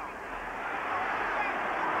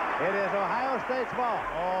 It is Ohio State's ball.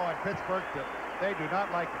 Oh, and Pittsburgh, they do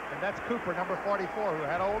not like it. And that's Cooper, number 44, who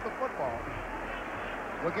had hold of the football.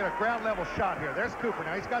 We'll get a ground level shot here. There's Cooper.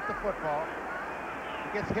 Now he's got the football.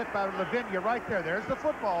 He gets hit by Lavinia right there. There's the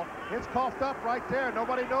football. It's coughed up right there.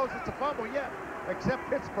 Nobody knows it's a fumble yet, except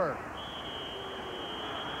Pittsburgh.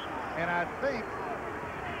 And I think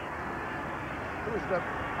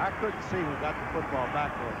I couldn't see who got the football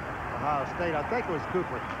back for Ohio State. I think it was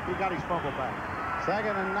Cooper. He got his fumble back.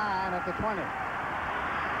 2nd and 9 at the 20.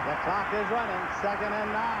 The clock is running. 2nd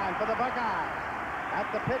and 9 for the Buckeyes at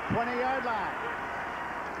the Pitt 20-yard line.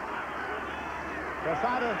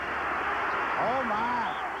 Garzadas. Oh,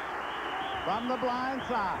 my. From the blind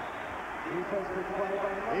side.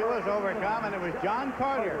 He was overcome, and it was John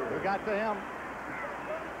Carter who got to him.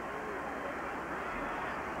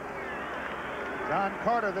 John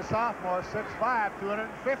Carter, the sophomore, 6'5",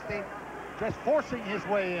 250, just forcing his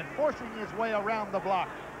way in, forcing his way around the block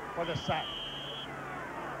for the sack.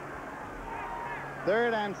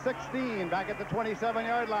 3rd and 16, back at the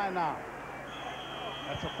 27-yard line now.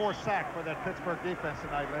 That's a forced sack for that Pittsburgh defense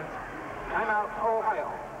tonight, Lynch. Timeout,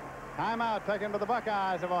 Ohio. Timeout taken by the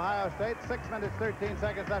Buckeyes of Ohio State. 6 minutes, 13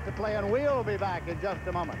 seconds left to play, and we'll be back in just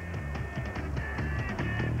a moment.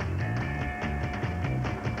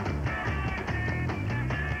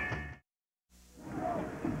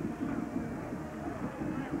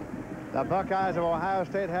 The Buckeyes of Ohio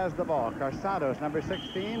State has the ball. Garzadas, number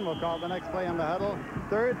 16, will call the next play in the huddle.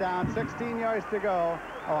 3rd down, 16 yards to go.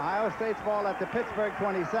 Ohio State's ball at the Pittsburgh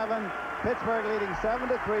 27. Pittsburgh leading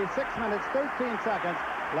 7-3, 6 minutes, 13 seconds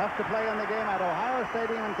left to play in the game at Ohio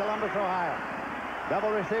Stadium in Columbus, Ohio.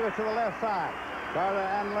 Double receivers to the left side. Carter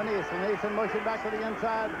and Lanise. Lanise in motion back to the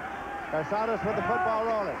inside. Garzadas with the football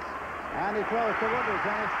rolling. And he throws to Woodridge,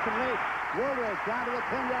 and it's complete. Woodridge down to the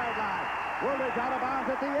 10-yard line. Woolridge out of bounds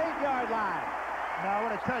at the 8-yard line. Now, I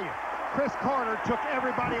want to tell you, Chris Carter took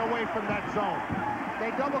everybody away from that zone. They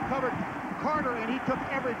double covered Carter, and he took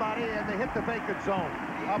everybody, and they hit the vacant zone.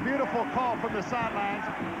 A beautiful call from the sidelines.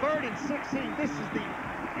 3rd and 16. This is the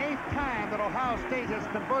 8th time that Ohio State has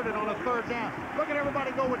converted on a 3rd down. Look at everybody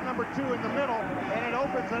go with number 2 in the middle, and it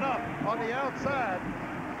opens it up on the outside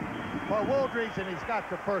for Woolridge, and he's got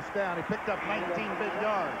the 1st down. He picked up 19 big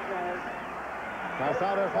yards.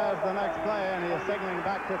 Calzados has the next play, and he is signaling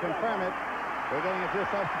back to confirm it. We're getting a few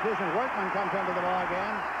substitutions. Workman comes into the ball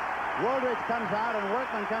game. Woolridge comes out, and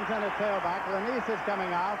Workman comes in at tailback. Lanise is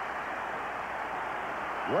coming out.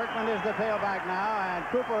 Workman is the tailback now, and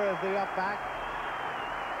Cooper is the up back.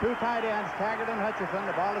 2 tight ends, Taggart and Hutchison.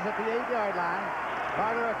 The ball is at the 8-yard line.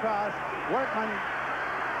 Carter across. Workman,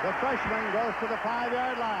 the freshman, goes to the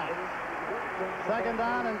 5-yard line. 2nd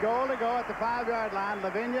down and goal to go at the 5-yard line.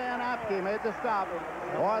 Lavinia and Apke made the stop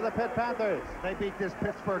for the Pitt Panthers. They beat this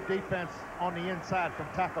Pittsburgh defense on the inside from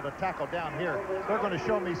tackle to tackle down here. They're going to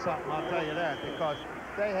show me something, I'll tell you that, because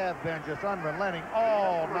they have been just unrelenting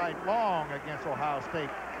all night long against Ohio State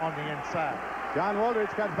on the inside. John Woolridge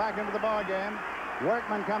comes back into the ball game.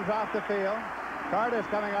 Workman comes off the field. Carter's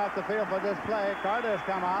coming off the field for this play. Carter's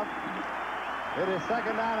come off. It is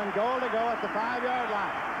 2nd down and goal to go at the 5-yard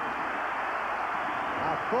line.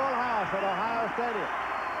 A full house at Ohio Stadium.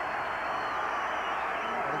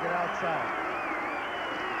 Got to get outside.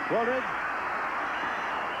 Woolridge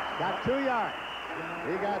got 2 yards.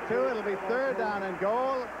 He got 2. It'll be 3rd down and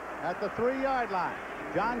goal at the 3-yard line.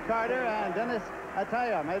 John Carter and Dennis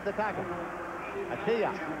Atiyah made the tackle.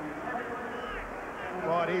 Atiyah.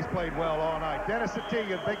 Boy, he's played well all night. Dennis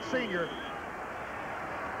Atiyah, big senior.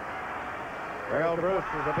 Earle Bruce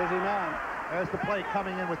is a busy man. There's the play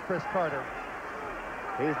coming in with Chris Carter.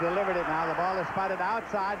 He's delivered it now. The ball is spotted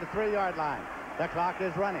outside the 3-yard line. The clock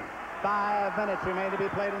is running. 5 minutes remain to be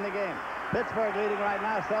played in the game. Pittsburgh leading right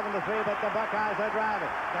now 7-3, but the Buckeyes are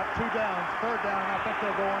driving. Got 2 downs. 3rd down. I think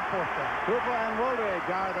they'll go on 4th down. Cooper and Woolridge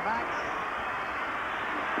are the backs.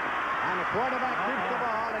 And the quarterback keeps the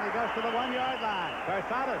ball, and he goes to the 1-yard line.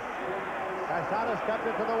 Calzados cuts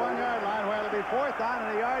it to the 1-yard line, where it'll be 4th down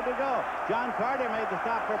and a yard to go. John Carter made the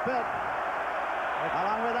stop for Pitt,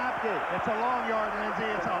 along with Apke. It's a long yard, Lindsay.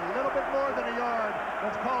 It's a little bit more than a yard.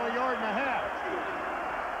 Let's call a yard and a half.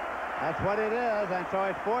 That's what it is, and so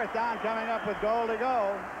it's 4th down coming up with goal to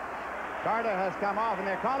go. Carter has come off, and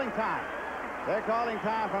they're calling time. They're calling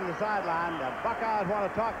time from the sideline. The Buckeyes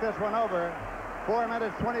want to talk this one over. 4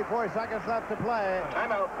 minutes, 24 seconds left to play.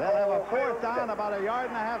 Timeout. They'll have a 4th down, about a yard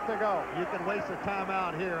and a half to go. You can waste a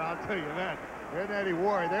timeout here, I'll tell you that. Isn't any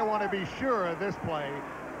worry? They want to be sure of this play.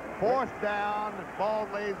 4th down, the ball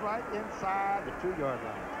lays right inside the 2-yard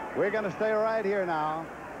line. We're going to stay right here now.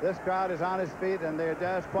 This crowd is on its feet, and they're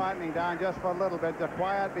just quietening down just for a little bit to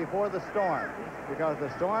quiet before the storm, because the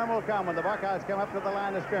storm will come when the Buckeyes come up to the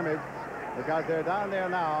line of scrimmage, because they're down there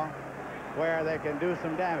now where they can do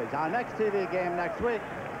some damage. Our next TV game next week,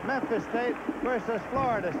 Memphis State versus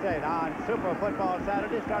Florida State on Super Football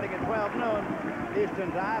Saturday starting at 12 noon Eastern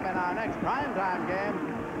Time, and our next primetime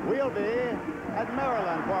game will be at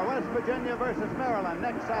Maryland for West Virginia versus Maryland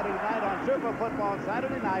next Saturday night on Super Football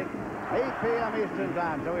Saturday night, 8 p.m. Eastern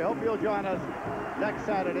Time. So we hope you'll join us next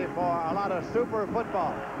Saturday for a lot of Super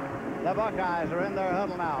Football. The Buckeyes are in their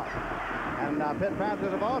huddle now, and Pitt Panthers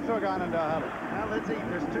have also gone into a huddle. Now, Lindsay,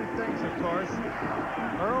 there's 2 things, of course.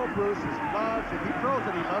 Earle Bruce loves, if he throws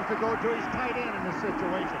it, he loves to go to his tight end in this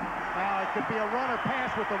situation. Now, it could be a run or pass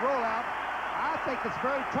with the rollout. I think it's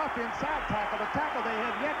very tough inside tackle. The tackle they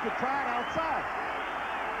have yet to try it outside.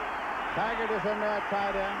 Taggart is in there at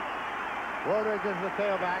tight end. Woolridge is the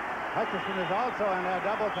tailback. Hutchison is also in there,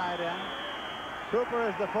 double tight end. Cooper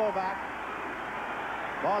is the fullback.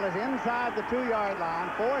 Ball is inside the 2-yard line.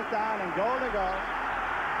 4th down and goal to go.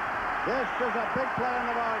 This is a big play in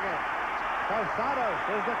the ballgame. Calzados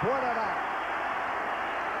is the quarterback.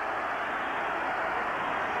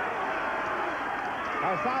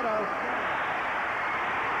 Calzados.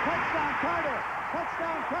 Touchdown Carter.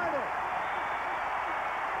 Touchdown Carter.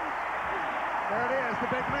 There it is, the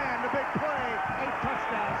big man, the big play. 8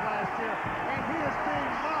 touchdowns last year. And he is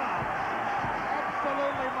being mobbed.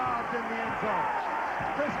 Absolutely mobbed in the end zone.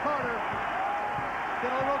 Chris Carter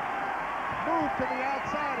did a little move to the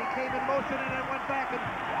outside. He came in motion and then went back and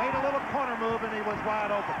made a little corner move, and he was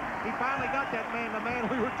wide open. He finally got that man, the man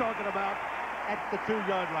we were talking about, at the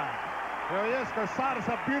 2-yard line. There he is. Calzados,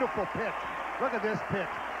 a beautiful pitch. Look at this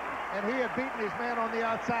pitch. And he had beaten his man on the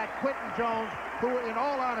outside, Quentin Jones, who, in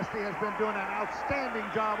all honesty, has been doing an outstanding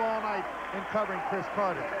job all night in covering Chris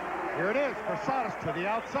Carter. Here it is, Calzados to the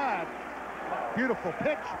outside. Beautiful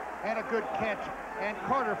pitch. and a good catch. And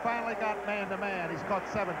Carter finally got man-to-man. He's caught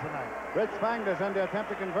 7 tonight. Rich Spangler's in to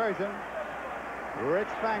attempt a conversion. Rich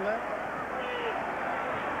Spangler.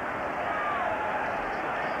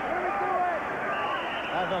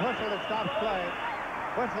 There's a whistle that stops play.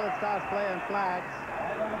 Whistle that stops play and flags.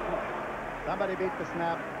 Somebody beat the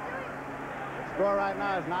snap. The score right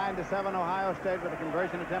now is 9-7 Ohio State with a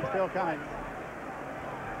conversion attempt still coming.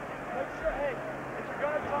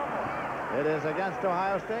 It is against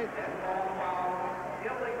Ohio State.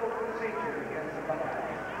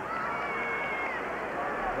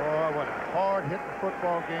 Boy, what a hard-hitting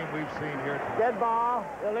football game we've seen here. Dead ball,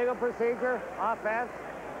 illegal procedure, offense.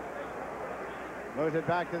 Moves it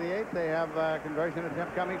back to the 8. They have a conversion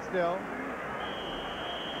attempt coming still.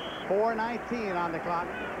 4:19 on the clock.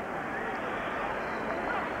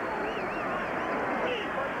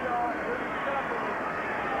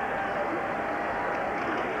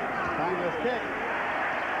 Spangler's kick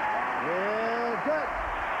is good.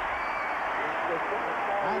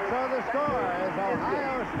 And so the score is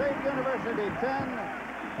Ohio State University 10,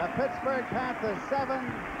 the Pittsburgh Panthers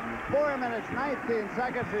 7. 4 minutes, 19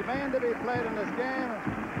 seconds remain to be played in this game.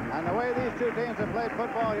 And the way these two teams have played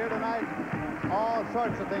football here tonight, all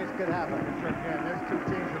sorts of things could happen. Sure can. These two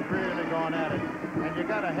teams have really gone at it. And you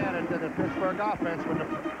got to hand it to the Pittsburgh offense when the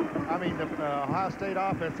Ohio State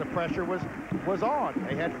offense, the pressure was on.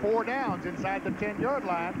 They had 4 downs inside the 10-yard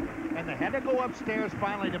line, and they had to go upstairs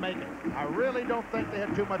finally to make it. I really don't think they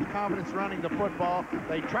had too much confidence running the football.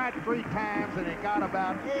 They tried 3 times, and they got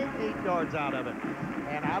about 8 yards out of it.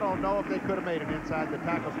 And I don't know if they could have made it inside the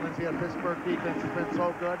tackles. Lindsay, the Pittsburgh defense has been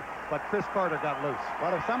so good, but Chris Carter got loose.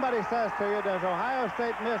 Well, if somebody says to you, does Ohio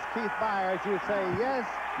State miss Keith Byers, you say yes,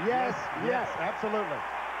 yes, yes. Absolutely.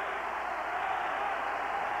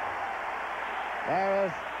 There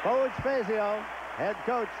is Coach Fazio, head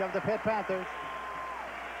coach of the Pitt Panthers.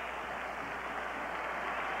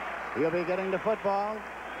 He'll be getting the football.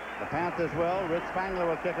 The Panthers will. Rich Spangler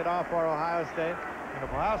will kick it off for Ohio State. And if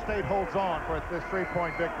Ohio State holds on for this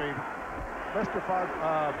 3-point victory, Mr.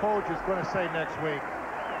 Foge is going to say next week,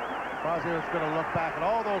 Fazio is going to look back at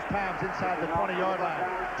all those times inside the 20-yard line.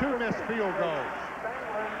 2 missed field goals.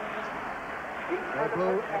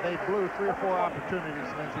 They blew 3 or 4 opportunities,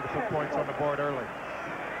 Lindsay, to put points on the board early.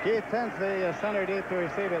 Keith Tinsley is center deep to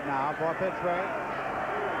receive it now for Pittsburgh.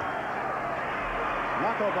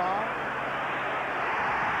 Knuckleball.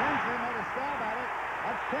 Tinsley made a stab at it.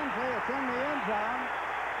 That's Tinsley. It's in the end zone.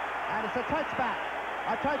 And it's a touchback.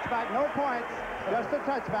 A touchback, no points, just a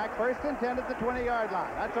touchback. First and 10 at the 20-yard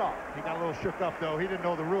line. That's all. He got a little shook up, though. He didn't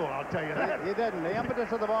know the rule, I'll tell you that. He didn't. The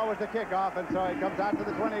impetus of the ball was the kickoff, and so he comes out to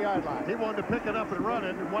the 20-yard line. He wanted to pick it up and run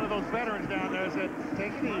it, and one of those veterans down there said,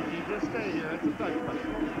 take it easy, just stay here. It's a touchback.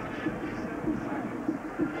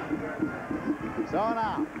 So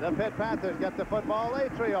now, the Pitt Panthers get the football. They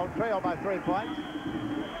trail by 3 points.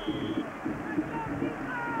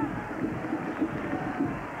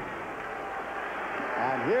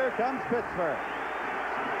 And here comes Pittsburgh.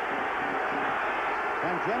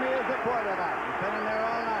 And Jimmy is the quarterback. He's been in there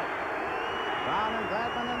all night. Brown and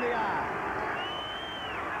Gladman in the eye.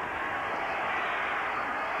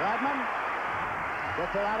 Gladman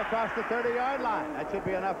gets it out across the 30-yard line. That should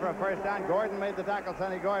be enough for a first down. Gordon made the tackle,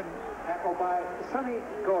 Sonny Gordon. Tackle by Sonny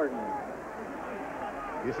Gordon.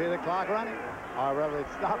 You see the clock running? Or rather, it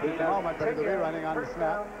stopped at the moment, but it'll be running on the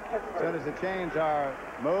snap. As soon as the chains are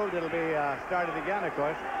moved, it'll be started again, of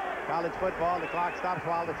course. College football, the clock stops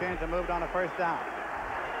while the chains are moved on a first down.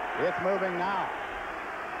 It's moving now.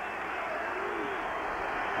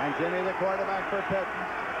 And Jimmy, the quarterback for Pitt.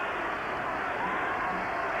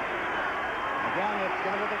 Again, it's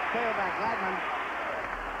going to be the tailback, Gladman.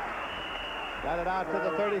 Got it out to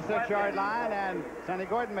the 36-yard line, and Sonny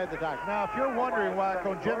Gordon made the tackle. Now, if you're wondering why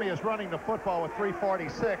Jimmy is running the football with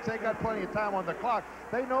 3:46, they got plenty of time on the clock.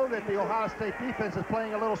 They know that the Ohio State defense is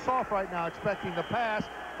playing a little soft right now, expecting the pass,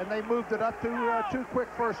 and they moved it up to 2 quick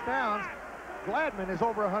first downs. Gladman is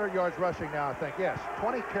over 100 yards rushing now, I think. Yes,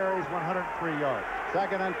 20 carries, 103 yards.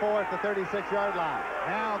 2nd and 4 at the 36-yard line.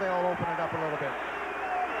 Now they'll open it up a little bit.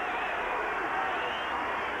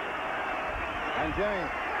 And Jimmy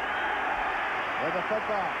with the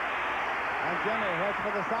football. And Jimmy heads for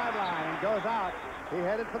the sideline and goes out. He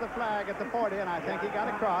headed for the flag at the 40, and I think he got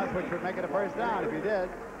across, which would make it a first down if he did.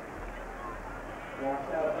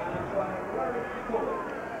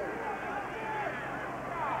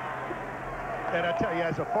 And I tell you,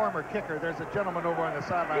 as a former kicker, there's a gentleman over on the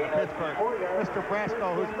sideline of Pittsburgh, Mr.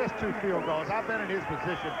 Brasco, who's missed 2 field goals. I've been in his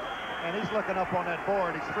position, and he's looking up on that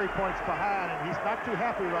board. He's 3 points behind, and he's not too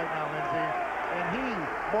happy right now, Lindsay. And he,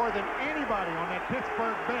 more than anybody on that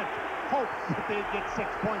Pittsburgh bench, hopes that they'd get 6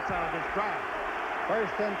 points out of this drive.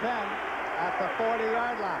 First and 10 at the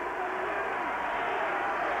 40-yard line.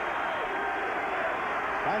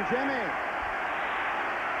 And Jimmy.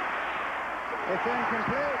 It's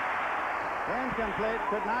incomplete. Incomplete.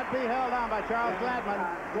 Could not be held on by Charles Gladman.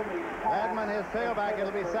 Gladman, his tailback.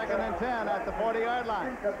 It'll be 2nd and 10 at the 40-yard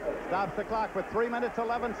line. Stops the clock with 3 minutes,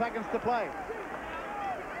 11 seconds to play.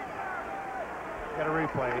 Get a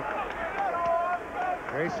replay.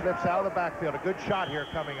 There he slips out of the backfield. A good shot here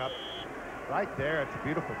coming up. Right there. It's a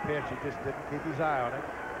beautiful pitch. He just didn't keep his eye on it.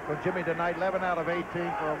 So Jimmy tonight, 11 out of 18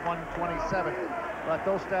 for a 127. But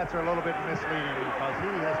those stats are a little bit misleading because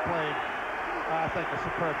he has played, I think, a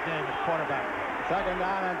superb game at quarterback. 2nd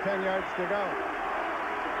down and 10 yards to go.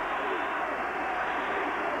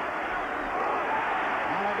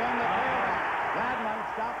 And again the tailback. Gladman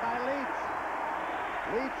stopped by Leach.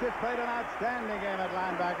 Leach has played an outstanding game at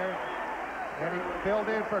linebacker. And he filled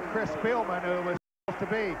in for Chris Spielman, who was supposed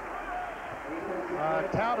to be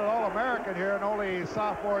touted All-American here in only his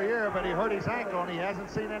sophomore year, but he hurt his ankle, and he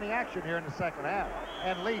hasn't seen any action here in the second half.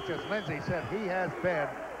 And Leach, as Lindsay said, he has been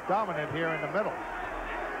dominant here in the middle.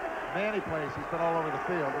 Man, he plays. He's been all over the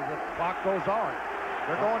field. The clock goes on.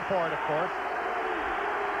 They're going for it, of course.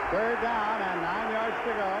 3rd down and 9 yards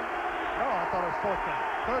to go. No, I thought it was 4th down.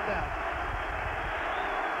 3rd down.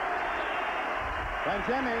 And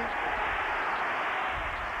Jimmy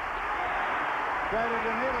threaded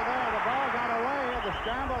the needle there. The ball got away. The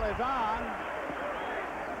scramble is on.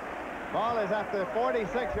 Ball is at the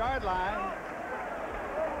 46-yard line.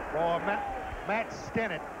 Boy, Matt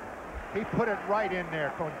Stinnett, he put it right in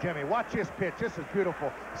there from Jimmy. Watch this pitch. This is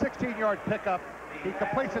beautiful. 16-yard pickup. He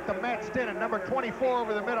completes it to Matt Stinnett, number 24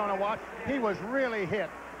 over the middle on a watch. He was really hit.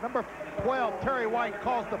 Number 12, Terry White,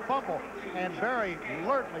 calls the fumble, and very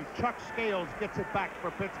alertly, Chuck Scales gets it back for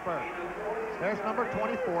Pittsburgh. There's number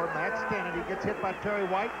 24, Matt Stinnett. He gets hit by Terry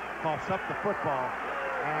White, coughs up the football.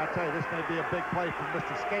 And I tell you, this may be a big play from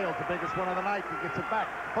Mr. Scales, the biggest one of the night. He gets it back.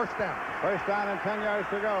 1st down. 1st down and 10 yards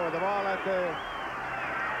to go with the ball at the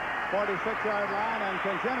 46-yard line, and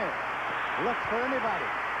Jimmy looks for anybody.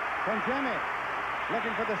 Jimmy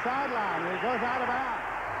looking for the sideline. He goes out of bounds.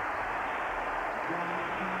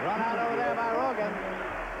 Run out over there by Rogan.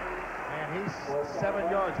 And he's 7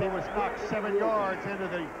 yards. He was knocked 7 yards into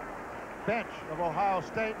the bench of Ohio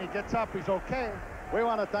State, and he gets up. He's okay. We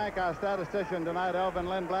want to thank our statistician tonight, Elvin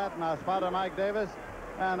Lindblad, and our spotter, Mike Davis,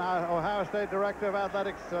 and our Ohio State Director of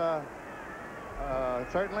Athletics,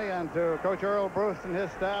 certainly, and to Coach Earle Bruce and his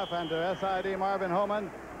staff, and to SID Marvin Homan,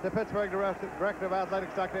 to Pittsburgh Director of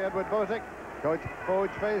Athletics, Dr. Edward Bozick,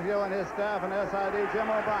 Coach Fazio and his staff, and SID Jim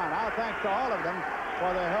O'Brien. Our thanks to all of them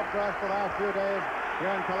for their help to us the last few days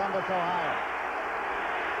here in Columbus, Ohio.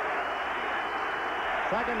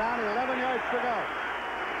 2nd down, 11 yards to go.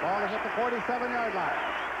 Ball is at the 47-yard line.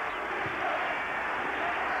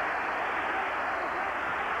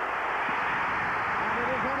 And it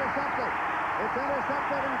is intercepted. It's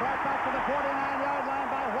intercepted and brought back to the 49-yard line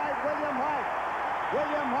by White, William White.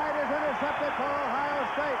 William White is intercepted for Ohio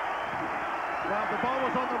State. Well, the ball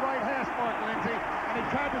was on the right hash mark, Lindsay, and he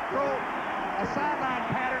tried to throw a sideline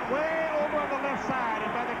pattern way over on the left side,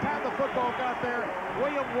 and by the time the football got there,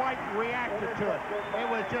 William White reacted to it. It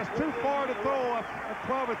was just too far to throw a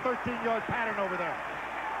 12 or 13-yard pattern over there.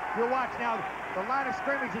 You'll watch now, the line of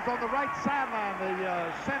scrimmage is on the right sideline.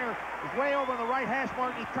 The center is way over on the right hash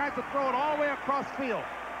mark. He tries to throw it all the way across field.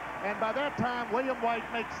 And by that time, William White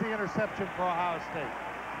makes the interception for Ohio State.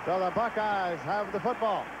 So the Buckeyes have the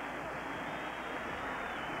football.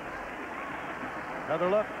 Another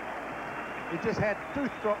look. He just had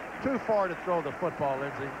too far to throw the football,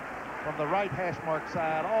 Lindsay, from the right hash mark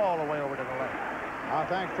side all the way over to the left. Our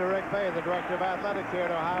thanks to Rick Bay, the Director of Athletics here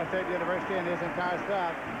at Ohio State University, and his entire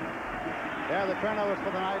staff. There are the turnovers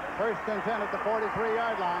for the night. 1st and 10 at the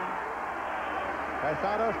 43-yard line.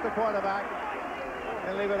 Casados, the quarterback.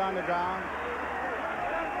 He'll leave it on the ground.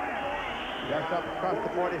 Just up across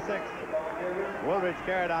the 46. Woolridge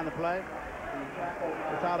carried on the play.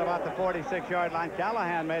 It's out about the 46-yard line.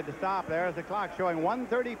 Callahan made the stop. There's the clock showing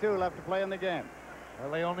 1:32 left to play in the game.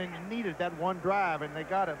 Well, they only needed that one drive, and they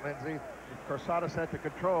got it, Lindsay. Corsadas had the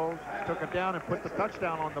controls, took it down, and put the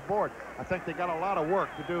touchdown on the board. I think they got a lot of work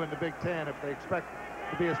to do in the Big Ten if they expect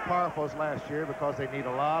to be as powerful as last year, because they need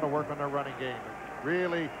a lot of work on their running game. It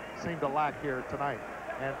really seemed to lack here tonight.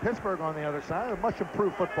 And Pittsburgh on the other side, a much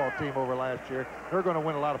improved football team over last year. They're going to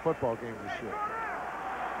win a lot of football games this year.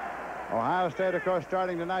 Ohio State, of course,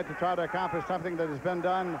 starting tonight to try to accomplish something that has been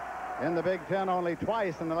done in the Big Ten only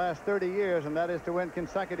twice in the last 30 years, and that is to win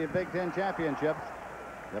consecutive Big Ten championships.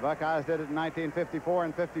 The Buckeyes did it in 1954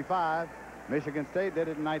 and 55. Michigan State did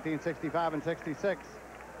it in 1965 and 66.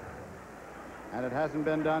 And it hasn't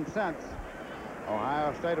been done since.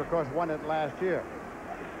 Ohio State, of course, won it last year.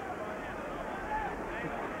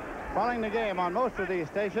 Following the game on most of these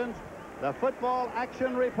stations, the Football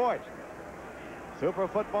Action Report. Super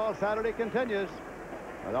Football Saturday continues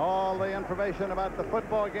with all the information about the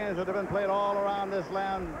football games that have been played all around this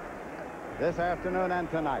land this afternoon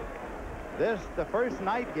and tonight. This, the first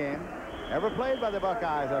night game ever played by the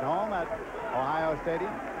Buckeyes at home at Ohio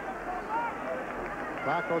Stadium.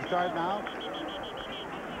 Clock will start now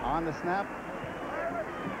on the snap.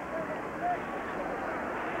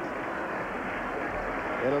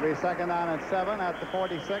 It'll be second down and 7 at the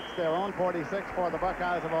 46, their own 46 for the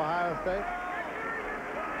Buckeyes of Ohio State.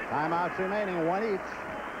 Timeouts remaining, 1 each.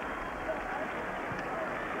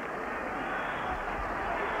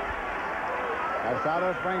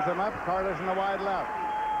 Casados brings them up. Carter's in the wide left.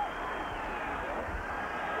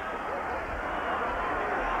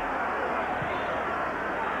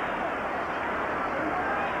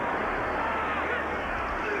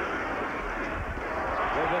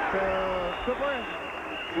 Gives it to Cooper.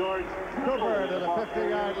 Cooper to the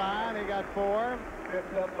 50-yard line. He got 4.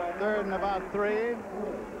 Third and about 3.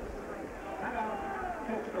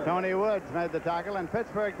 Tony Woods made the tackle, and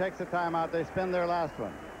Pittsburgh takes a timeout. They spin their last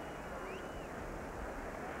one.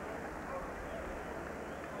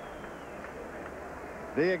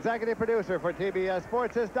 The executive producer for TBS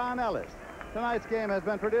Sports is Don Ellis. Tonight's game has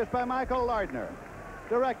been produced by Michael Lardner,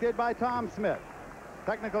 directed by Tom Smith,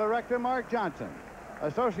 technical director Mark Johnson,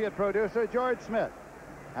 associate producer George Smith,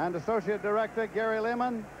 and associate director Gary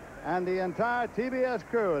Lehman, and the entire TBS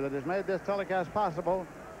crew that has made this telecast possible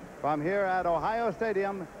from here at Ohio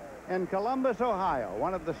Stadium in Columbus, Ohio,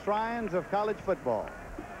 one of the shrines of college football.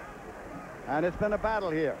 And it's been a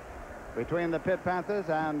battle here between the Pitt Panthers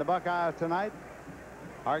and the Buckeyes tonight,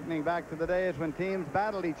 harkening back to the days when teams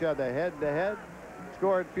battled each other head-to-head,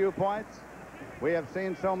 scored few points. We have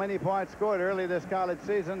seen so many points scored early this college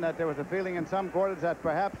season that there was a feeling in some quarters that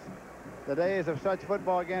perhaps the days of such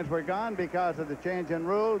football games were gone because of the change in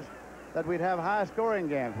rules, that we'd have high-scoring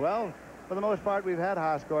games. Well, for the most part, we've had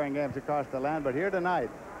high-scoring games across the land, but here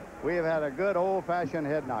tonight, we have had a good old-fashioned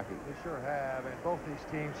head-knocking. We sure have, and both these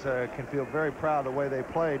teams can feel very proud of the way they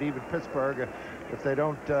played. Even Pittsburgh, if they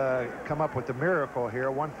don't come up with the miracle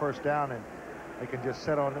here, 1 first down, and they can just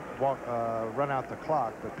sit on it, run out the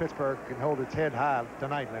clock. But Pittsburgh can hold its head high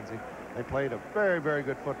tonight, Lindsay. They played a very, very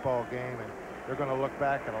good football game, and they're going to look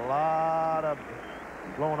back at a lot of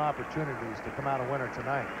blown opportunities to come out a winner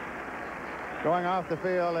tonight. Going off the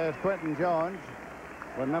field is Quentin Jones,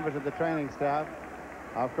 with members of the training staff.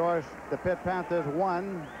 Of course, the Pitt Panthers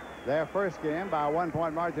won their first game by a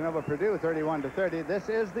 1-point margin over Purdue, 31-30. This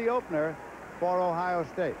is the opener for Ohio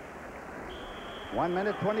State. 1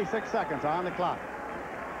 minute, 26 seconds on the clock.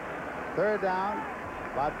 Third down,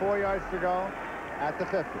 about 4 yards to go at the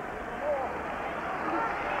 50.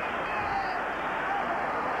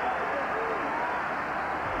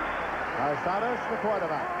 Casados, the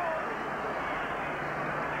quarterback.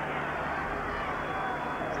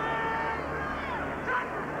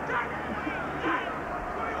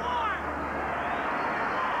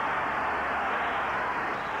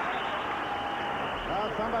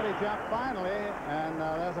 Somebody jumped finally, and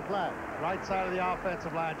there's a flag. Right side of the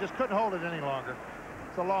offensive line. Just couldn't hold it any longer.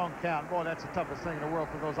 It's a long count. Boy, that's the toughest thing in the world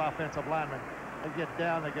for those offensive linemen. They get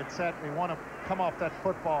down, they get set, they want to come off that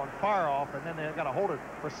football and fire off, and then they've got to hold it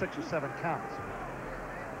for 6 or 7 counts.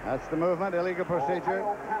 That's the movement, illegal procedure.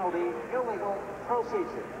 Penalty, illegal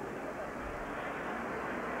procedure.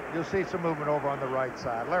 You'll see some movement over on the right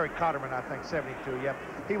side. Larry Cotterman, I think, 72. Yep,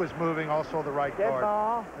 he was moving. Also the right guard,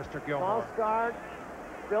 ball. Mr. Gilmore. False start.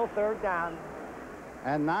 Still third down.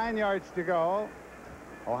 And 9 yards to go.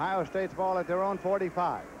 Ohio State's ball at their own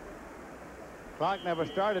 45. Clock never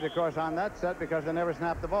started, of course, on that set because they never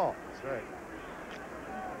snapped the ball. That's right.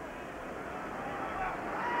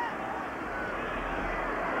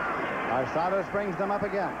 Casados brings them up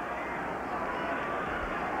again.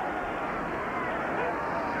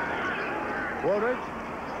 Woolridge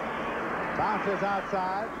bounces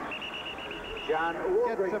outside.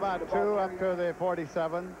 Gets about 2 up to the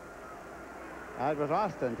 47. That was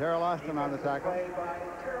Austin, Terrell Austin on the tackle.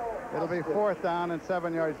 It'll be 4th down and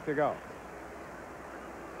 7 yards to go.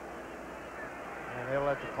 And they'll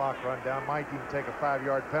let the clock run down. Might even take a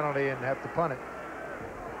 5-yard penalty and have to punt it.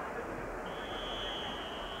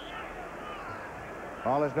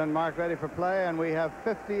 Ball has been marked ready for play, and we have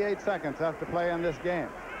 58 seconds left to play in this game.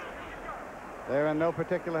 They're in no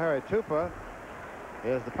particular hurry. Tupa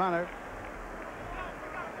is the punter.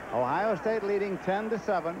 Ohio State leading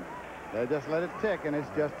 10-7. They just let it tick, and it's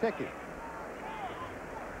just ticking.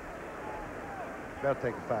 They'll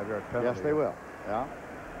take a 5-yard penalty. Yes, they will. Yeah.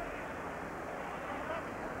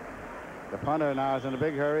 The punter now is in a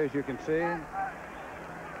big hurry, as you can see.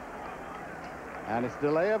 And it's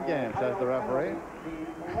delay of game, says the referee.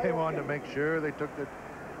 They wanted to make sure they took the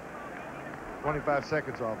 25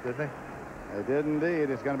 seconds off, didn't they? They did indeed.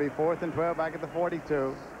 It's going to be 4th and 12 back at the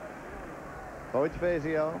 42. Coach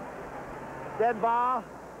Fazio. Dead ball.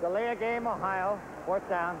 Delay of game, Ohio. 4th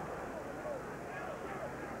down.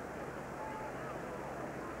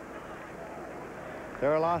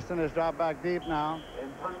 Terrell Austin has dropped back deep now.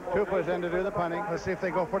 Cooper's in to do the punting. Let's see if they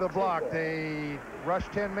go for the block. They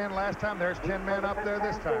rushed 10 men last time. There's 10 men up there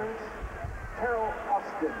this time. Terrell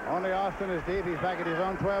Austin. Only Austin is deep. He's back at his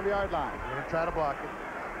own 12-yard line. We're going to try to block it.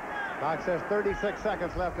 Clock says 36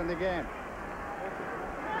 seconds left in the game.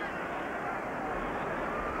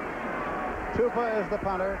 Tupa is the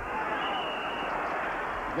punter.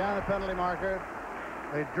 Again, the penalty marker.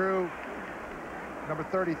 They drew number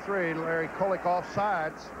 33, Larry Kolick, off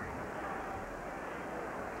sides.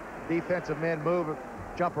 Defensive men move,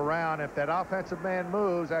 jump around. If that offensive man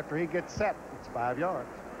moves after he gets set, it's 5 yards.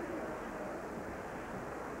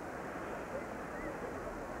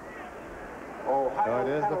 So it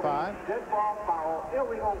is the 5. Dead ball foul,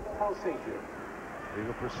 illegal procedure.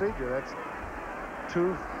 Legal procedure. That's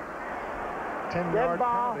 2 10-yard Dead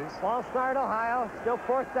ball. penalties. Ball start, Ohio. Still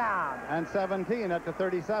 4th down. And 17 at the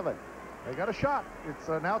 37. They got a shot. It's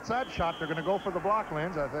an outside shot. They're going to go for the block,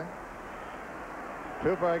 Linz, I think.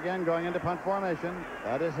 Cooper again going into punt formation.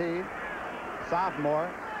 That is he. Sophomore.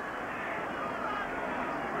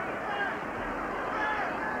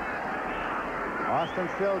 Austin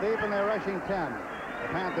still deep, and they're rushing 10. The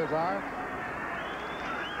Panthers are.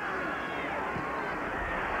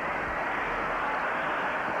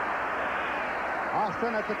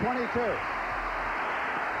 Austin at the 22.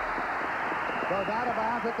 Goes out of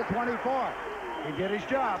bounds at the 24. He did his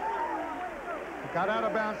job. He got out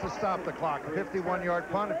of bounds to stop the clock. A 51-yard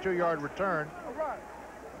punt, a 2-yard return.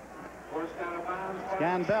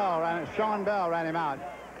 Sean Bell ran him out.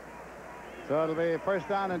 So it'll be 1st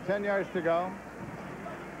down and 10 yards to go.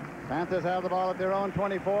 Panthers have the ball at their own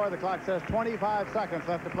 24. The clock says 25 seconds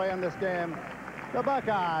left to play in this game. The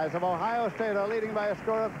Buckeyes of Ohio State are leading by a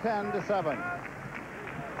score of 10-7.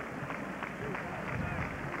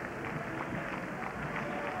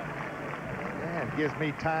 And gives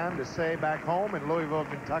me time to say back home in Louisville,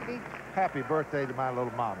 Kentucky, happy birthday to my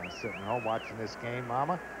little mama sitting at home watching this game.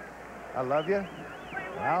 Mama, I love you,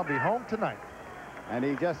 and I'll be home tonight. And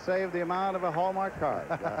he just saved the amount of a Hallmark card.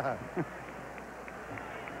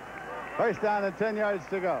 1st down and 10 yards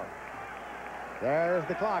to go. There's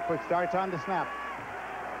the clock, which starts on the snap.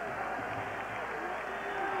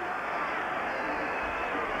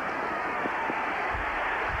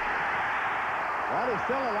 Well, he's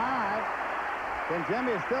still alive. And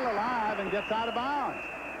Jimmy is still alive and gets out of bounds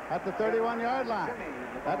at the 31-yard line.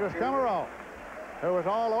 That was Kemerow, who was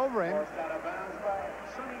all over him.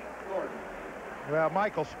 Well,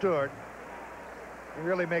 Michael Stewart, he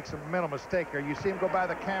really makes a mental mistake here. You see him go by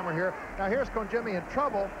the camera here. Now here's Jimmy in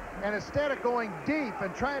trouble, and instead of going deep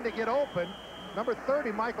and trying to get open, number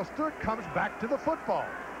 30, Michael Stewart, comes back to the football.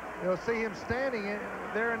 You'll see him standing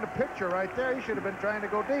there in the picture right there. He should have been trying to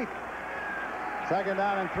go deep. 2nd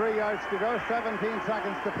down and 3 yards to go, 17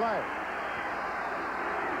 seconds to play.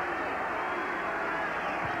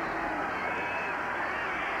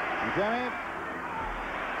 And Jimmy,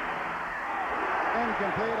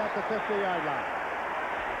 incomplete at the 50-yard line.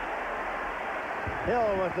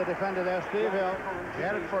 Hill was the defender there, Steve Hill. He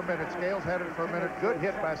had it for a minute. Scales had it for a minute. Good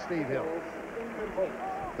hit by Steve Hill.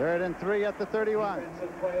 3rd and 3 at the 31.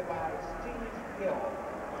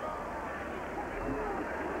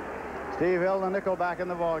 Steve Hill, the nickel back in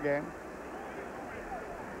the ball game.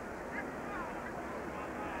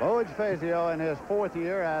 Coach Fazio in his 4th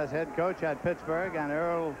year as head coach at Pittsburgh, and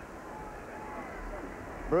Earle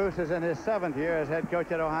Bruce is in his 7th year as head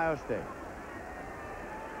coach at Ohio State.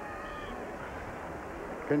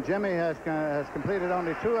 Jimmy has completed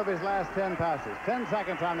only 2 of his last 10 passes. 10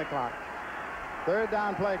 seconds on the clock. 3rd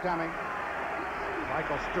down play coming.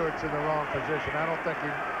 Michael Stewart's in the wrong position. I don't think he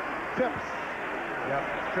trips. Yep,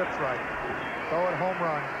 trips right. Throw it, home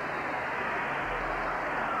run.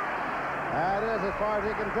 That is as far as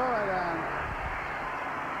he can throw it, and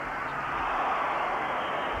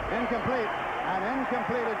incomplete. An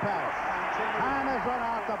incompleted pass. Time has run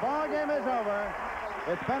out. The ball game is over.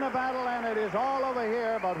 It's been a battle, and it is all over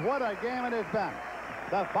here, but what a game it has been.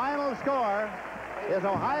 The final score is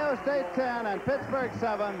Ohio State 10 and Pittsburgh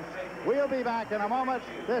 7. We'll be back in a moment.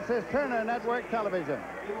 This is Turner Network Television.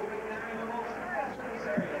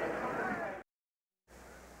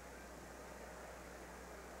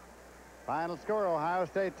 Final score, Ohio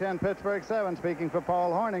State 10, Pittsburgh 7. Speaking for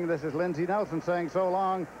Paul Hornung, this is Lindsay Nelson saying so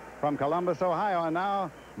long from Columbus, Ohio. And now,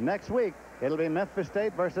 next week, it'll be Memphis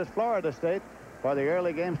State versus Florida State for the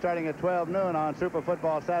early game starting at 12 noon on Super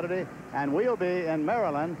Football Saturday. And we'll be in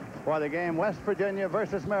Maryland for the game West Virginia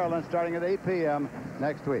versus Maryland starting at 8 p.m.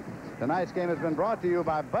 next week. Tonight's game has been brought to you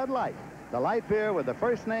by Bud Light, the light beer with the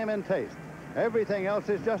first name in taste. Everything else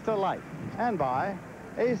is just a light. And by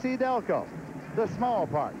AC Delco, the small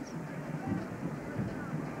parts.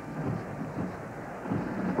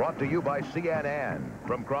 Brought to you by CNN.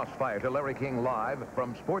 From Crossfire to Larry King Live,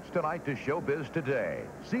 from Sports Tonight to Showbiz Today,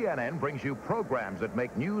 CNN brings you programs that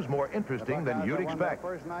make news more interesting than you'd expect.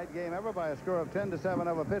 First night game ever by a score of 10-7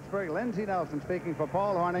 over Pittsburgh. Lindsay Nelson speaking for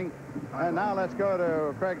Paul Hornung. And now let's go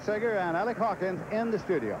to Craig Sager and Alec Hawkins in the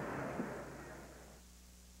studio.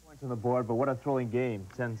 Points on the board, but what a thrilling game,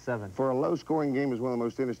 10-7. For a low-scoring game, is one of the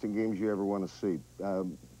most interesting games you ever want to see.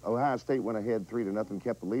 Ohio State went ahead 3-0,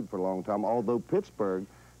 kept the lead for a long time, although Pittsburgh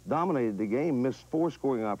dominated the game, missed 4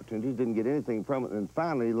 scoring opportunities, didn't get anything from it, and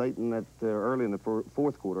finally, late in that, early in the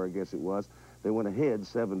fourth quarter, I guess it was, they went ahead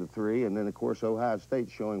 7-3, and then, of course, Ohio State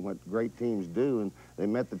showing what great teams do, and they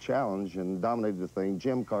met the challenge and dominated the thing.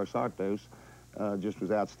 Jim Carsartos just was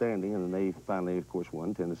outstanding, and then they finally, of course,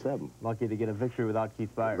 won 10-7. Lucky to get a victory without Keith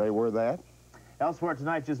Byers. They were that. Elsewhere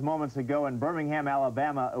tonight, just moments ago in Birmingham,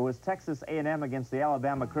 Alabama, it was Texas A&M against the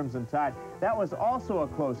Alabama Crimson Tide. That was also a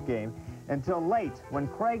close game until late when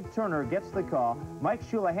Craig Turner gets the call. Mike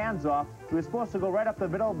Shula hands off. He was supposed to go right up the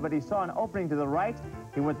middle, but he saw an opening to the right.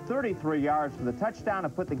 He went 33 yards for the touchdown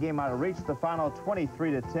and put the game out of reach. The final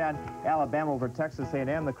 23-10. Alabama over Texas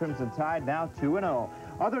A&M. The Crimson Tide now 2-0.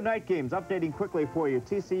 Other night games, updating quickly for you.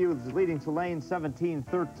 TCU is leading Tulane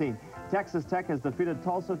 17-13. Texas Tech has defeated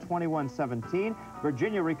Tulsa 21-17.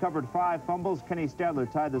 Virginia recovered 5 fumbles. Kenny Stadler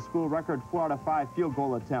tied the school record 4 out of 5 field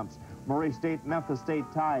goal attempts. Murray State, Memphis State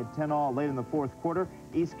tied 10-all late in the fourth quarter.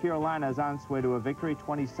 East Carolina is on its way to a victory,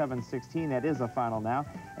 27-16. That is a final now.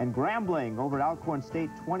 And Grambling over at Alcorn State,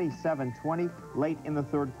 27-20 late in the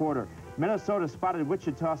third quarter. Minnesota spotted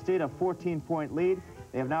Wichita State a 14-point lead.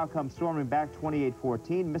 They have now come storming back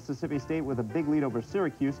 28-14. Mississippi State with a big lead over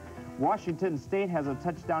Syracuse. Washington State has a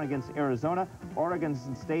touchdown against Arizona. Oregon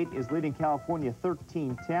State is leading California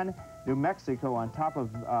 13-10. New Mexico on top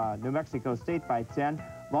of New Mexico State by 10.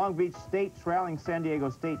 Long Beach State trailing San Diego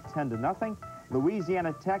State 10-0.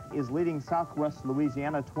 Louisiana Tech is leading Southwest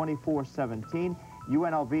Louisiana 24-17.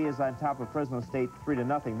 UNLV is on top of Fresno State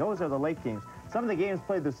 3-0. Those are the late games. Some of the games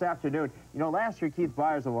played this afternoon. You know, last year Keith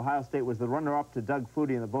Byers of Ohio State was the runner-up to Doug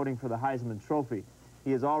Flutie in the voting for the Heisman Trophy.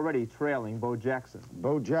 He is already trailing Bo Jackson.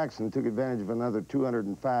 Bo Jackson took advantage of another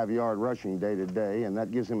 205-yard rushing day today, and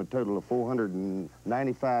that gives him a total of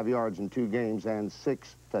 495 yards in 2 games and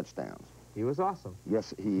 6 touchdowns. He was awesome.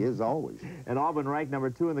 Yes, he is always. And Auburn ranked number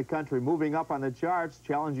 2 in the country, moving up on the charts,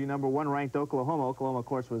 challenging number 1 ranked Oklahoma. Oklahoma, of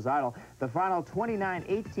course, was idle. The final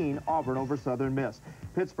 29-18, Auburn over Southern Miss.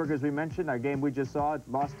 Pittsburgh, as we mentioned, our game we just saw,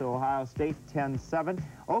 lost to Ohio State 10-7.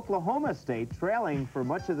 Oklahoma State trailing for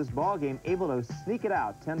much of this ball game, able to sneak it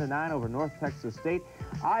out 10-9 over North Texas State.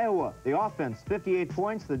 Iowa, the offense 58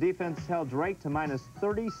 points. The defense held Drake to minus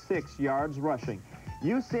 36 yards rushing.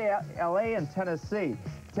 UCLA and Tennessee.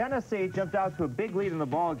 Tennessee jumped out to a big lead in the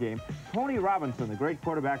ball game. Tony Robinson, the great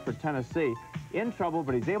quarterback for Tennessee, in trouble,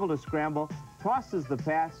 but he's able to scramble, tosses the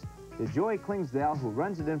pass to Joey Klingsdale, who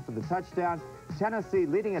runs it in for the touchdown. Tennessee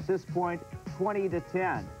leading at this point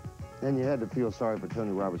 20-10. And you had to feel sorry for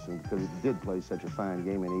Tony Robinson because he did play such a fine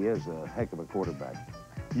game, and he is a heck of a quarterback.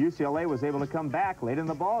 UCLA was able to come back late in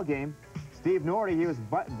the ball game. Steve Norrie, he was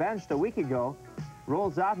benched a week ago,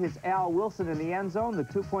 rolls out his Al Wilson in the end zone. The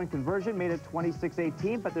 2-point conversion made it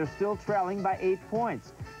 26-18, but they're still trailing by 8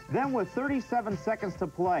 points. Then with 37 seconds to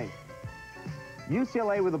play,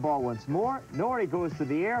 UCLA with the ball once more. Norrie goes to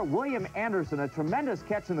the air. William Anderson, a tremendous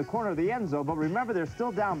catch in the corner of the end zone, but remember, they're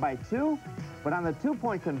still down by 2. But on the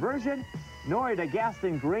 2-point conversion, Norrie to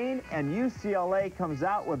Gaston Green, and UCLA comes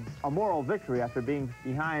out with a moral victory after being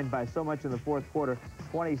behind by so much in the fourth quarter.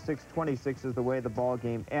 26-26 is the way the ball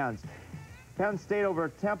game ends. Penn State over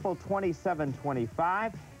Temple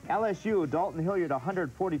 27-25. LSU, Dalton Hilliard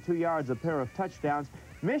 142 yards, a pair of touchdowns.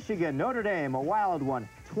 Michigan, Notre Dame, a wild one,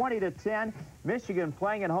 20-10. Michigan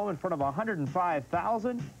playing at home in front of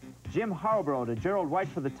 105,000. Jim Harborough to Gerald White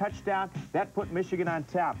for the touchdown. That put Michigan on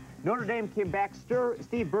top. Notre Dame came back.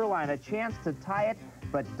 Steve Berline a chance to tie it,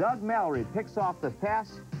 but Doug Mallory picks off the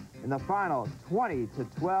pass in the final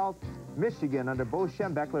 20-12. Michigan under Bo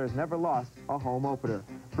Schembechler has never lost a home opener.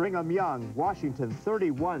 Brigham Young, Washington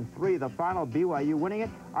 31-3, the final. BYU winning it.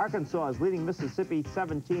 Arkansas is leading Mississippi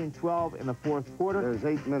 17-12 in the fourth quarter. There's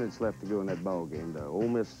 8 minutes left to go in that ball game, though. Ole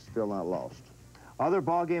Miss still not lost. Other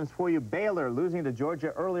ball games for you. Baylor losing to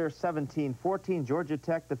Georgia earlier 17-14. Georgia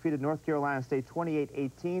Tech defeated North Carolina State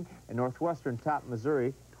 28-18, and Northwestern topped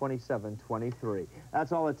Missouri 27-23.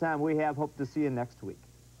 That's all the time we have. Hope to see you next week.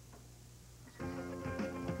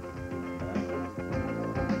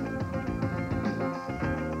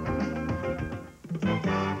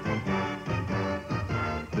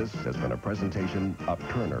 This has been a presentation of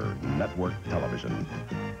Turner Network Television.